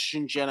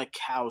 Sebastian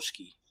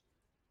Janikowski.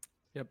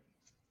 Yep.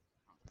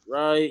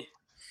 Right.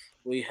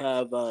 We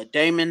have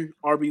Damon,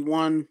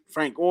 RB1,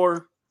 Frank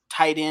Gore.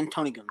 Tight end,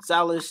 Tony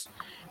Gonzalez.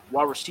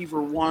 Wide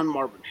receiver 1,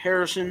 Marvin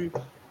Harrison.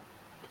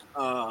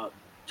 Wide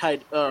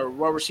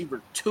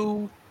receiver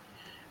 2,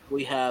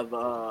 we have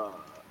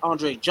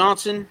Andre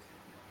Johnson.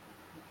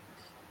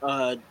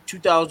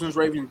 2000s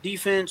Ravens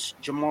defense,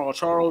 Jamal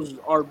Charles is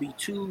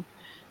RB2.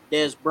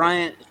 Dez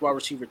Bryant is wide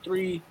receiver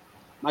 3.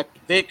 Mike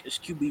Vick is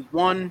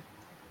QB1.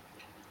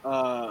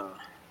 Got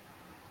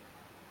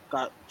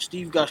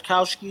Steve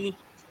Gostkowski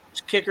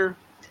is kicker.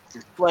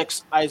 And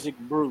flex Isaac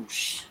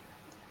Bruce.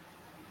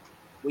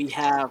 We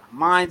have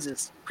Mines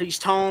is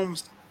Priest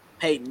Holmes.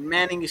 Peyton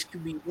Manning is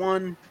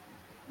QB1.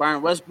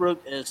 Brian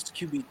Westbrook as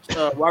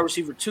wide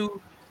receiver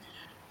 2.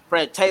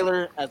 Fred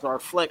Taylor as our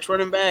flex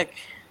running back.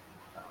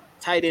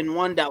 Tight end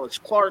 1, Dallas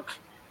Clark.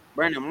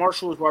 Brandon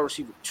Marshall is wide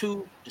receiver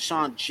 2.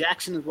 Deshaun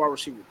Jackson is wide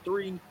receiver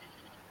 3.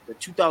 The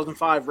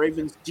 2005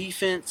 Ravens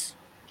defense,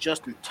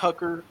 Justin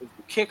Tucker is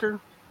the kicker.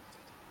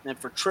 And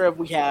for Trev,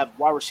 we have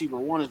wide receiver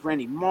 1 is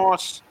Randy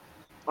Moss.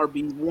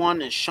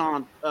 RB1 is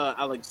Sean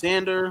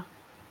Alexander.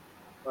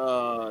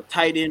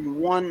 Tight end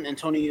 1,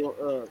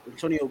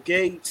 Antonio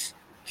Gates.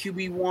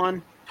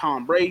 QB1,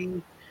 Tom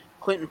Brady.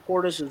 Clinton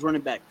Portis is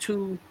running back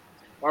 2.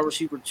 Wide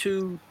receiver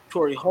 2,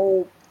 Torrey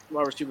Holt.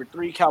 Wide receiver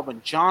 3,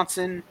 Calvin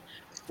Johnson.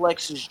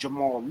 Flex is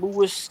Jamal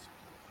Lewis.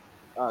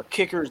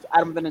 Kicker is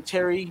Adam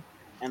Vinatieri.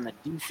 And the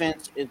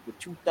defense is the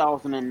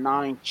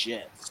 2009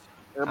 Jets.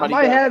 Everybody I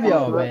might have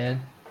y'all,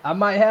 man. I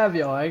might have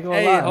y'all. I ain't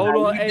gonna lie.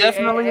 Hold on. You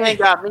definitely ain't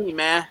got me,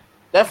 man.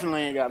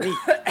 Definitely ain't got me.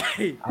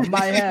 I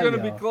might have It's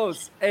going to be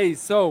close. Hey,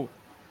 so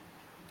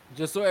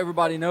just so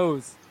everybody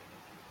knows,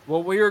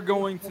 what we are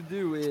going to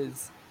do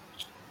is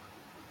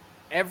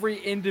every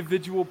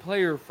individual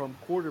player from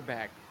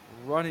quarterback,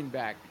 running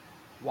back,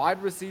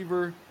 wide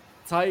receiver,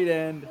 tight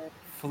end,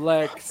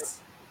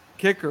 flex,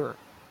 kicker,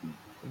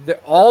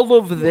 all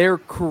of their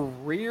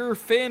career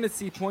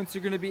fantasy points are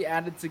going to be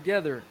added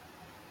together.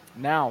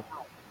 Now,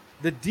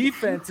 the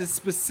defense is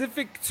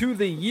specific to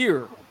the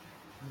year.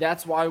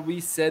 That's why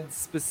we said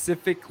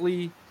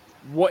specifically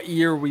what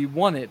year we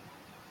wanted,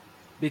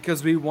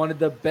 because we wanted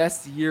the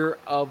best year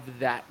of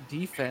that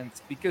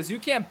defense, because you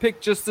can't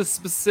pick just a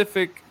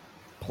specific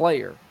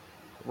player,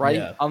 right?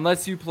 Yeah.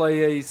 Unless you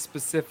play a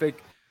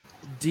specific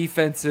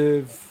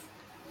defensive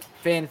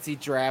fantasy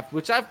draft,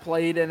 which I've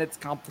played, and it's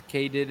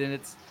complicated and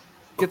it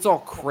gets all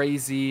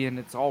crazy and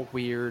it's all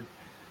weird.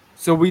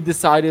 So we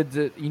decided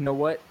to, you know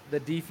what? The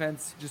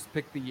defense, just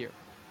pick the year.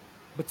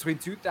 Between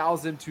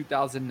 2000 and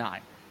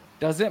 2009.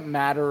 Doesn't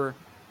matter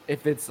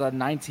if it's the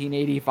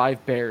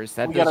 1985 Bears.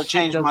 We got to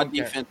change my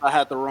defense. I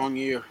had the wrong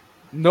year.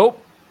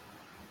 Nope.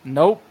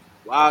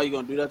 Wow, you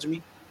going to do that to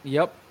me?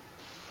 Yep.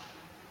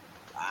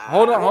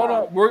 Hold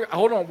on. We're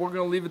going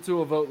to leave it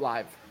to a vote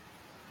live.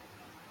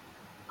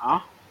 Huh?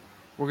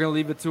 We're going to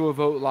leave it to a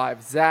vote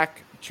live.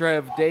 Zach,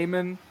 Trev,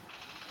 Damon.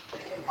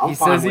 He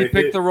says he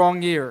picked the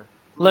wrong year.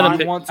 Let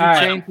him want to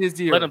change his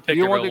year. Let him pick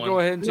you want to go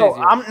ahead and change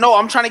it?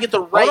 I'm trying to get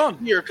the right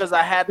year because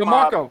I had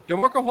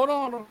DeMarco, hold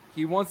on.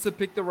 He wants to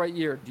pick the right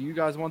year. Do you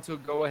guys want to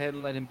go ahead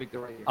and let him pick the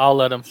right year? I'll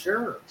let him.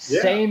 Sure.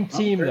 Same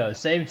team, though.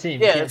 Same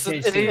team. Yeah,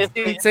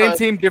 same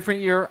team,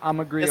 different year. I'm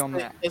agreed on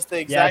that. It's the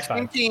exact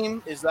same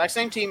team. It's the exact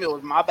same team. It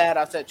was my bad.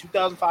 I said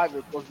 2005. It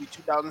was supposed to be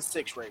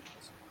 2006 Ravens.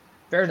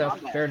 Fair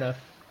enough.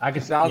 I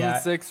can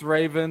 2006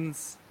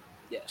 Ravens.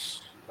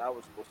 Yes, that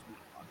was supposed to be.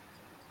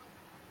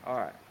 All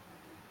right.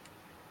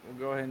 We'll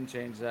go ahead and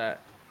change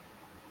that.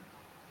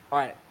 All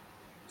right.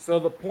 So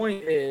the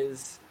point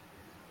is,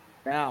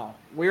 now,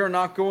 we are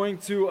not going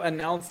to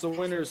announce the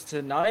winners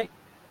tonight.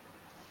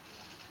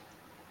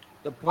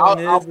 The point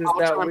is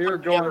that we are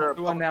going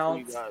to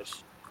announce.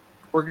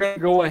 We're going to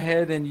go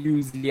ahead and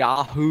use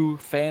Yahoo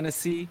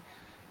Fantasy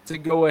to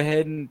go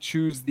ahead and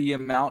choose the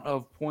amount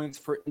of points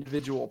for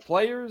individual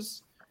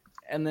players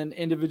and then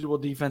individual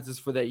defenses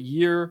for that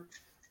year.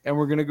 and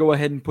we're going to go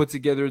ahead and put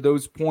together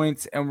those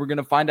points, and we're going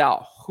to find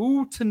out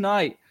who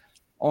tonight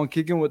on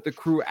Kicking with the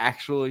Crew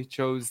actually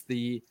chose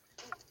the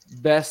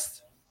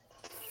best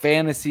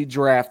fantasy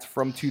draft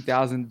from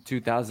 2000 to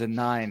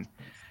 2009.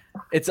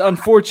 It's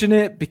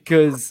unfortunate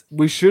because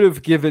we should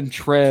have given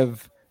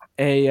Trev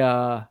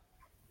a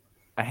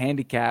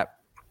handicap.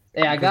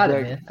 Hey, I got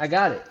it, man. I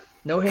got it.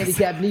 No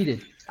handicap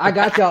needed. I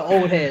got y'all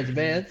old heads,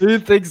 man. He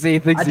thinks I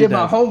did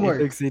my homework.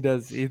 He thinks he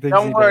does.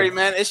 Don't worry,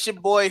 man. It's your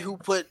boy who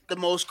put the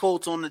most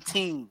Colts on the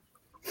team.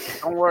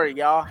 Don't worry,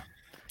 y'all.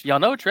 Y'all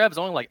know Trev's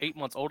only like 8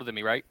 months older than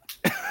me, right?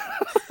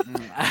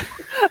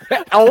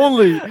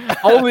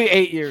 only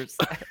 8 years.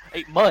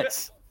 8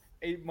 months.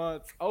 8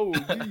 months. Oh,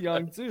 you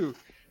young too.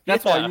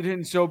 That's why you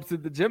didn't show up to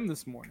the gym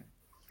this morning.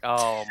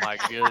 Oh my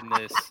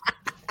goodness.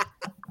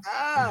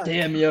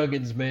 Damn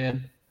youngins,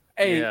 man.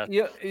 Hey,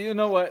 Yeah. you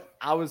know what?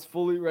 I was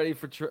fully ready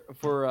for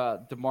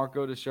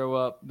DeMarco to show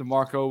up.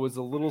 DeMarco was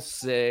a little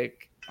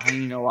sick.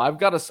 I've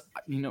got to.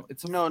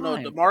 It's No,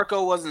 fine.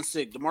 DeMarco wasn't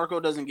sick.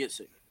 DeMarco doesn't get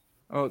sick.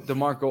 Oh,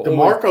 DeMarco.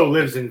 DeMarco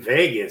lives in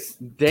Vegas.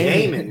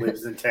 Damon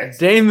lives in Texas.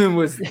 Damon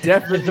was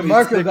definitely.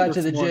 DeMarco got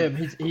to the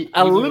gym. He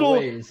a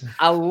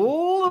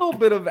little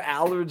bit of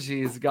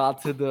allergies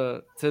got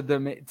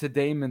to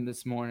Damon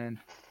this morning.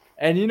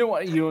 And you know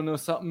what? You don't know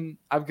something?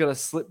 I've got a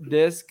slip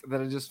disc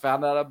that I just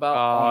found out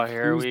about. Oh,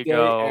 here we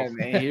go.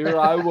 And here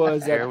I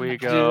was. Here we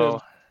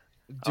go.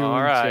 Doing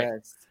All right.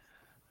 chest.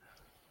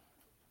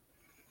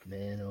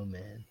 Man, oh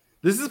man.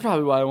 This is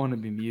probably why I want to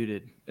be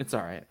muted. It's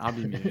all right. I'll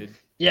be muted.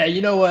 Yeah,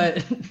 you know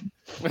what?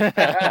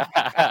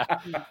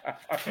 That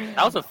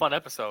was a fun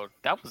episode.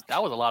 That was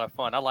a lot of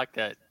fun. I like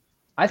that.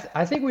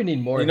 I think we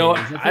need more. You know,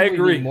 haters. I think we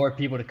agree. need more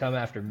people to come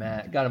after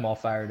Matt. Got him all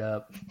fired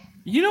up.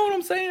 You know what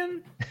I'm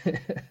saying?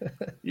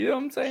 You know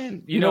what I'm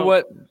saying? You know know,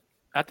 what?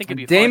 I think it'd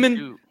be Damon,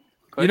 fun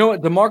too. You know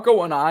what?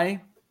 DeMarco and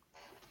I.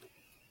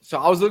 So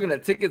I was looking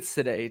at tickets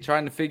today,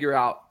 trying to figure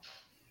out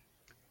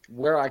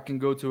where I can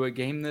go to a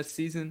game this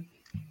season.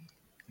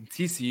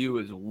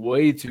 TCU is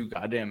way too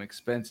goddamn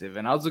expensive.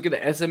 And I was looking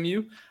at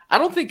SMU. I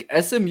don't think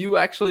SMU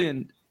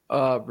actually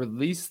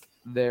released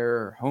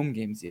their home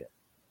games yet.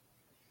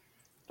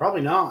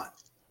 Probably not.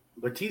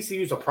 But TCU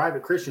is a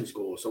private Christian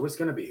school, so it's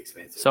going to be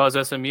expensive. So is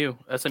SMU.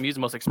 SMU's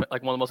one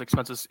of the most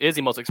expensive. Is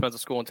the most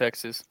expensive school in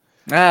Texas.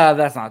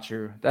 That's not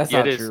true. That's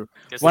not it is. true.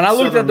 Yes, When it I is.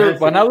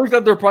 looked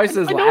at their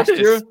prices I know last this.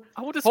 year.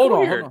 I went to Hold school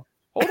on, here.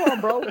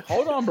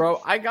 Hold on,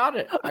 bro. I got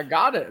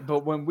it. But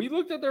when we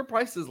looked at their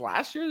prices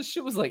last year, this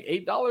shit was like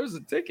 $8 a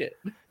ticket.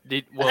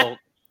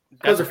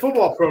 Because their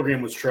football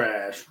program was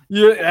trash.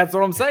 Yeah, that's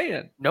what I'm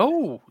saying.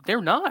 No,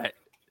 they're not.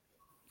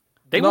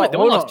 They No, only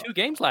hold lost on. 2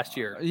 games last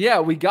year.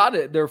 Yeah, we got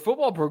it. Their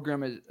football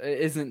program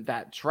isn't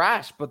that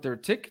trash, but their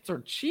tickets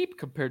are cheap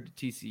compared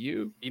to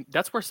TCU.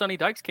 That's where Sonny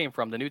Dykes came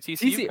from, the new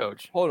TCU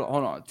coach. Hold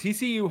on.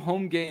 TCU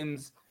home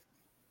games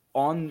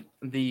on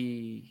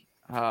the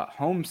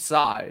home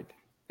side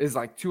is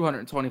like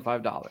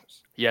 $225.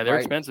 Yeah, they're right?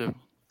 expensive.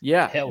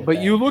 Yeah, Hell with but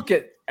that. you look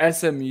at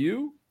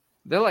SMU,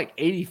 they're like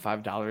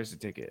 $85 a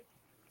ticket.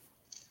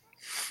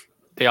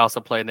 They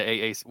also play in the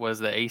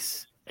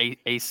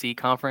AC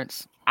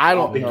conference. I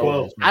don't Big know.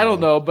 12. I don't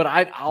know, but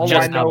all I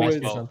Just know not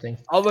is something.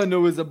 all I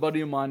know is a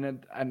buddy of mine,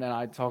 and then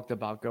I talked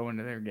about going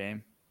to their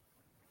game.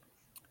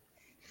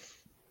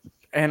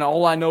 And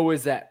all I know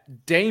is that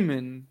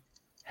Damon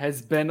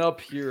has been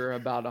up here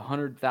about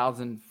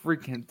 100,000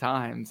 freaking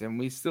times, and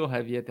we still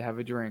have yet to have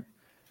a drink.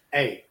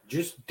 Hey,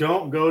 just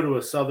don't go to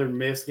a Southern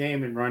Miss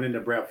game and run into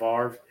Brett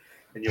Favre,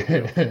 and you'll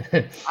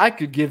be I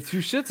could give 2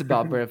 shits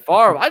about Brett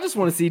Favre. I just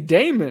want to see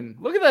Damon.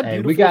 Look at that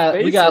Hey, beautiful we got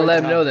face to right let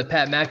him now. know that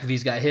Pat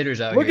McAfee's got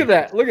hitters out Look here. at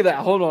that. Look at that.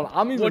 Hold on.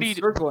 I'm even What are you-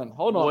 circling.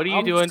 Hold on. What are you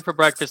I'm- doing for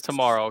breakfast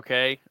tomorrow?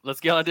 Okay, let's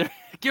get on.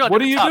 Get on.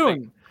 What are you topic.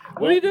 doing?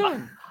 What are you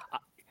doing?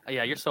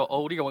 Yeah, you're so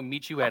old. You're going to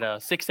meet you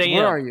at 6 a.m.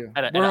 Where are you?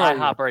 At Where an are you?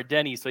 IHOP or a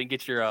Denny's so you can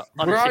get your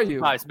under Where are you?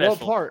 65 special. What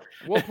part?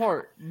 What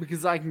part?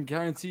 Because I can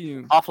guarantee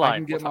you, I Offline.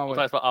 can get my We'll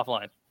way. talk about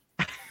offline.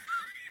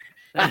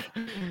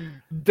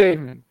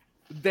 Damon,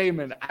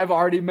 I've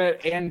already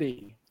met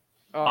Andy.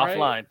 All right?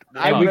 Offline.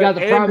 Hey, I we met got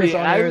the promise Andy.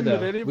 on I air, haven't met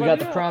though. We anybody got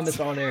the else. promise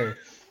on air.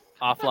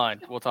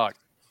 Offline. We'll talk.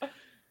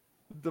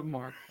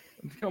 DeMarc.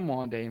 Come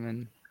on,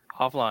 Damon.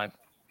 Offline.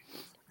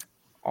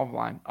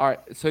 Offline. All right.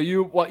 So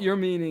what your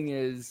meaning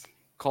is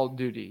Call of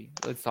Duty.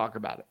 Let's talk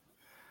about it.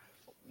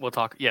 We'll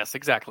talk. Yes,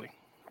 exactly.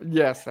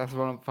 Yes, that's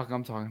what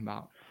I'm talking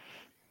about.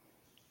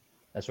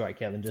 That's right,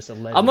 Kevin. Just a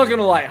legend. I'm not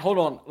gonna lie. Hold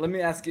on. Let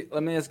me ask you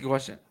a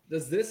question.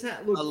 Does this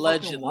hat look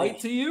Allegedly. fucking white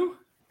to you?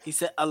 He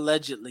said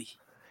allegedly.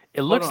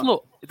 It looks a on.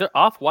 little. They're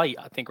off white,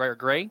 I think, right? Or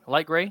gray,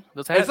 light gray.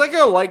 Those hats. It's like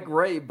a light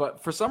gray,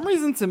 but for some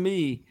reason to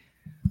me,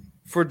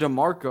 for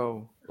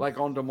DeMarco, like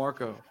on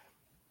DeMarco,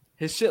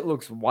 his shit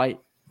looks white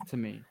to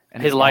me.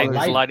 And his light-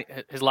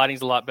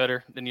 lighting's a lot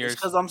better than It's yours.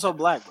 because I'm so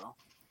black, bro.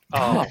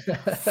 Oh,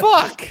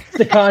 fuck.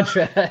 the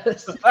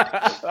contrast.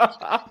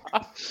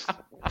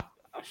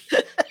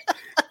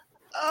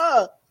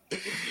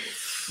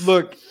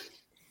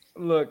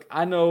 Look.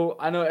 I know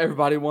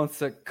everybody wants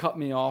to cut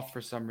me off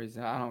for some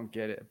reason. I don't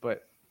get it,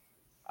 but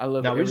I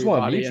love No, we just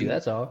want to everybody meet you. and-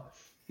 That's all.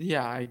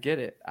 Yeah, I get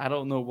it. I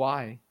don't know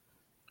why.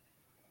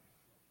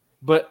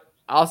 But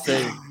I'll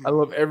say I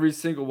love every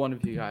single one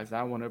of you guys.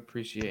 I want to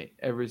appreciate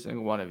every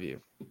single one of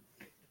you.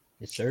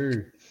 Yes,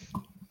 sir.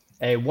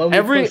 Hey, 1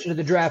 week closer to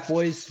the draft,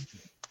 boys.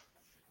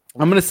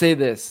 I'm going to say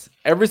this.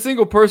 Every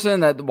single person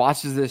that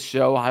watches this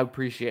show, I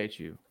appreciate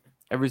you.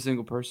 Every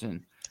single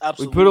person.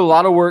 Absolutely. We put a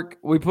lot of work.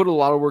 We put a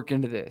lot of work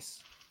into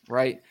this,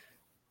 right?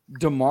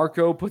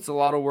 DeMarco puts a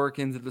lot of work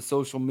into the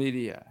social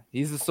media.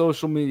 He's a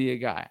social media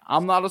guy.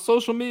 I'm not a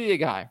social media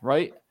guy,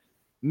 right?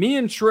 Me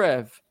and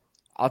Trev,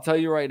 I'll tell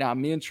you right now,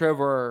 me and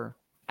Trev are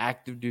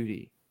active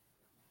duty.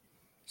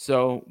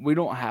 So we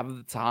don't have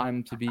the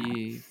time to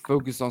be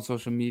focused on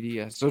social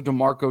media. So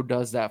DeMarco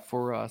does that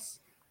for us.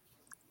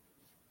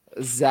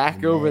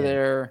 Zach over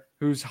there,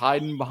 who's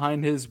hiding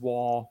behind his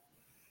wall,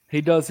 he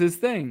does his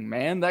thing,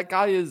 man. That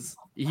guy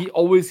he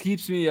always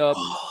keeps me up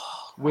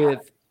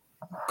with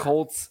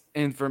Colts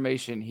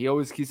information. He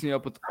always keeps me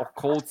up with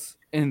Colts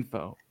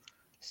info.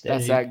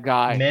 That's that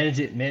guy.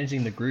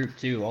 Managing the group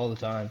too all the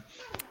time.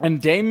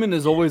 And Damon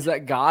is always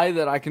that guy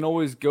that I can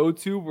always go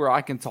to where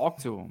I can talk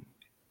to him.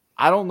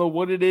 I don't know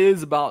what it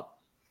is about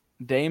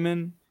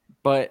Damon,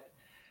 but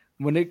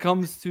when it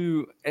comes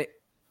to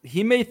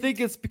he may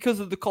think it's because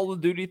of the Call of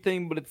Duty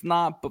thing, but it's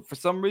not. But for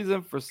some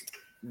reason,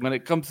 when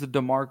it comes to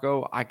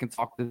DeMarco, I can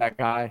talk to that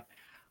guy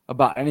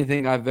about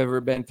anything I've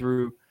ever been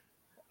through.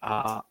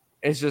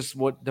 It's just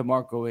what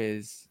DeMarco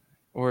is,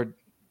 or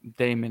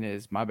Damon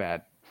is. My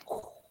bad.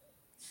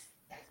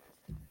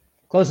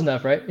 Close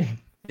enough, right?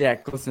 Yeah,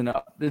 close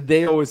enough.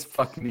 They always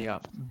fuck me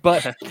up,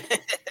 but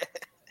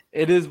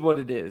it is what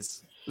it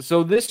is.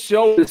 So this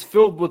show is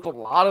filled with a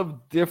lot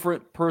of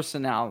different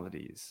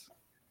personalities,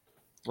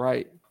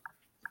 right?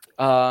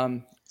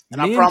 And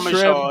I promise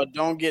y'all,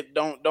 don't get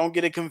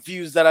it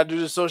confused that I do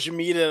the social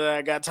media that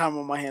I got time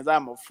on my hands.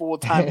 I'm a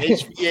full-time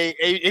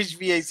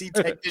HVAC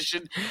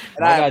technician,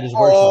 and I'm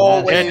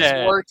always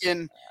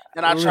working.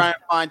 And I try and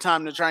find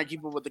time to try and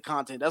keep up with the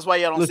content. That's why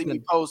y'all don't see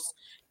me post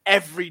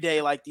every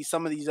day like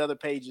some of these other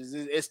pages.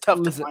 It's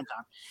tough to find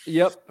time.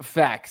 Yep,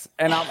 facts.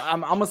 And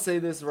I'm gonna say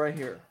this right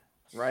here,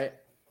 right?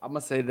 I'm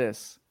gonna say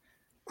this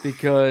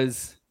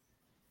because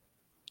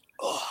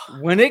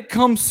when it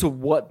comes to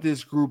what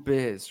this group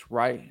is,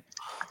 right?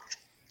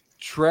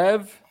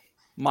 Trev,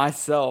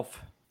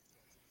 myself,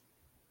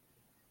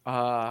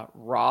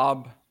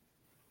 Rob,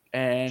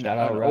 and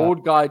an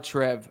old guy,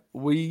 Trev.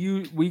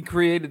 We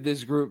created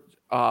this group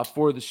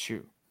for the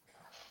shoe,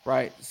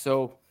 right?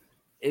 So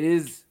it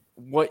is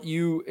what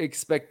you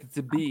expect it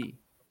to be,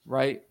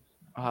 right?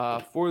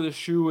 For the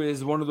shoe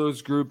is one of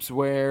those groups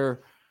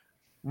where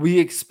we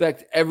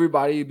expect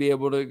everybody to be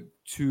able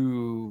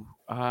to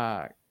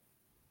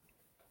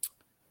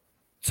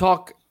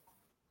talk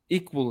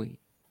equally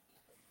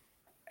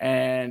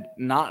and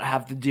not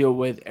have to deal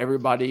with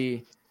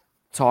everybody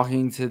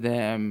talking to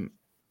them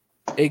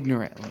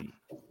ignorantly,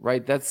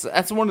 right?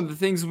 That's one of the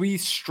things we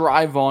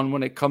strive on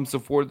when it comes to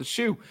For the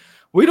Shoe.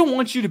 We don't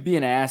want you to be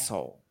an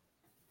asshole.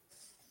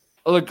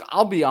 Look,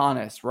 I'll be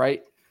honest,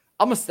 right?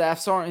 I'm a staff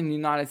sergeant in the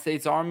United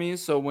States Army,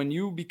 so when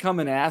you become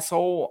an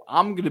asshole,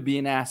 I'm going to be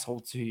an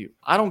asshole to you.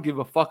 I don't give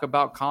a fuck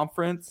about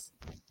conference.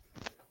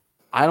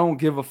 I don't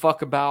give a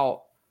fuck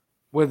about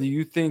whether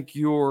you think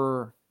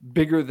you're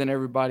bigger than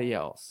everybody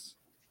else.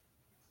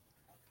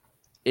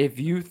 If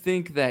you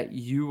think that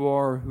you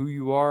are who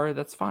you are,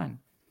 that's fine.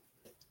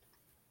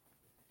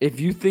 If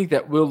you think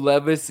that Will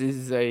Levis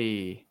is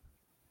a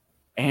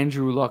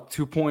Andrew Luck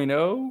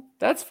 2.0,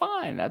 that's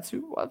fine. That's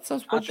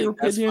what your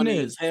opinion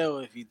is. As hell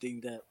if you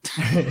think that.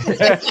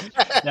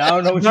 Now, I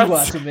don't know what you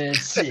watching, man.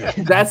 Shit.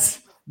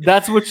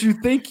 That's what you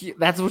think.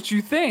 That's what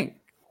you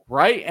think,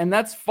 right? And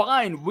that's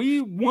fine.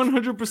 We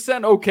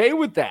 100% okay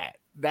with that.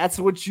 That's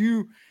what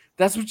you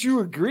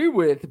agree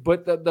with.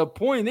 But the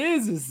point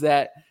is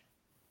that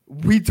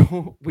we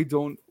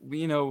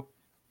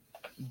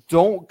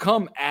don't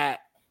come at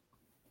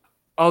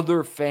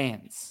other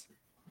fans,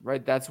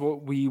 right? That's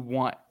what we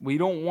want. We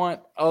don't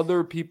want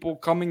other people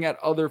coming at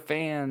other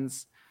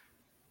fans,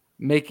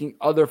 making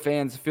other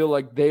fans feel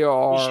like they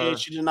are.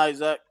 Appreciate you tonight,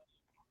 Zach.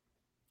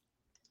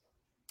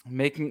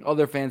 Making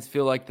other fans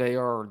feel like they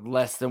are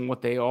less than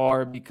what they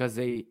are because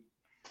they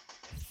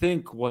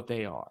think what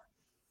they are.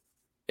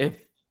 If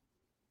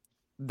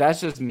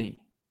that's just me.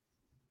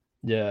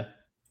 Yeah.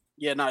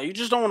 Yeah, no, you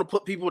just don't want to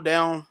put people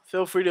down.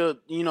 Feel free to,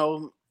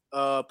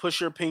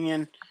 push your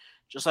opinion.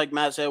 Just like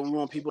Matt said, we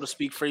want people to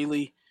speak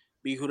freely,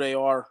 be who they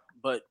are,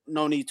 but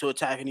no need to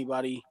attack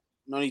anybody.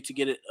 No need to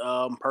get it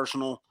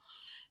personal.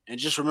 And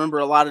just remember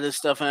a lot of this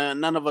stuff, and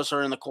none of us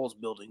are in the Colts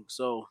building.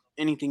 So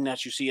anything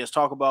that you see us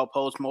talk about,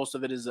 post, most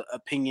of it is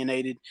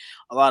opinionated.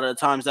 A lot of the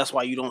times that's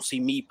why you don't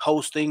see me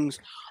post things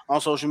on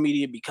social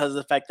media, because of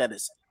the fact that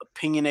it's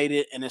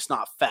opinionated and it's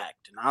not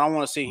fact. And I don't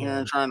want to sit here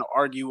and trying to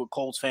argue with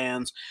Colts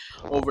fans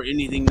over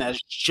anything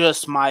that's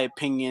just my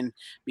opinion,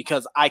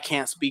 because I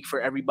can't speak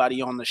for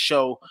everybody on the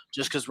show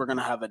just because we're going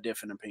to have a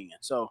different opinion.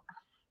 So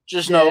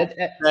just know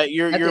that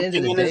your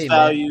opinion is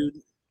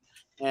valued,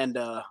 man.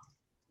 And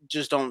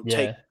just don't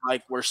take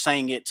like we're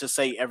saying it to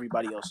say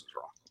everybody else is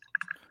wrong.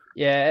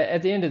 Yeah,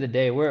 at the end of the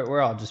day,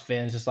 we're all just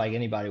fans, just like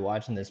anybody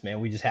watching this, man.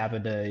 We just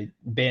happen to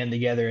band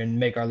together and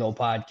make our little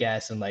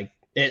podcast, and like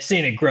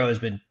seeing it grow has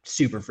been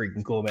super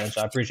freaking cool, man.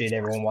 So I appreciate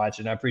everyone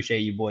watching. I appreciate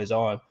you boys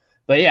on.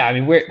 But yeah, I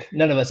mean,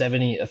 none of us have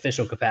any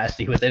official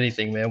capacity with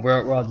anything, man.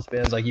 We're all just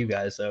fans like you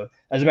guys. So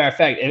as a matter of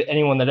fact,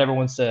 anyone that ever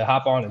wants to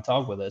hop on and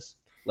talk with us,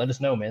 let us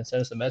know, man.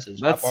 Send us a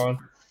message. Hop on,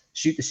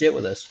 shoot the shit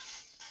with us.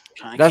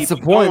 That's the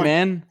point,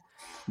 man.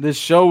 This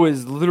show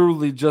is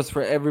literally just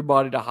for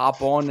everybody to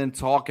hop on and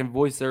talk and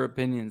voice their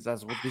opinions.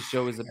 That's what this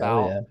show is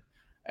about. Oh,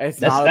 yeah.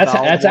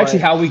 That's actually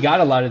how we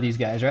got a lot of these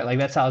guys, right? Like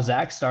that's how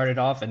Zach started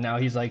off, and now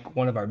he's like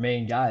one of our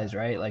main guys,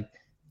 right? Like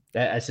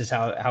that's just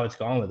how it's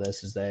gone with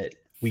us, is that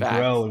we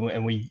grow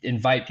and we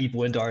invite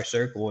people into our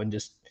circle and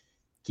just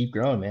keep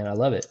growing, man. I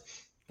love it.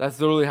 That's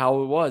literally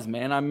how it was,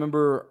 man. I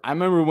remember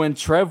when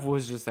Trev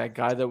was just that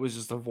guy that was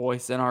just a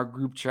voice in our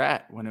group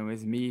chat, when it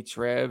was me,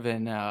 Trev,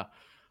 and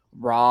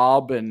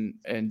Rob and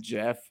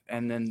Jeff,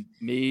 and then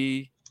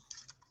me,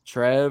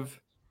 Trev,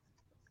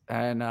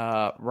 and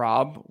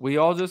Rob. We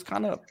all just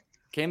kind of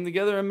came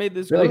together and made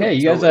this. We're like, hey,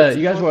 you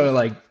guys want to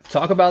like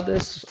talk about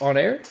this on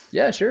air?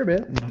 Yeah, sure,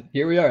 man.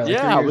 Here we are.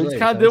 Like we just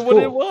kind of did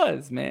what it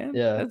was, man.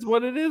 Yeah, that's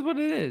what it is. What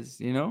it is,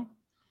 you know.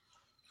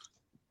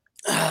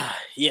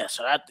 Yeah,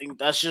 so I think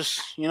that's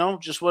just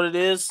just what it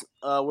is.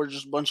 We're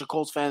just a bunch of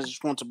Colts fans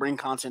just want to bring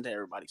content to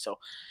everybody. So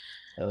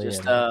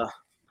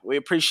we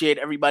appreciate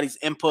everybody's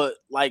input.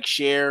 Like,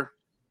 share,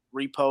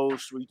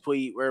 repost,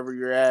 retweet, wherever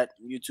you're at.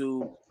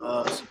 YouTube,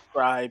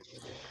 subscribe.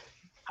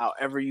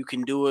 However you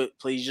can do it,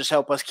 please just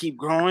help us keep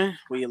growing.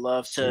 We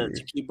love to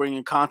keep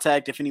bringing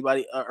contact. If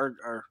anybody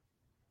or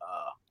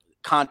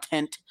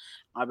content,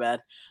 my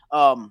bad.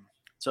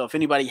 So if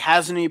anybody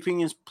has any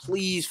opinions,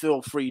 please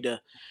feel free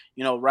to,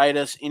 write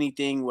us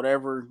anything,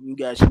 whatever you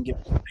guys can give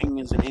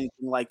opinions and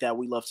anything like that.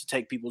 We love to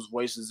take people's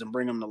voices and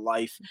bring them to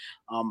life.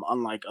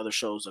 Unlike other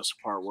shows, that's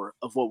a part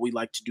of what we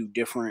like to do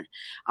different.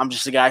 I'm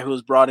just a guy who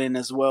was brought in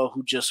as well,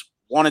 who just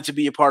wanted to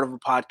be a part of a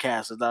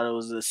podcast. I thought it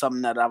was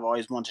something that I've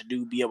always wanted to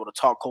do, be able to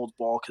talk Colts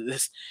ball, because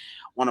it's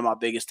one of my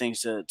biggest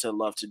things to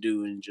love to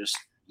do, and just,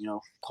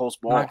 Colts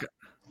ball.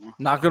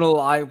 Not gonna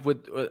lie,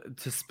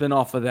 to spin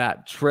off of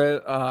that,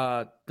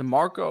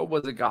 DeMarco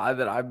was a guy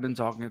that I've been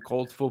talking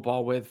Colts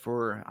football with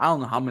for I don't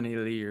know how many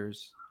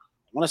years.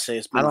 I want to say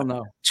it's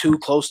been 2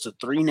 close to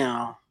 3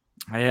 now.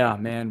 Yeah,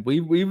 man,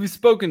 we've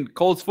spoken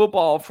Colts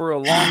football for a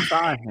long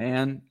time,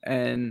 man,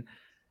 and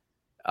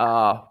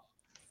Rob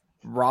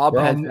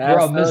we're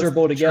all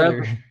miserable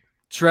together.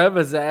 Trev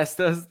has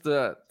asked us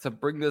to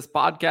bring this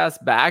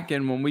podcast back,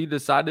 and when we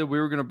decided we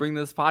were going to bring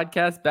this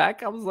podcast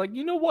back, I was like,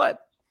 you know what?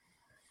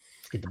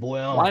 Get the boy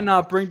on. Why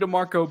not bring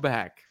DeMarco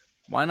back?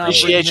 Why not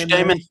Appreciate bring you,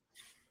 Damon.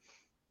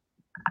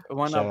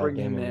 Why not bring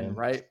him in,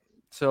 right?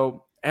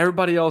 So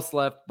everybody else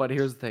left, but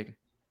here's the thing.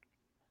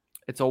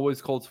 It's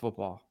always Colts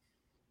football.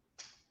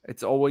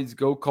 It's always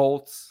go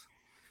Colts.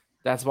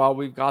 That's why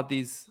we've got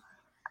these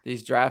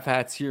draft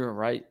hats here,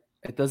 right?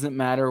 It doesn't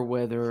matter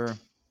whether,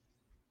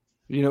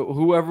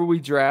 whoever we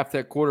draft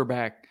at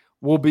quarterback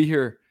will be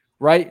here,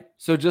 right?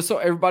 So just so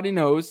everybody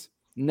knows,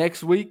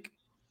 next week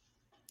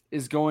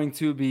is going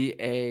to be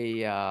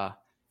a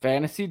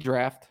fantasy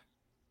draft.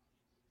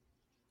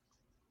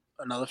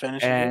 Another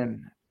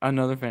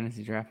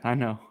fantasy draft. I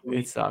know.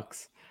 It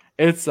sucks.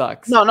 It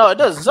sucks. No, it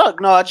doesn't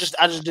suck. No, I just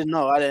didn't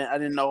know. I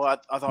didn't know. I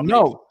thought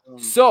no.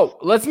 So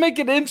let's make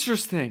it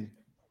interesting,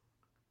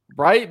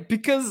 right?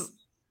 Because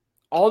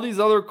all these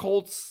other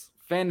Colts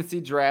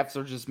fantasy drafts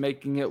are just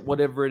making it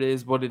whatever it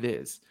is, what it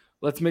is.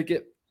 Let's make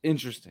it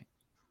interesting.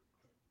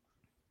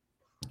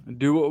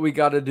 Do what we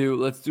got to do.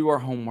 Let's do our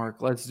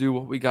homework. Let's do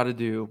what we got to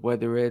do,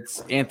 whether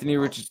it's Anthony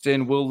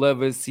Richardson, Will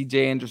Levis,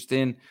 CJ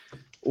Anderson,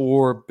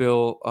 or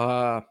Will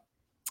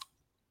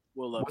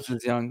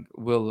Levis.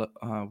 Will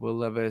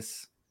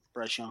Levis.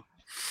 Bryce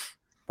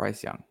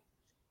Young.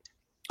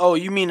 Oh,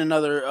 you mean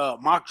another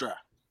mock draft?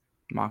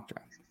 Mock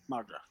draft.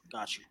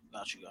 Got you.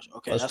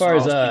 Okay. As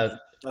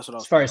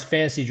far as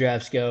fantasy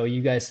drafts go,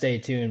 you guys stay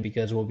tuned,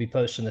 because we'll be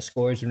posting the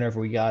scores whenever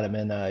we got them,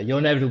 and you'll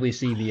inevitably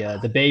see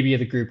the baby of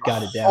the group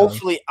got it down.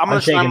 Hopefully, I'm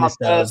gonna try my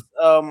best.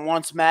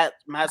 Once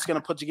Matt's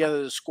gonna put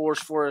together the scores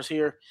for us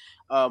here,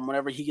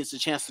 whenever he gets a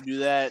chance to do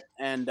that,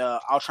 and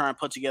I'll try and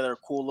put together a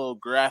cool little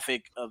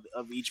graphic of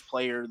each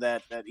player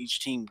that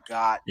each team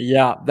got.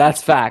 Yeah,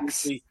 that's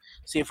facts.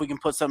 See if we can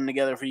put something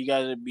together for you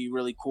guys. It'd be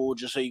really cool,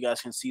 just so you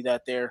guys can see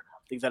that there.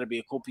 I think that'd be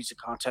a cool piece of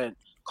content.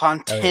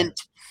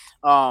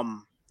 Oh, yeah.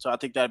 So I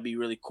think that'd be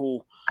really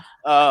cool.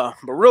 But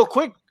real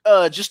quick,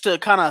 just to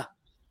kind of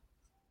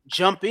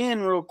jump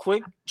in real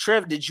quick,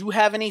 Trev, did you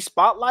have any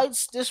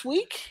spotlights this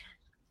week?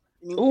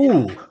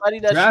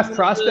 Draft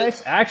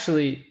prospects.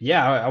 Actually,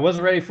 yeah, I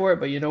wasn't ready for it,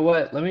 but you know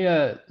what? Let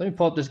me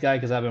pull up this guy,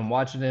 because I've been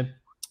watching him.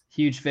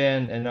 Huge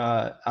fan, and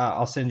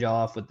I'll send y'all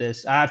off with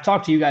this. I've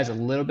talked to you guys a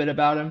little bit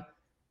about him.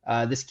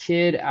 This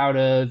kid out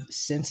of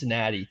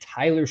Cincinnati,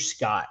 Tyler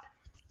Scott.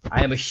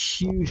 I am a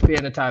huge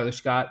fan of Tyler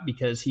Scott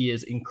because he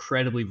is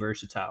incredibly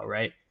versatile,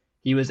 right?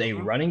 He was a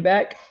running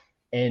back.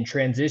 and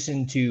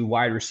transitioned to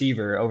wide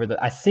receiver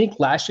I think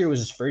last year was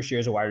his first year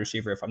as a wide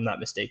receiver, if I'm not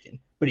mistaken,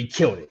 but he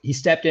killed it. He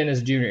stepped in as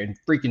a junior and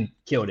freaking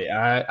killed it.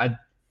 I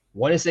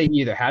want to say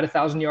he either had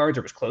 1,000 yards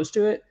or was close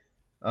to it.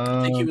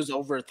 I think he was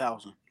over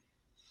 1,000.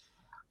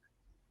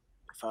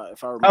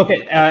 If I remember.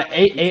 Okay,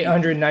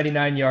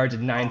 899 yards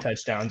and 9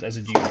 touchdowns as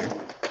a junior.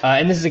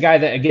 And this is a guy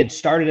that, again,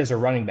 started as a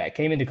running back,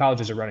 came into college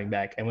as a running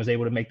back, and was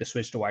able to make the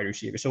switch to wide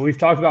receiver. So we've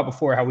talked about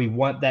before how we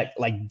want that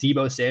like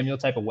Deebo Samuel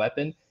type of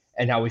weapon,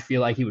 and how we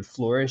feel like he would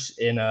flourish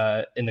in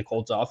the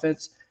Colts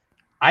offense.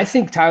 I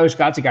think Tyler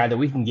Scott's a guy that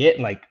we can get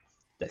in like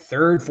the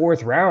 3rd,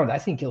 4th round. I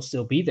think he'll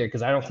still be there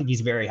because I don't think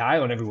he's very high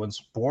on everyone's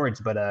boards.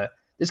 But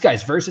this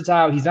guy's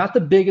versatile. He's not the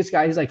biggest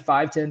guy. He's like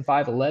 5'10",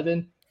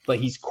 5'11", but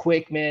he's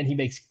quick, man. He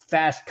makes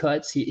fast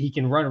cuts. He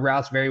can run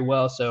routes very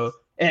well. So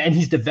and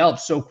he's developed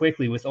so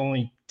quickly with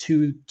only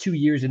two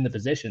years in the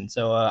position.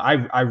 So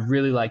I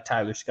really like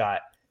Tyler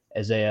Scott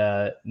as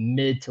a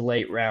mid to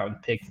late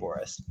round pick for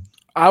us.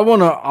 I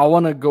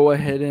wanna go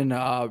ahead and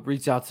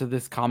reach out to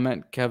this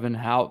comment. Kevin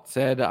Hout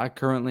said, "I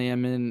currently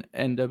am in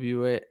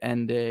NWA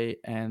and I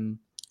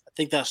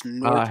think that's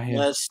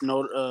Northwest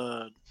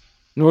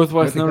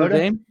Northwest Notre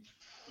Dame.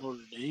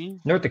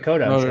 North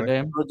Dakota. Notre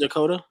Dame. North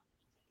Dakota.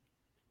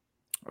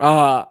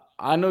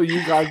 I know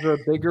you guys are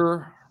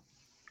bigger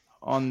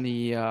on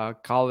the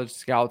college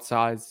scout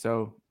side,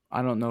 so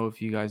I don't know if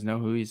you guys know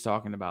who he's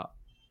talking about."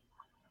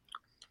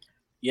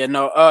 Yeah,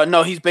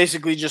 no, he's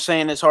basically just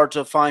saying it's hard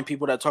to find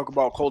people that talk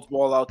about Colts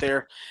ball out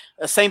there.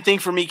 Same thing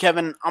for me,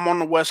 Kevin. I'm on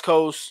the West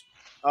Coast.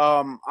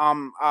 I'm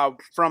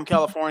from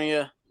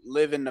California,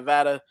 live in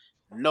Nevada.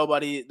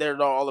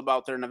 They're all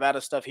about their Nevada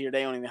stuff here.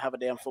 They don't even have a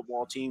damn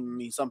football team. I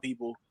mean, some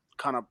people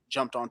kind of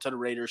jumped onto the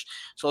Raiders.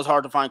 So it's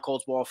hard to find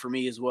Colts ball for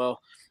me as well.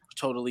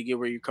 Totally get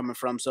where you're coming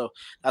from. So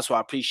that's why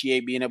I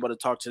appreciate being able to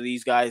talk to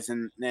these guys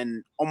and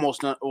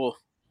almost not – well,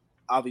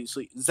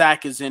 obviously,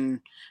 Zach is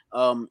in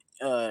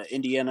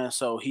Indiana,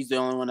 so he's the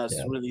only one that's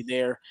really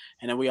there.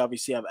 And then we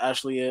obviously have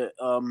Ashley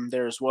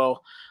there as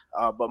well.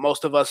 But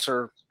most of us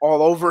are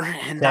all over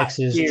in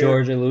Texas,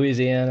 Georgia,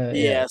 Louisiana.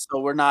 Yeah, so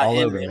we're not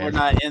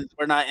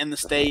in the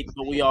state,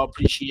 but we all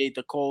appreciate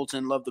the Colts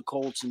and love the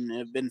Colts and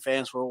have been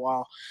fans for a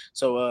while.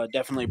 So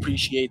definitely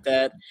appreciate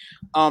that.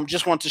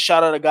 Just want to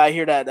shout out a guy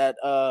here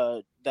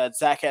that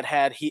Zach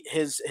had.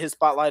 His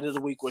spotlight of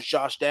the week was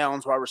Josh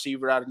Downs, wide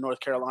receiver out of North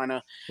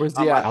Carolina. Where's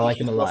he at? I like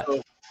him a lot.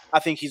 I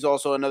think he's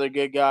also another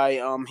good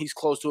guy. He's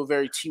close to a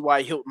very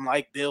T.Y.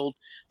 Hilton-like build.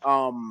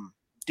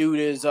 Dude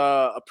is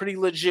a pretty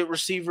legit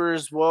receiver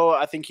as well.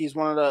 I think he's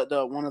one of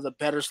the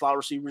better slot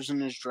receivers in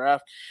this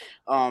draft.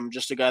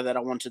 Just a guy that I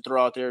want to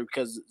throw out there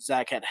because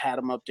Zach had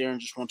him up there and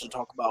just want to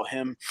talk about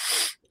him.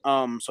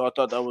 So I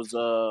thought that was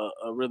a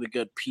really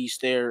good piece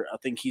there. I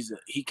think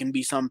he can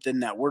be something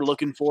that we're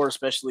looking for,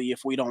 especially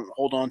if we don't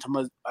hold on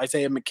to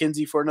Isaiah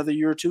McKenzie for another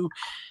year or two.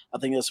 I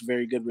think that's a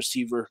very good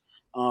receiver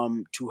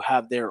to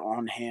have there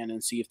on hand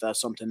and see if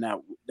that's something that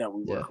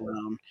we work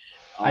around.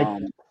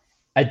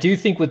 I do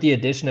think with the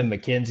addition of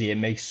McKenzie, it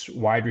makes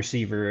wide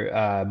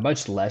receiver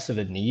much less of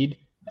a need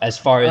as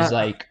far as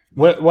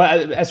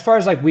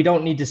we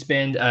don't need to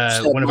spend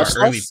one of our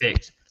early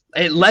picks.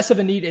 Less of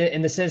a need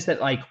in the sense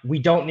that like we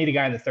don't need a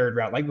guy in the 3rd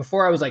round. Like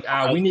before, I was like,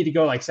 we need to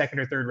go like 2nd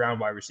or 3rd round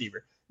wide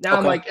receiver. Now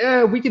I'm like,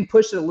 we can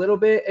push it a little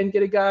bit and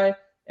get a guy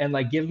and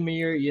like give him a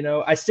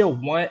year. I still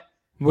want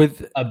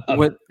with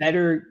a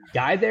better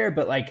guy there,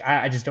 but like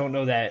I just don't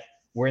know that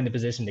we're in the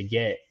position to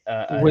get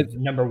with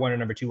number 1 or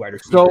number 2 wide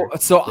receiver.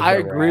 So I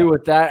agree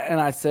with that, and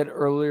I said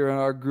earlier in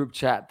our group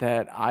chat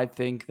that I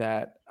think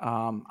that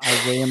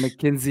Isaiah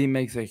McKenzie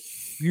makes a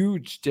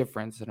huge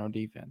difference in our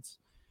defense.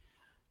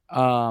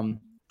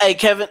 Hey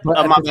Kevin,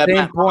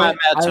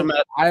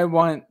 I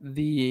want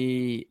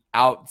the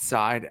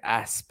outside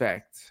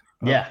aspect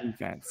of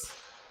defense.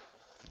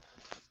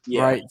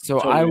 Yeah, right. So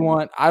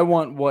totally. I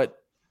want what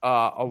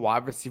a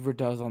wide receiver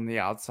does on the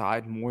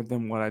outside more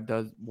than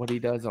what he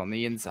does on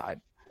the inside.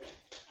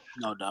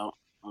 No doubt.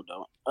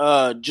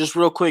 Just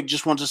real quick,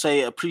 just want to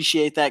say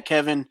appreciate that,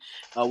 Kevin.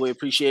 We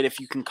appreciate if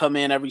you can come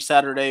in every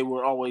Saturday.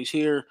 We're always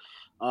here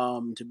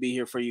to be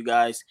here for you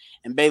guys.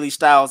 And Bailey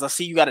Styles, I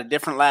see you got a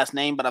different last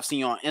name, but I've seen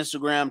you on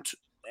Instagram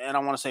and I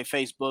want to say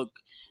Facebook.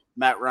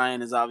 Matt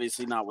Ryan is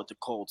obviously not with the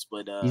Colts,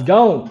 but he's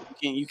gone.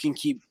 You can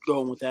keep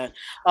going with that.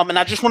 And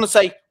I just want to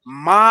say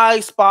my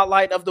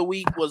spotlight of the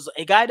week was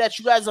a guy that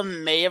you guys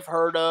may have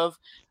heard of.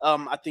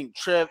 I think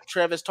Trev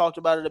has talked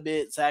about it a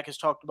bit. Zach has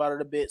talked about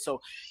it a bit. So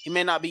he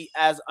may not be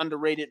as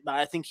underrated, but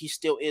I think he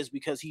still is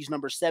because he's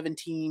number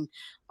 17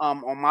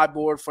 on my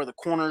board for the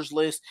corners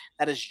list.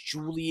 That is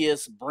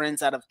Julius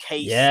Brents out of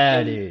Case.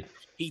 Yeah, dude.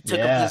 He took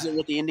a visit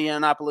with the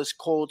Indianapolis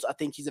Colts. I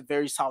think he's a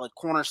very solid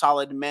corner,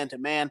 solid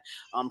man-to-man,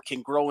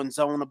 can grow in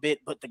zone a bit,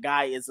 but the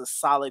guy is a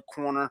solid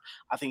corner.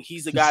 I think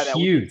he's the guy that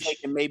we're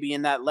taking maybe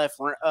in that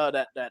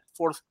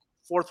fourth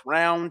 4th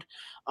round.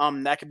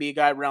 That could be a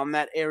guy around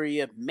that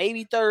area,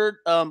 maybe 3rd,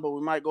 but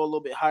we might go a little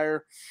bit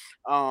higher.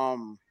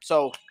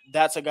 So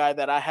that's a guy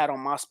that I had on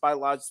my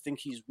spotlight. I just think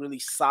he's really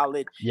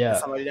solid. Yeah. And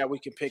somebody that we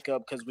can pick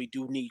up because we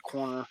do need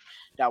corner.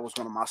 That was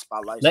one of my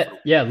spotlights.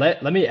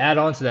 Let me add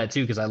on to that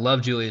too, because I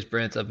love Julius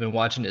Brents. I've been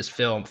watching his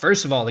film.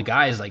 First of all, the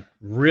guy is like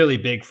really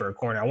big for a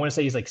corner. I want to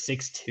say he's like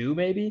 6'2"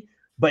 maybe,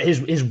 but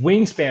his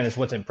wingspan is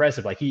what's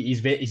impressive. Like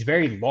he's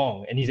very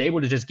long, and he's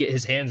able to just get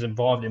his hands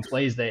involved in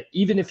plays that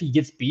even if he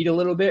gets beat a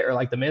little bit or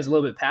like the man's a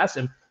little bit past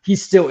him,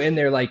 he's still in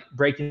there like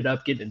breaking it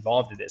up, getting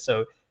involved in it.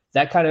 So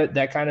that kind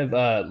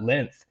of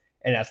length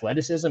and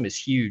athleticism is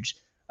huge.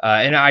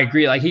 And I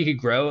agree, like he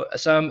could grow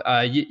some.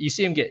 You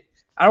see him get,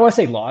 I don't want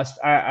to say lost.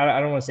 I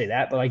don't want to say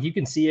that, but like you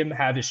can see him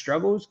have his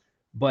struggles.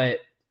 But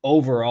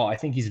overall, I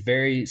think he's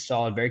very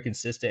solid, very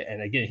consistent.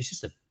 And again, he's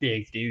just a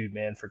big dude,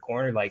 man, for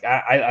corner. Like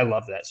I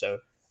love that. So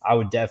I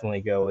would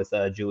definitely go with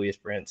Julius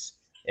Brents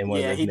in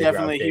one of those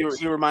definitely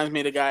he reminds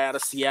me of the guy out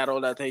of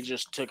Seattle that they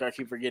just took. I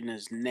keep forgetting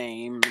his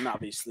name, and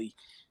obviously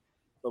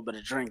a little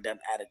bit of drink that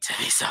added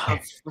to me, so I'm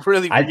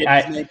really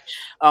forgetting his name.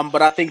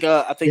 But I think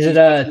is it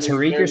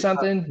Tariq or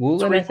something?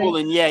 Woolen, Tariq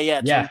Woolen, yeah.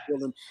 Tariq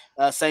Woolen,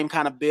 same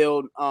kind of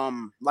build.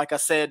 Like I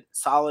said,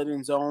 solid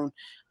in zone.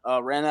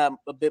 Ran out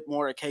a bit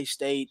more at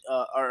K-State,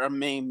 or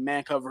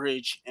man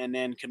coverage, and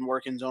then can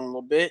work in zone a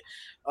little bit.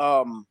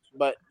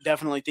 But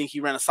definitely think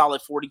he ran a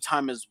solid 40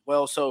 time as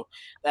well. So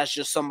that's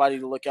just somebody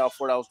to look out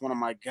for. That was one of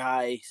my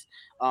guys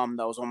that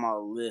was on my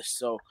list.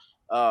 So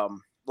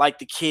like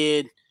the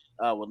kid,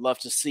 would love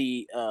to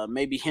see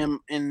maybe him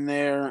in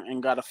there,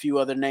 and got a few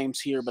other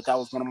names here, but that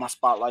was one of my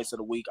spotlights of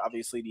the week.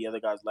 Obviously the other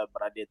guys left,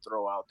 but I did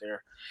throw out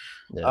there.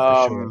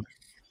 Yeah, for sure.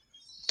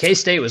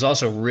 K-State was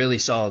also really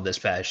solid this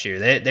past year.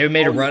 They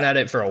made a run at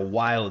it for a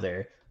while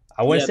there.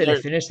 I want to say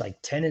they finished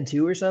like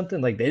 10-2 or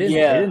something. Like they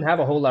didn't have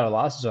a whole lot of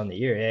losses on the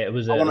year. It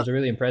was a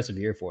really impressive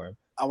year for them.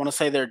 I want to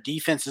say their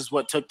defense is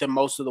what took them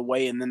most of the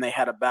way, and then they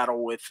had a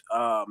battle with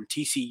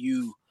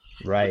TCU,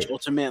 right? Which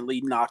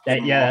ultimately knocked them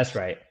off. That's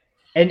right.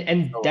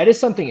 And that is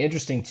something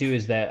interesting too,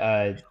 is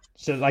that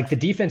so like the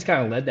defense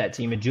kind of led that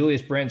team, and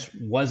Julius Brents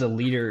was a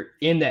leader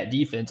in that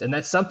defense. And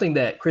that's something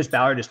that Chris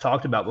Ballard has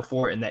talked about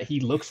before, and that he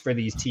looks for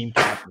these team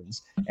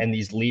captains and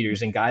these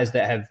leaders and guys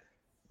that have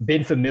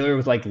been familiar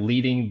with like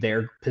leading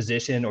their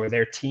position or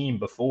their team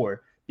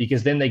before,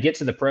 because then they get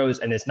to the pros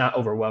and it's not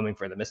overwhelming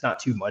for them. It's not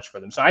too much for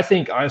them. So I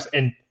think, honestly,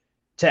 and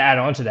to add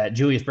on to that,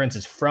 Julius Brents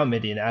is from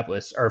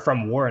Indianapolis, or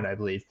from Warren, I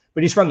believe,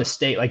 but he's from the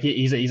state. Like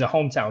he's a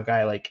hometown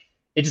guy. Like,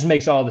 it just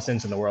makes all the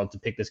sense in the world to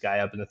pick this guy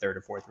up in the 3rd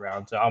or 4th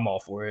round. So I'm all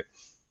for it.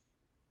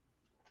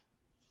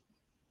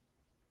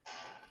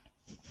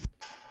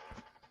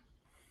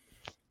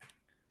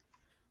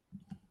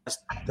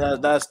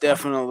 That's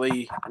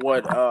definitely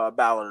what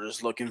Ballard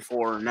is looking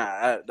for. And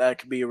that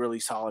could be a really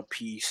solid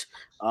piece.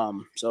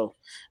 So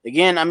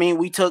again, I mean,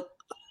 we took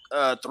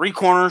 3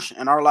 corners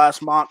in our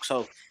last mock,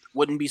 so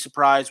wouldn't be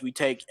surprised we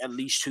take at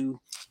least 2.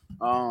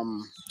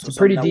 It's a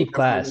pretty deep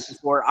class.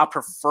 I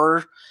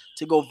prefer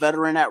to go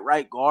veteran at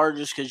right guard,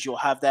 just because you'll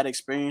have that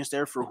experience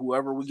there for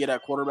whoever we get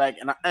at quarterback.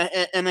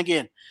 And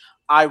again,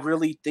 I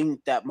really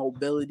think that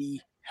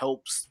mobility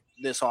helps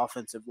this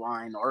offensive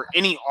line, or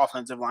any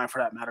offensive line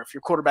for that matter. If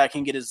your quarterback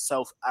can get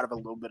himself out of a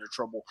little bit of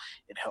trouble,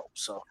 it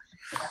helps. So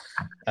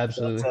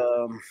absolutely.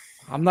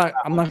 I'm not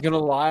gonna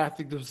lie. I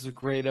think this was a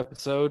great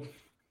episode.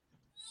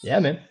 Yeah,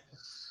 man.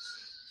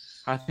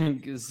 I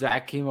think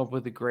Zach came up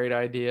with a great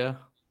idea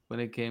when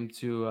it came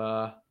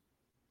to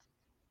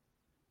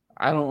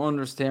I don't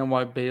understand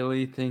why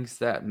Bailey thinks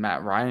that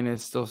Matt Ryan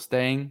is still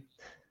staying.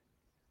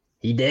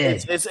 He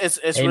did.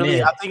 It's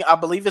really, I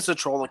believe it's a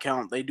troll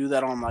account. They do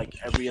that on like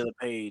every other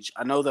page.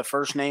 I know the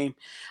first name,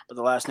 but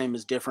the last name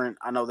is different.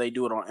 I know they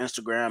do it on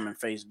Instagram and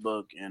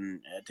Facebook,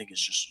 and I think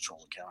it's just a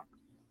troll account.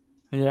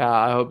 Yeah,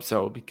 I hope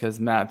so, because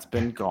Matt's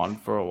been gone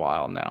for a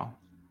while now.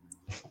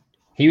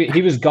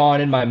 He was gone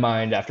in my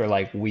mind after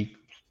like week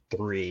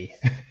 3.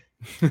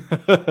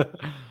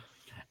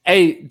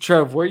 Hey,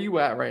 Trev, where you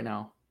at right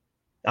now?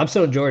 I'm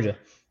still in Georgia.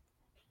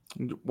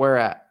 Where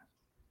at?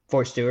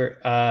 Fort Stewart,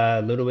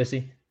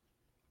 Ludwig.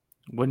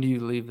 When do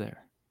you leave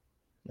there?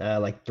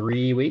 Like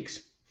 3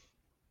 weeks.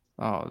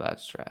 Oh,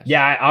 that's trash.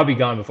 Yeah, I'll be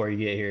gone before you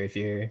get here if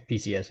you're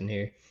PCS in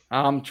here.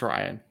 I'm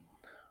trying.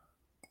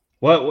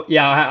 Well,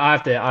 yeah, I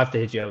have to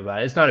hit you up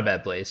about it. It's not a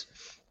bad place.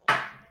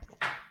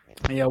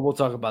 Yeah, we'll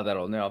talk about that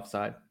on the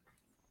offside.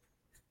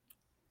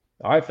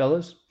 All right,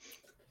 fellas.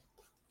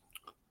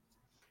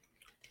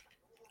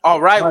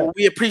 All right. Well,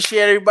 we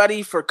appreciate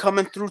everybody for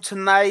coming through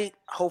tonight.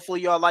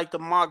 Hopefully y'all like the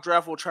mock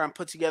draft. We'll try and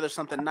put together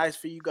something nice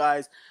for you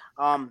guys,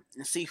 and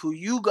see who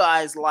you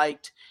guys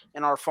liked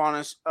in our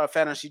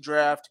fantasy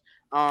draft,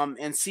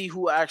 and see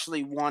who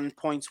actually won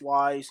points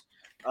wise.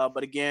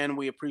 But again,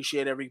 we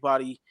appreciate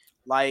everybody.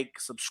 Like,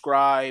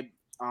 subscribe.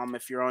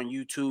 If you're on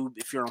YouTube,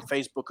 if you're on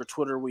Facebook or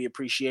Twitter, we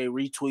appreciate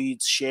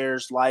retweets,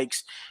 shares,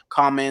 likes,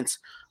 comments.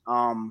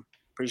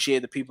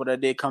 Appreciate the people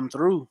that did come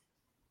through.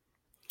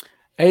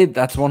 Hey,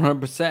 that's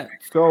 100%.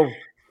 So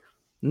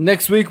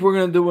Next week, we're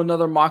going to do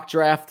another mock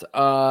draft.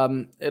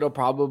 It'll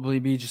probably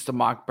be just a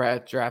mock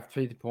draft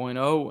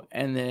 3.0.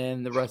 And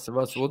then the rest of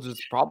us will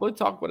just probably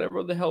talk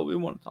whatever the hell we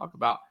want to talk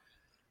about.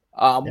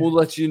 We'll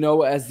let you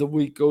know as the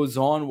week goes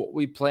on what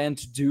we plan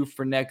to do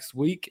for next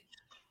week.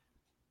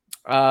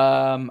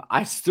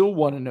 I still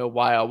want to know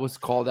why I was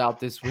called out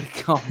this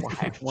week on why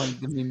I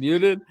wanted to be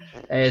muted.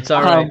 Hey, it's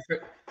all right.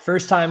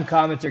 First time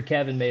commenter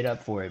Kevin made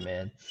up for it,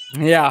 man.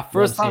 Yeah,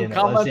 first time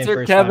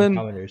commenter Kevin.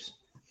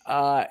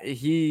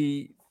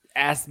 He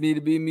asked me to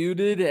be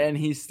muted, and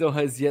he still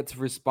has yet to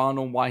respond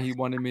on why he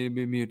wanted me to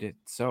be muted.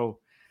 So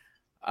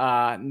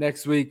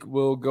next week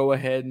we'll go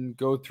ahead and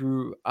go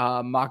through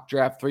mock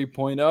draft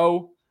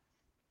 3.0.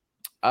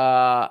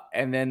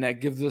 And then that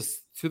gives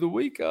us to the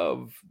week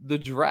of the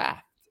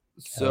draft.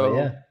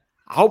 So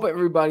I hope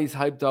everybody's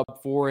hyped up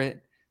for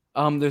it.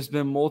 There's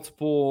been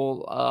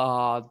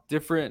multiple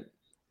different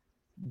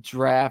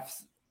draft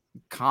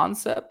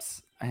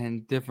concepts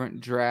and different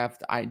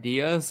draft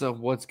ideas of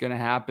what's going to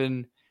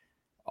happen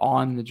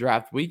on the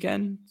draft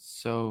weekend.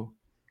 So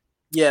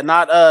yeah,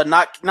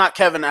 not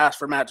Kevin asked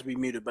for Matt to be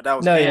muted, but that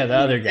was the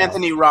other guy.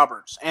 Anthony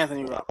Roberts. I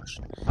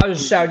was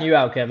just shouting you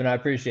out, Kevin. I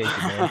appreciate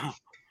you, man.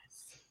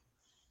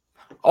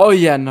 Oh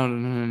yeah,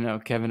 no,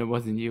 Kevin, it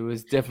wasn't you. It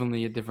was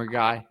definitely a different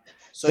guy.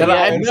 So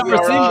I've never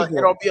seen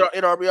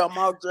it'll be our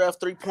mock draft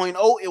 3.0.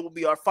 It will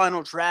be our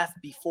final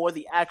draft before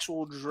the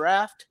actual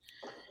draft.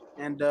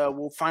 And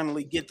we'll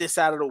finally get this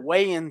out of the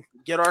way and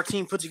get our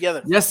team put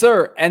together. Yes,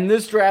 sir. And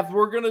this draft,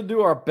 we're going to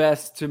do our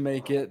best to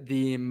make it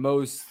the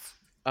most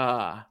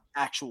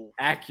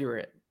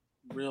accurate,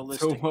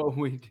 realistic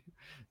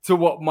to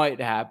what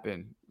might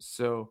happen.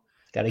 So,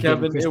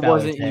 Kevin, it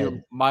wasn't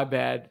you. My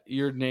bad.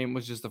 Your name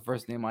was just the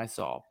first name I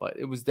saw, but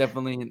it was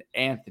definitely an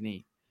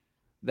Anthony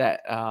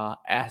that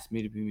asked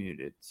me to be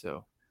muted.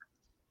 So,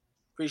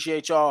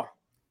 appreciate y'all.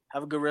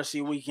 Have a good rest of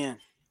your weekend.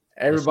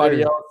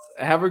 Everybody else,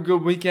 have a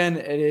good weekend,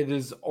 and it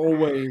is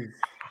always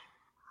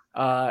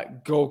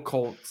go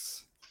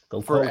Colts. Go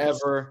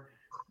forever.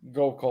 Colts.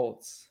 Go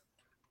Colts.